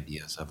balanced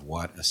ideas of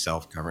what a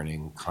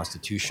self-governing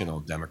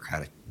constitutional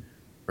democratic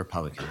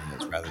Republican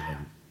is, rather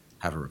than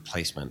have a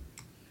replacement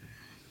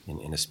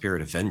in a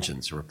spirit of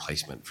vengeance, a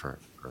replacement for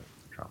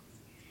Trump.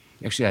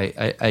 Actually,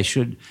 I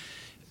should.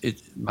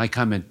 My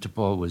comment to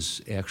Paul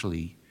was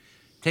actually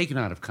taken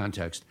out of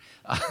context,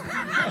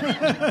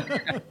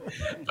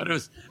 but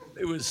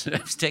it was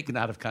taken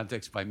out of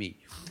context by me,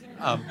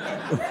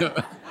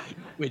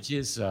 which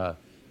is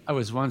I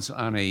was once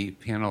on a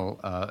panel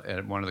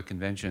at one of the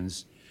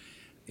conventions,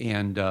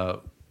 and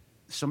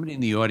somebody in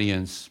the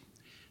audience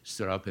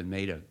stood up and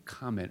made a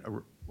comment,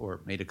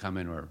 or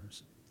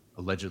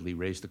allegedly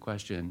raised the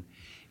question,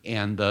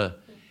 and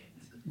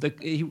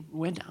he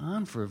went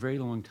on for a very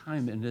long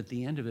time, and at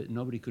the end of it,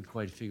 nobody could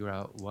quite figure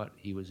out what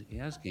he was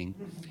asking.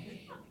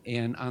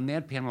 And on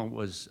that panel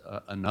was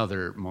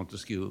another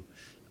Montesquieu,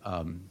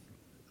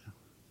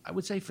 I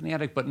would say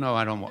fanatic, but no,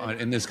 I don't want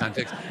in this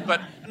context,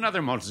 but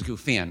another Montesquieu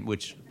fan,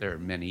 which there are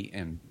many,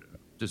 and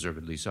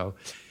deservedly so,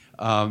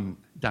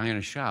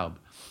 Diana Schaub.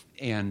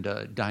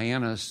 And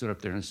Diana stood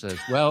up there and says,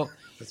 well,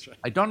 that's right.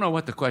 I don't know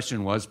what the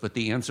question was, but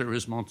the answer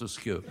is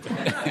Montesquieu.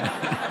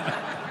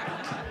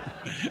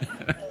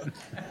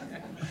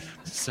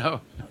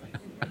 So,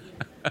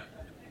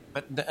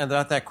 but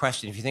about that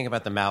question, if you think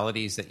about the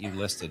maladies that you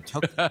listed,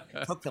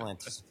 Tocqueville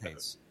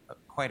anticipates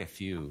quite a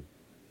few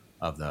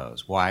of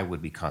those? Why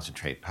would we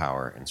concentrate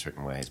power in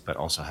certain ways, but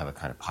also have a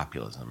kind of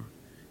populism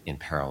in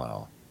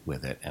parallel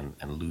with it, and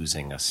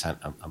losing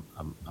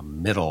a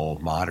middle,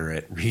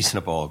 moderate,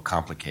 reasonable,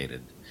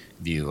 complicated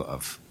view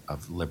of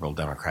liberal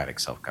democratic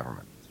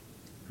self-government?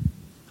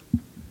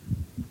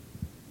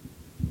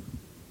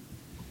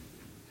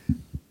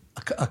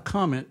 A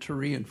comment to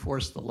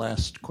reinforce the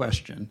last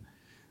question.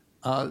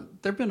 There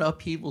have been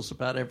upheavals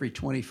about every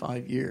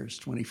 25 years,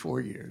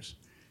 24 years.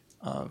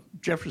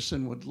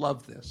 Jefferson would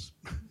love this.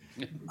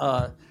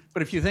 But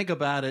if you think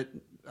about it,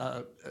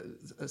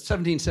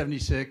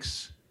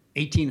 1776,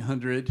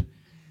 1800,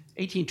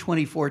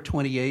 1824,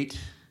 28,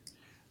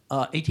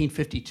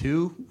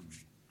 1852,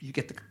 you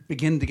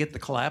begin to get the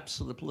collapse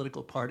of the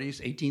political parties.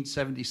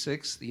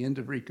 1876, the end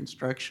of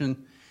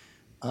Reconstruction.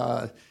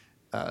 What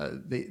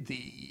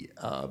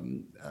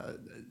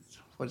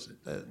is it?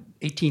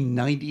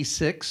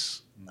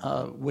 1896,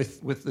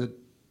 with the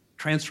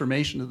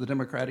transformation of the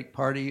Democratic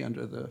Party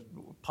under the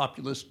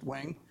populist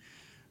wing.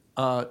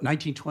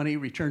 1920,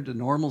 return to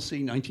normalcy.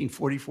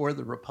 1944,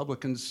 the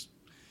Republicans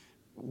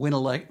win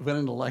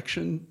an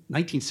election.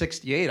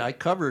 1968, I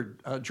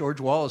covered George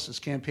Wallace's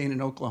campaign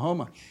in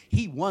Oklahoma.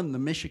 He won the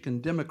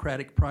Michigan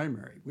Democratic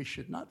primary. We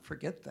should not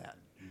forget that.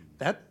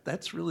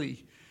 That's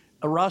really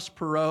Ross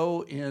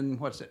Perot in,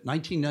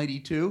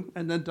 1992,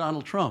 and then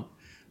Donald Trump,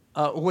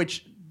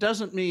 which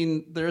doesn't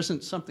mean there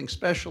isn't something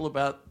special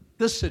about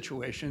this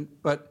situation,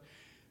 but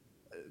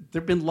there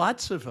have been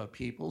lots of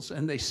upheavals,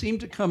 and they seem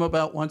to come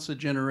about once a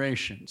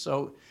generation.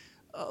 So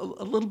a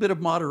little bit of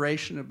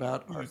moderation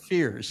about our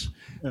fears.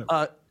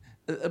 Yeah.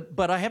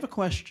 But I have a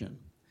question.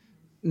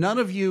 None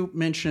of you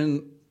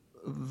mentioned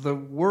the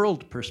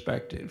world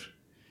perspective.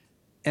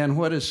 And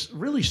what is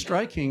really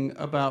striking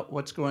about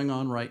what's going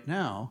on right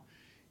now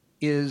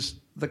is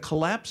the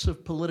collapse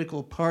of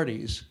political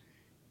parties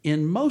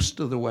in most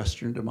of the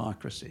Western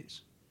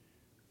democracies.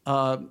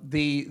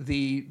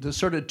 The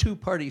sort of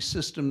two-party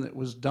system that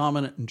was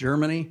dominant in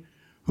Germany,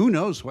 who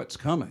knows what's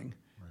coming?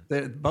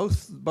 Right.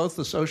 Both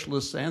the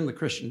socialists and the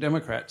Christian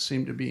Democrats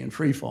seem to be in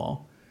free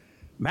fall.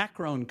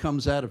 Macron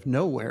comes out of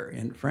nowhere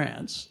in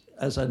France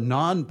as a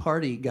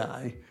non-party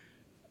guy,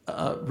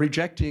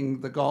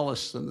 rejecting the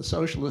Gaullists and the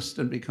socialists,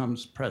 and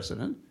becomes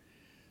president.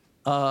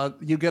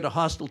 You get a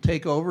hostile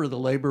takeover of the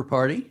Labour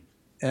Party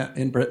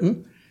in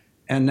Britain,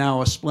 and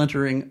now a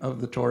splintering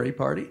of the Tory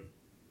Party.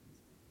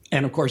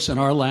 And of course, in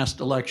our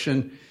last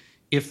election,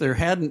 if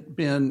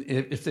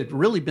it'd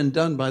really been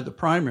done by the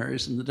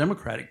primaries in the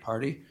Democratic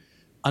Party,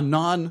 a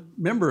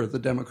non-member of the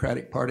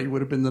Democratic Party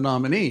would have been the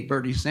nominee,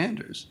 Bernie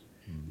Sanders.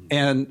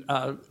 And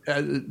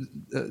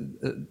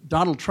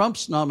Donald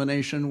Trump's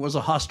nomination was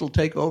a hostile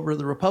takeover of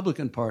the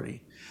Republican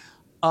Party.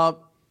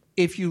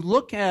 If you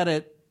look at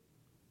it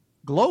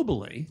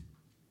globally,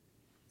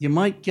 you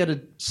might get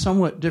a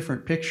somewhat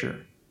different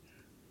picture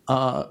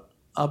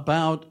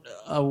about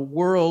a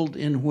world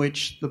in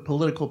which the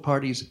political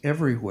parties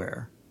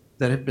everywhere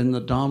that have been the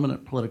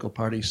dominant political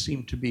parties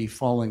seem to be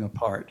falling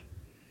apart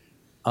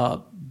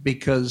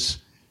because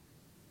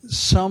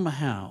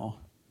somehow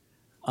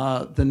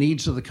the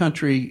needs of the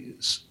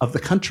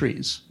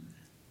countries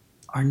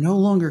are no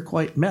longer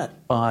quite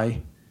met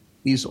by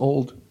these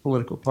old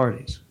political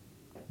parties.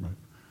 Right.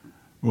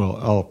 Well,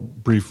 I'll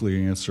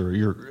briefly answer.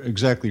 You're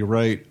exactly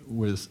right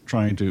with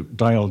trying to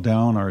dial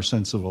down our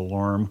sense of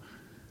alarm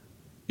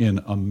in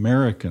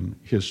American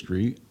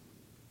history,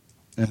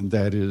 and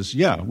that is,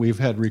 we've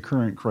had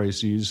recurrent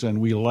crises, and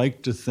we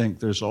like to think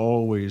there's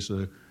always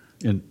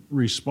in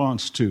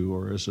response to,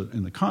 or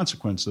in the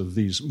consequence of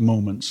these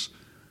moments,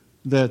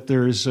 that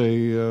there's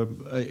a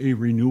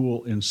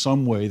renewal in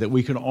some way, that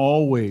we can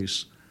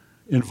always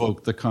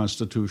invoke the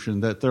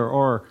Constitution, that there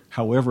are,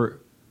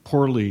 however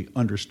poorly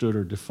understood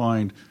or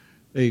defined,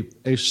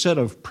 a set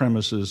of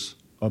premises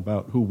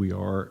about who we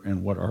are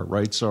and what our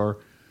rights are.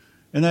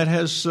 And that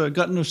has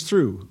gotten us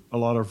through a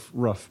lot of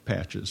rough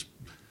patches.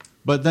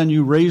 But then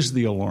you raise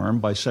the alarm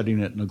by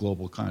setting it in a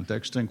global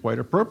context, and quite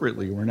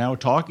appropriately, we're now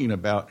talking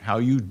about how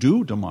you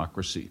do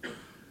democracy.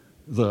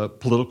 The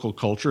political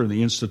culture and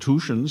the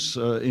institutions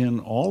in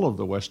all of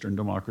the Western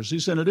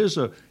democracies. And it is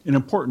an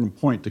important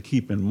point to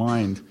keep in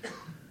mind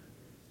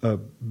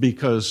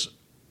because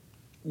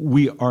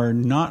we are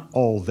not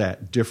all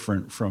that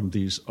different from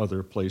these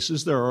other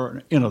places. There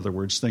are, in other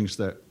words, things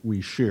that we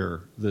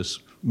share. This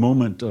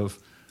moment of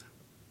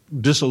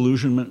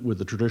disillusionment with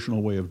the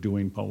traditional way of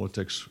doing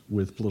politics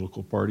with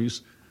political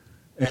parties.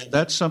 And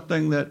that's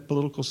something that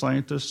political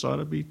scientists ought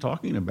to be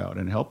talking about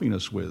and helping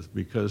us with,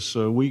 because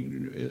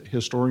we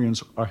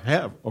historians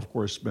have, of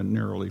course, been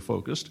narrowly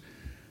focused.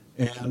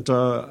 And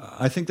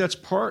I think that's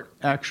part,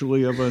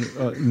 actually, of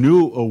a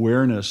new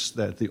awareness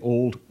that the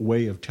old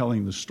way of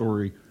telling the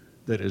story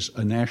that is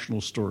a national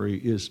story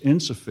is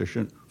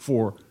insufficient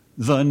for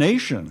the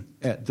nation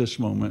at this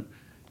moment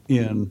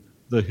in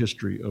the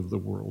history of the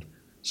world.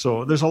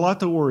 So there's a lot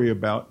to worry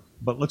about,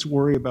 but let's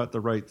worry about the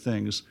right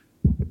things.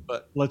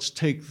 But let's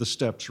take the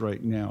steps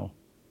right now.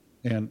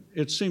 And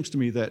it seems to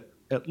me that,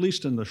 at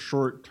least in the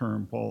short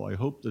term, Paul, I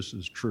hope this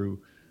is true,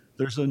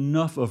 there's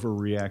enough of a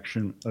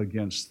reaction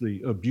against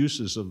the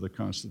abuses of the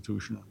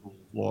constitutional rule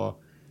of law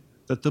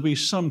that there'll be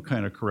some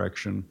kind of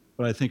correction,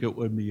 but I think it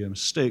would be a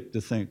mistake to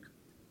think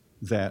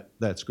that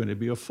that's going to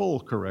be a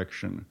full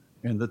correction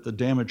and that the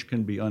damage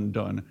can be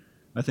undone.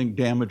 I think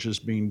damage is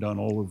being done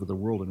all over the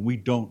world, and we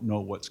don't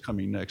know what's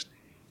coming next.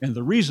 And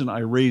the reason I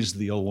raised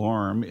the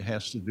alarm, it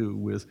has to do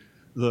with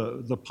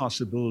the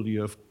possibility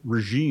of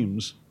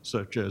regimes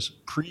such as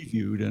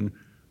previewed in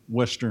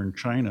Western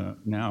China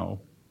now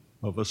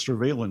of a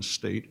surveillance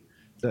state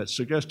that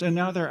suggests, and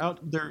now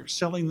they're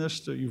selling this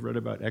to, you've read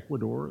about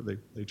Ecuador,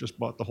 they just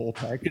bought the whole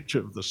package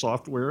of the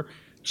software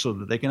so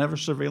that they can have a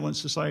surveillance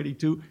society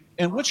too.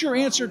 And what's your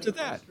answer to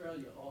that?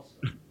 Australia also.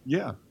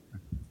 Yeah,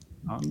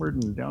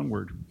 onward and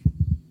downward.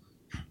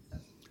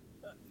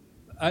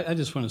 I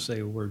just want to say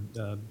a word,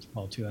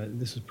 Paul, too.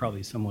 This is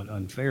probably somewhat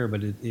unfair,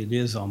 but it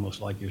is almost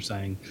like you're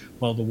saying,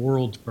 well, the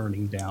world's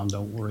burning down.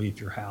 Don't worry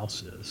if your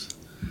house is.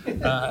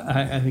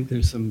 I think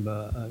there's some,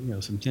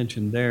 some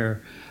tension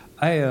there.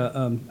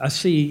 I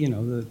see,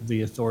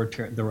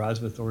 the rise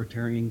of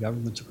authoritarian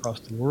governments across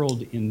the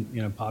world in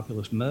a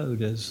populist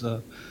mode as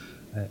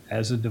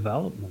a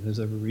development, as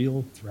a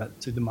real threat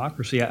to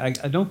democracy. I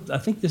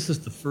think this is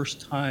the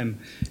first time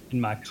in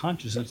my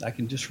consciousness I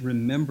can just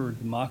remember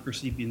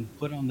democracy being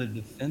put on the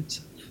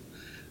defensive.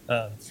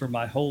 For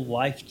my whole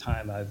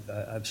lifetime,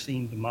 I've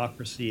seen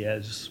democracy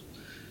as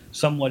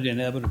somewhat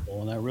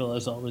inevitable, and I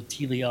realize all the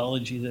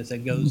teleology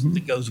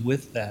that goes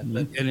with that.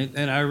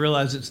 And I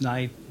realize it's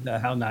naive,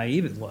 how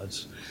naive it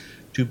was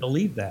to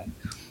believe that.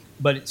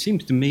 But it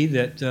seems to me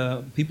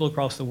that people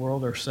across the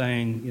world are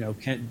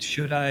saying,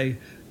 should I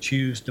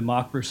choose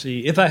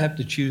democracy? If I have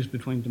to choose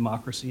between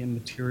democracy and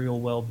material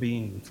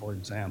well-being, for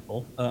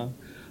example,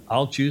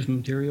 I'll choose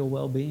material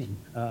well-being.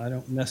 I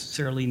don't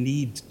necessarily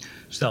need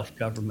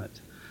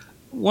self-government.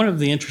 One of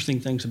the interesting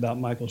things about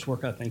Michael's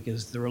work, I think,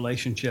 is the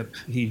relationship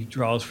he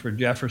draws for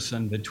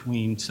Jefferson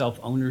between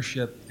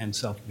self-ownership and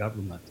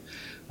self-government.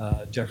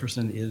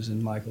 Jefferson is,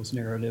 in Michael's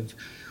narrative,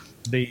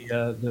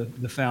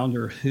 the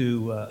founder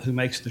who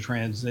makes the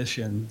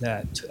transition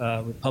that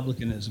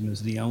republicanism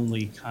is the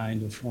only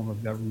kind of form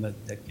of government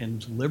that can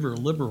deliver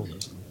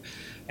liberalism,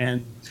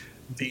 and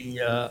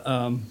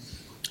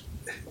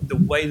the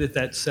way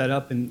that's set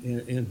up,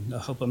 and I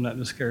hope I'm not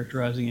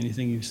mischaracterizing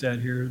anything you've said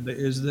here,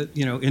 is that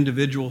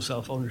individual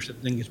self-ownership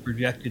then gets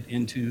projected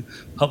into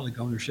public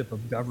ownership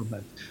of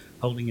government,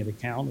 holding it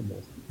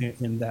accountable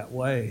in that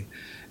way,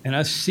 and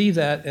I see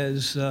that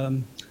as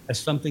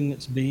something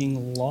that's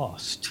being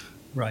lost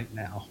right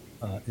now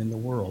in the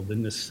world, the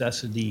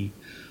necessity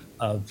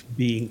of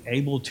being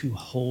able to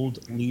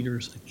hold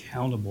leaders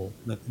accountable,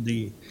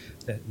 the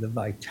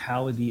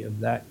vitality of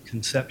that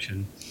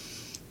conception.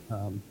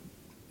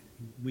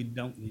 We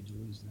don't need to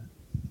lose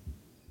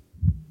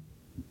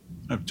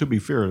that. To be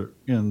fair,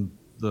 in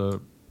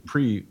the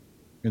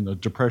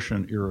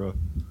Depression era,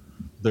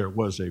 there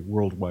was a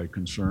worldwide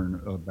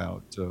concern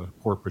about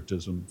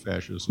corporatism,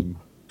 fascism,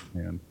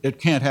 and it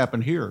can't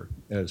happen here,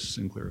 as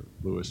Sinclair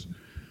Lewis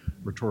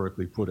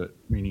rhetorically put it,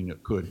 meaning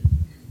it could.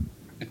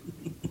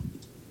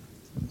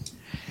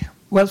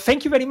 Well,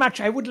 thank you very much.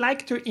 I would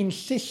like to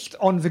insist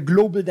on the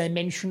global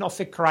dimension of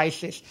the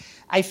crisis.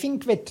 I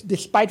think that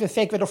despite the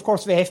fact that, of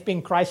course, there have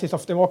been crises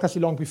of democracy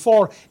long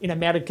before in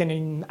American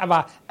and in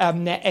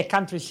other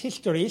countries'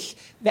 histories,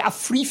 there are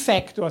three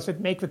factors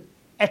that make the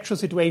actual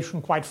situation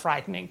quite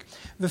frightening.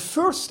 The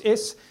first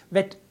is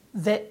that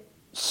the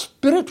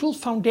spiritual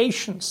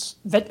foundations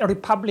that a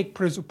republic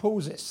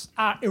presupposes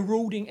are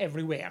eroding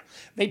everywhere.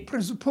 They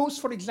presuppose,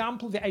 for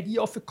example, the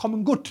idea of a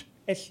common good,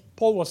 as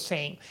Paul was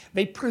saying.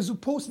 They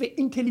presuppose the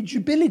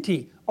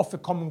intelligibility of the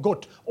common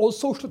good. All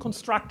social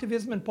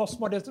constructivism and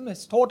postmodernism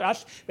has taught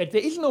us that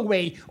there is no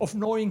way of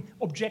knowing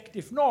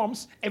objective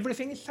norms.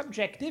 Everything is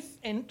subjective,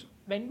 and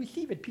when we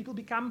see that people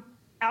become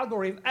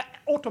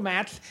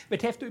automats that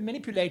have to be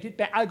manipulated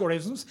by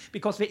algorithms,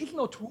 because there is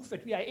no truth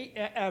that we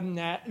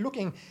are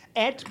looking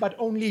at, but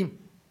only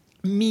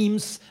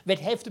memes that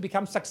have to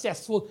become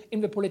successful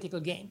in the political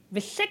game.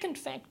 The second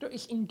factor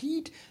is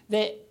indeed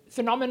the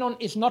phenomenon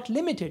is not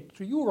limited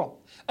to Europe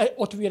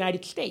or to the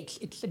United States.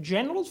 It's a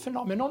general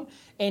phenomenon,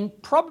 and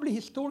probably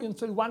historians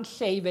will once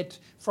say that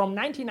from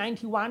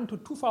 1991 to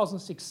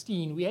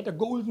 2016, we had a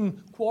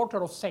golden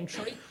quarter of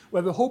century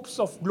where the hopes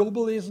of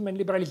globalism and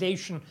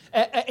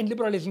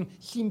liberalism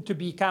seemed to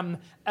become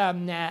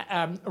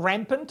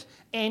rampant.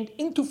 And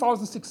in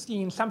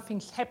 2016,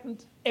 something's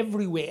happened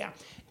everywhere.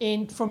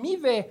 And for me,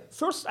 the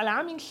first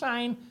alarming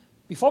sign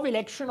before the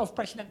election of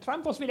President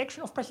Trump was the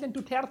election of President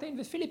Duterte in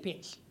the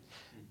Philippines.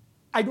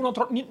 I do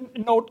not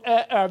know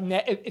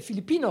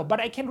Filipino, but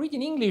I can read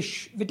in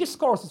English the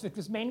discourses that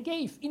this man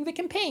gave in the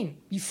campaign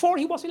before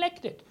he was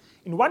elected.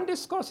 In one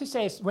discourse, he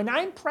says, "When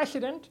I'm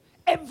president,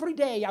 every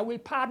day I will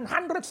pardon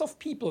hundreds of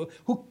people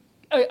who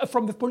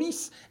from the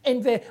police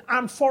and the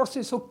armed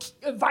forces who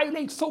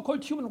violate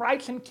so-called human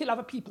rights and kill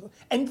other people.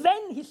 And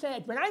then he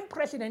said, when I'm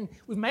president,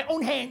 with my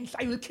own hands,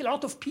 I will kill a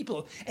lot of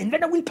people. And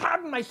then I will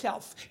pardon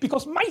myself,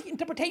 because my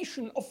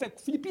interpretation of the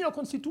Filipino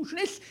constitution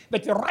is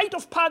that the right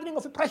of pardoning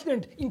of a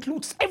president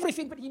includes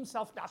everything that he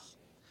himself does.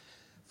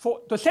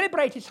 To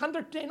celebrate his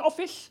 100th day in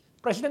office,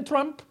 President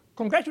Trump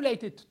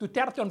congratulated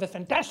Duterte on the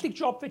fantastic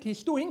job that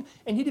he's doing,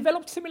 and he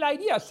developed similar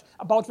ideas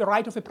about the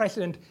right of a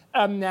president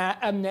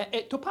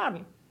to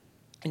pardon.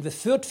 And the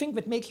third thing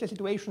that makes the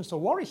situation so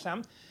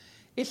worrisome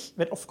is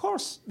that, of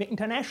course, the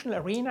international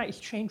arena is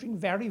changing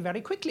very,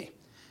 very quickly.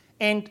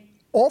 And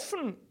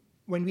often,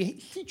 when we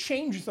see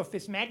changes of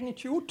this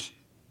magnitude,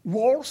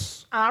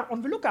 wars are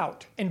on the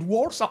lookout. And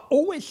wars are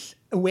always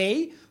a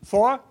way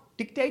for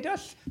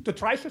dictators to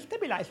try to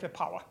stabilize their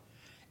power.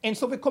 And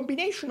so the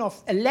combination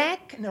of a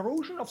lack and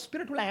erosion of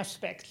spiritual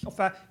aspects, of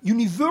a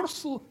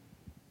universal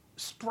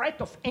spread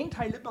of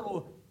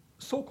anti-liberal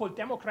so-called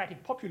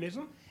democratic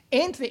populism,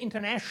 and the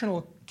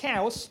international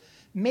chaos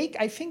make,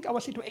 I think,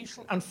 our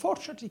situation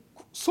unfortunately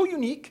so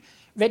unique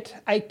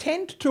that I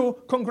tend to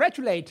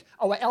congratulate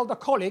our elder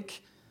colleague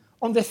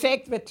on the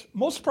fact that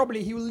most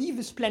probably he will leave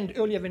this planet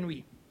earlier than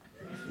we.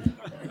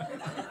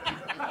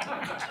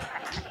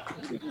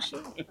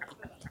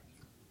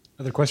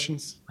 Other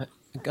questions?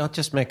 I'll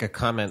just make a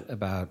comment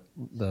about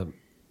the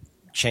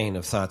chain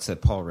of thoughts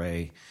that Paul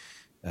Ray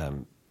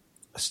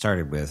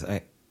started with.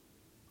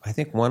 I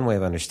think one way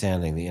of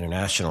understanding the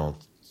international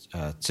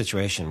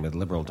situation with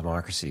liberal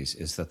democracies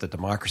is that the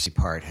democracy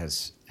part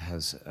has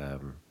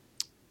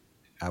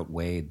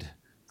outweighed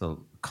the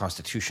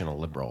constitutional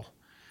liberal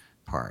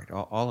part.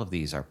 All of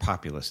these are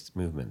populist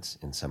movements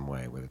in some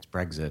way, whether it's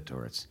Brexit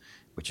or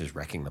which is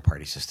wrecking the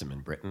party system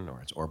in Britain,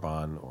 or it's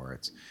Orban, or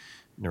it's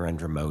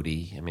Narendra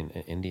Modi. I mean,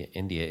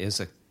 India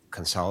is a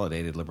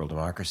consolidated liberal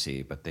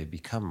democracy, but they've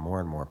become more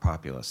and more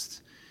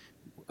populist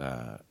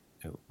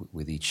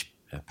with each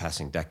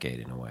passing decade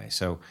in a way.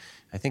 So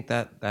I think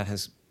that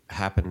has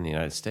happened in the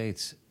United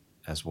States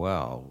as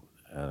well.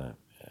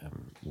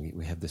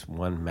 We have this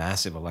one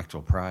massive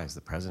electoral prize,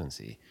 the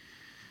presidency,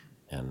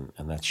 and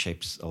that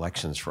shapes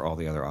elections for all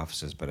the other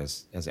offices. But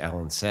as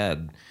Alan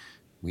said,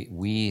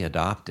 we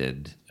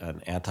adopted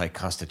an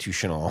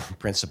anti-constitutional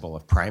principle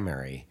of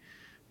primary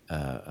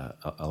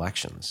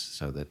elections,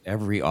 so that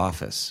every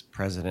office,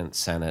 president,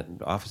 senate,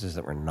 offices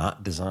that were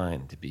not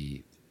designed to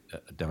be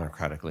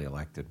democratically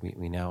elected,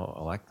 we now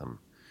elect them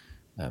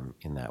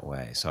in that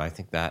way. So I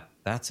think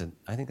that's a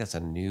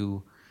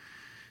new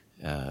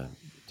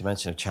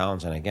dimension of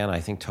challenge. And again, I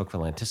think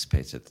Tocqueville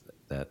anticipates it,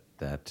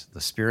 that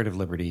the spirit of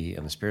liberty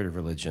and the spirit of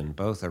religion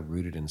both are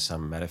rooted in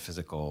some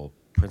metaphysical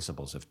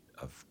principles of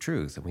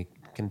truth, and we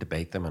can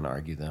debate them and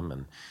argue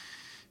them,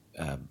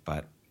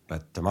 but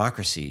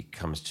democracy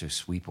comes to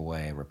sweep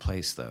away and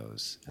replace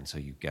those, and so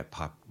you get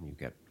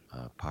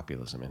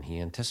populism. And he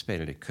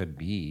anticipated it could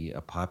be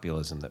a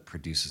populism that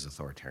produces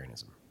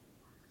authoritarianism.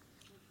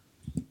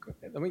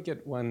 Let me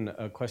get one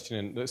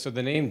question in. So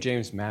the name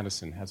James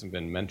Madison hasn't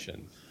been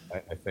mentioned,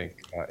 I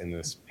think, in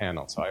this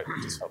panel, so I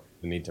just felt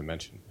the need to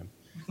mention him.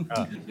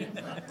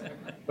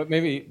 But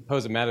maybe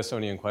pose a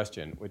Madisonian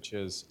question, which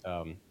is,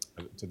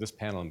 to this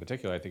panel in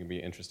particular, I think it'd be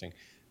interesting.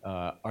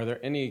 Are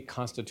there any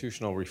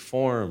constitutional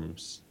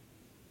reforms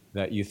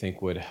that you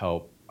think would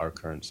help our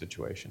current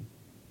situation?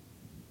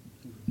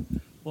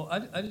 Well,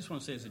 I just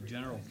want to say as a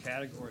general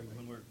category,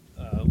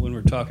 when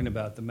we're talking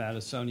about the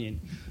Madisonian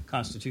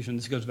Constitution,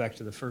 this goes back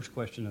to the first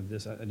question of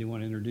this. I do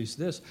want to introduce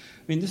this.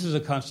 I mean, this is a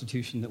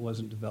constitution that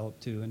wasn't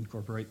developed to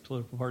incorporate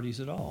political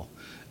parties at all.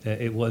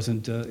 It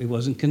wasn't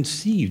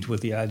conceived with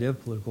the idea of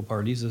political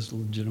parties as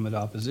legitimate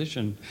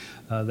opposition.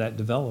 That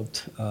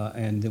developed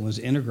and it was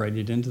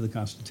integrated into the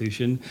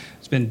Constitution.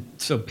 It's been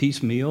so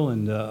piecemeal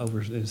and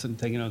it's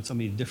taken on so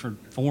many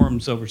different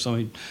forms over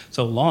so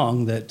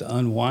long that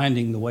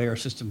unwinding the way our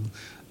system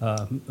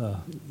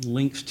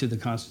links to the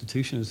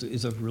Constitution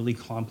is a really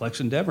complex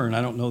endeavor, and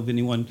I don't know of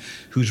anyone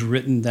who's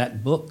written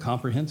that book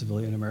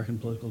comprehensively, an American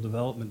political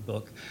development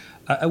book.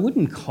 I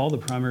wouldn't call the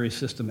primary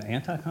system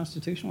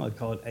anti-constitutional. I'd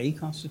call it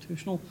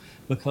a-constitutional,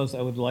 because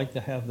I would like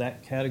to have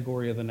that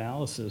category of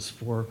analysis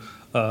for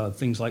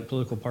things like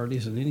political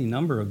parties and any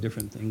number of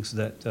different things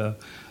that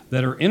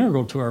are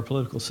integral to our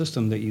political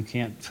system that you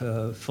can't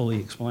fully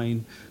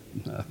explain.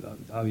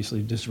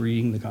 Obviously, just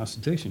reading the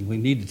Constitution. We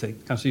need to take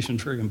the Constitution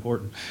is very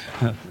important,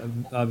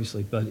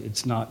 obviously, but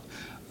it's not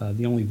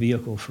the only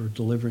vehicle for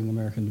delivering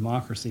American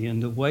democracy.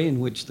 And the way in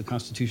which the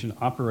Constitution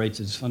operates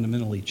is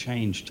fundamentally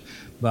changed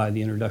by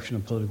the introduction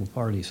of political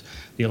parties.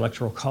 The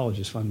Electoral College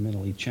is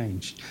fundamentally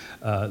changed.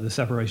 The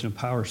separation of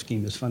power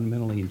scheme is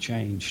fundamentally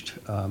changed.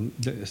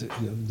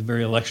 The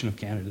very election of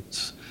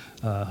candidates.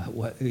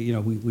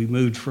 We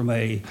moved from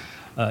a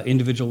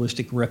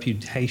individualistic,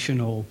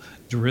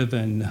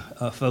 reputational-driven,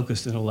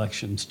 focused in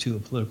elections to a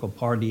political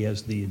party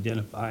as the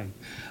identifying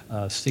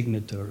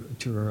signature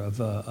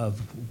of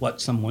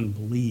what someone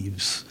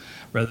believes,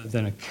 rather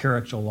than a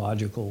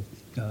characterological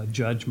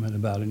judgment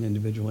about an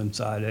individual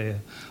inside a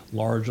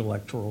large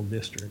electoral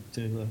district.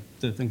 To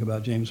think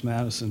about James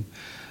Madison,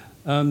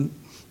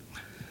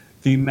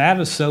 The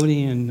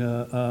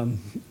Madisonian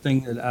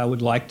thing that I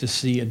would like to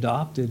see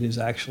adopted is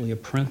actually a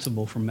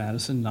principle from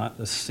Madison, not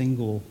a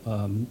single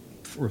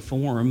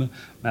reform.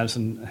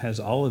 Madison has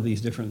all of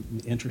these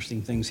different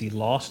interesting things he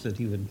lost that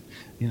he would,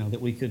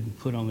 that we could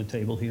put on the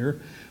table here.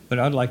 But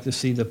I'd like to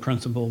see the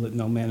principle that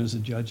no man is a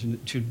judge and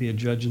should be a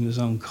judge in his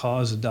own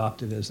cause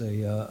adopted as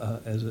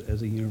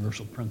a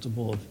universal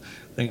principle of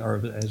thing,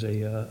 or as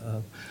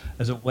a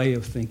way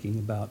of thinking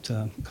about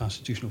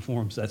constitutional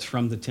forms. That's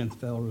from the 10th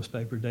Federalist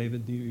paper,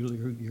 David.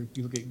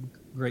 You get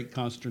great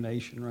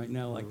consternation right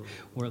now, like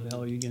where the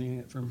hell are you getting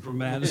it from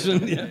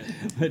Madison? Yeah.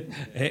 But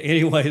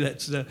anyway,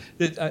 that's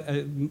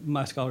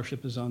my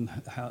scholarship is on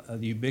how,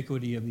 the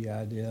ubiquity of the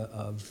idea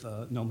of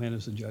no man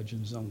is a judge in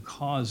his own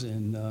cause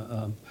in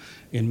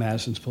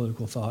Madison's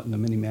political thought and the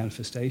many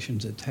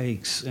manifestations it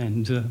takes.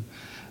 And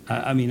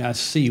I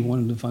see one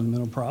of the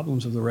fundamental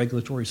problems of the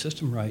regulatory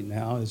system right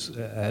now is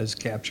as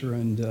capture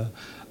and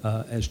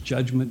as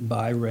judgment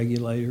by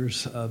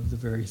regulators of the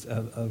very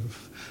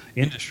of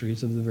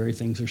industries of the very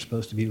things they're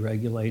supposed to be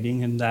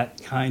regulating, and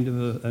that kind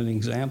of an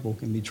example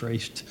can be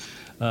traced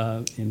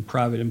in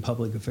private and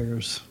public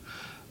affairs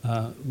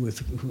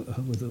with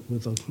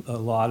a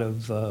lot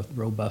of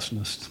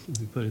robustness,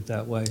 if we put it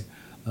that way.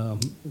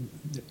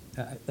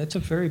 That's I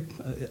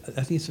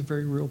think it's a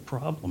very real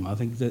problem. I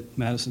think that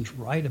Madison's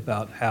right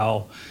about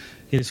how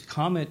his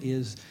comment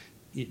is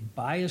it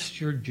biased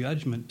your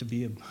judgment to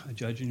be a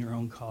judge in your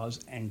own cause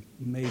and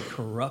may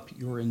corrupt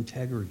your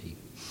integrity.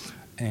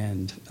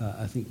 And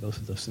I think both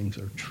of those things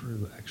are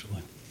true,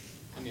 actually.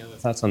 Any other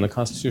thoughts on the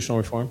constitutional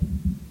reform?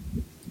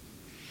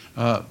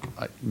 I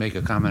make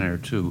a comment or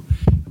two.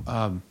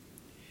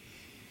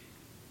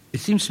 It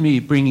seems to me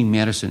bringing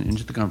Madison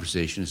into the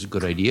conversation is a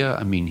good idea.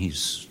 I mean,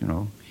 he's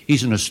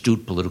an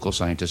astute political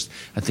scientist.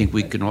 I think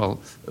we can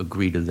all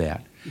agree to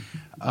that.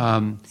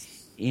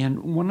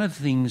 And one of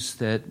the things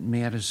that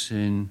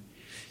Madison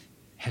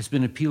has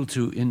been appealed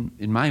to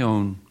in my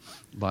own,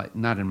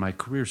 not in my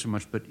career so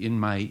much, but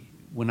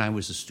when I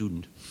was a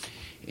student.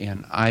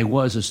 And I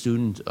was a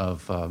student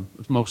of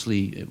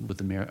mostly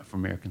for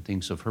American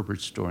Things of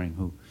Herbert Storing,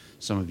 who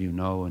some of you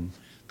know, and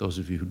those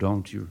of you who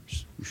don't, you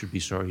should be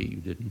sorry you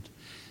didn't.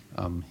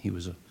 He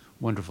was a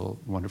wonderful,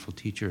 wonderful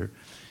teacher.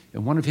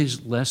 And one of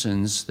his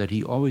lessons that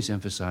he always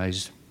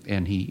emphasized,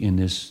 and he in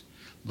this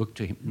looked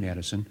to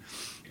Madison,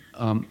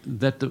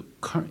 that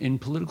in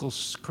current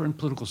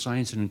political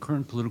science and in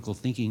current political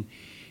thinking,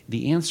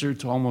 the answer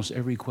to almost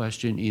every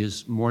question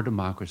is more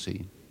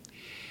democracy.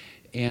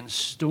 And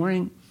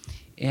Storing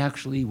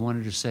actually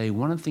wanted to say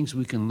one of the things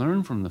we can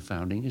learn from the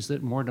founding is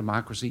that more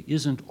democracy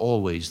isn't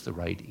always the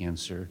right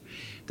answer,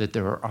 that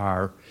there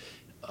are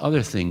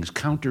other things,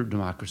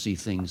 counter-democracy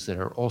things that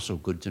are also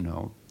good to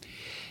know.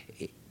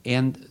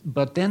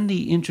 But then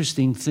the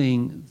interesting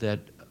thing that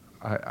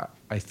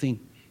I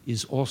think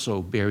is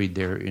also buried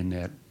there in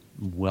that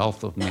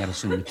wealth of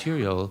Madison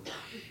material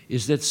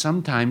is that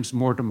sometimes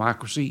more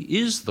democracy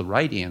is the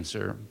right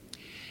answer,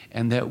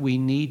 and that we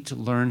need to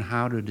learn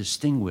how to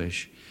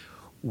distinguish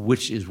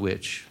which is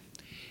which.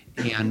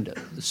 And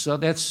so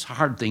that's a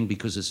hard thing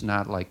because it's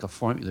not like a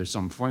formula. There's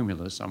some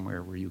formula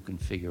somewhere where you can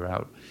figure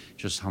out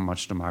just how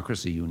much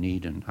democracy you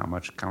need and how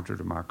much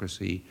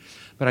counter-democracy.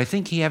 But I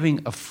think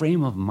having a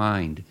frame of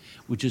mind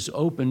which is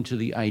open to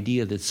the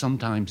idea that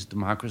sometimes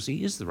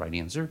democracy is the right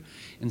answer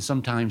and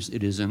sometimes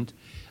it isn't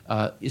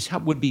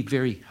would be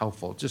very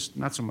helpful, just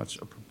not so much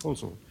a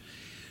proposal.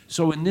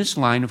 So in this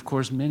line, of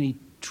course, many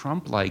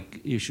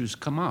Trump-like issues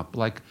come up.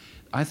 Like,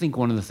 I think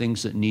one of the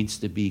things that needs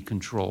to be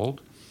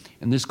controlled,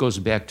 and this goes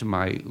back to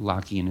my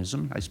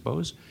Lockeanism, I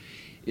suppose,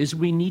 is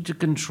we need to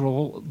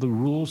control the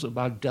rules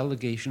about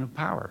delegation of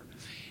power.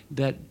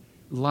 That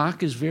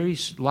Locke is very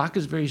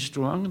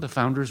strong. The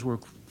founders were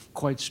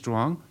quite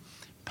strong.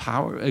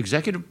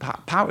 Legislators.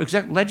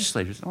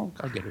 Oh,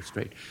 I'll get it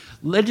straight.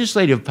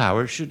 Legislative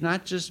power should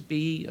not just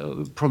be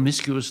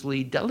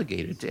promiscuously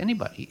delegated to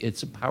anybody.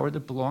 It's a power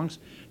that belongs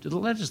to the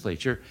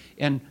legislature,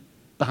 and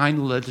behind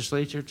the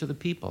legislature to the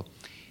people.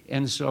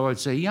 And so I'd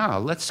say, yeah,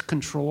 let's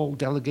control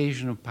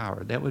delegation of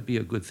power. That would be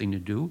a good thing to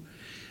do.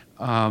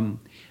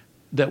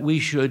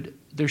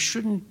 There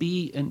shouldn't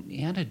be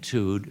an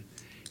attitude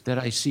that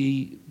I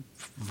see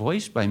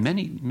voiced by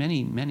many,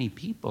 many, many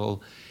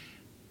people,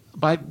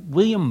 by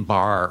William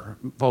Barr,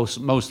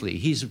 mostly.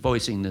 He's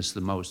voicing this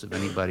the most of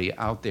anybody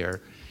out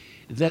there,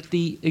 that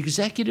the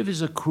executive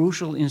is a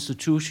crucial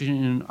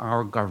institution in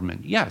our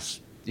government.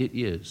 Yes, it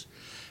is.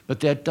 But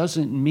that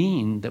doesn't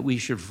mean that we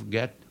should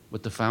forget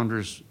what the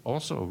founders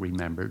also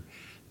remembered,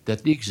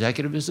 that the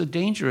executive is a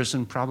dangerous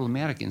and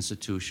problematic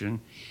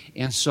institution,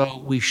 and so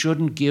we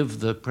shouldn't give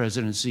the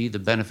presidency the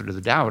benefit of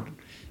the doubt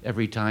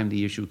every time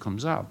the issue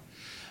comes up.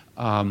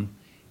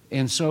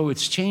 And so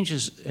it's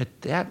changes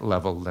at that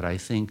level that I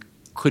think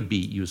could be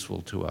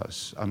useful to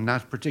us. I'm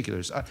not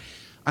particulars.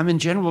 I'm in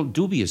general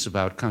dubious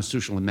about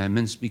constitutional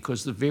amendments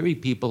because the very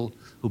people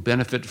who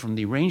benefit from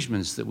the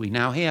arrangements that we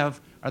now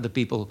have are the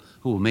people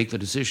who will make the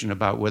decision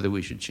about whether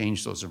we should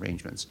change those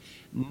arrangements.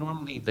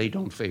 Normally, they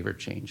don't favor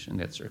change in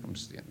that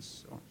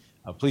circumstance. So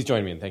Please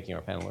join me in thanking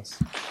our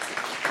panelists.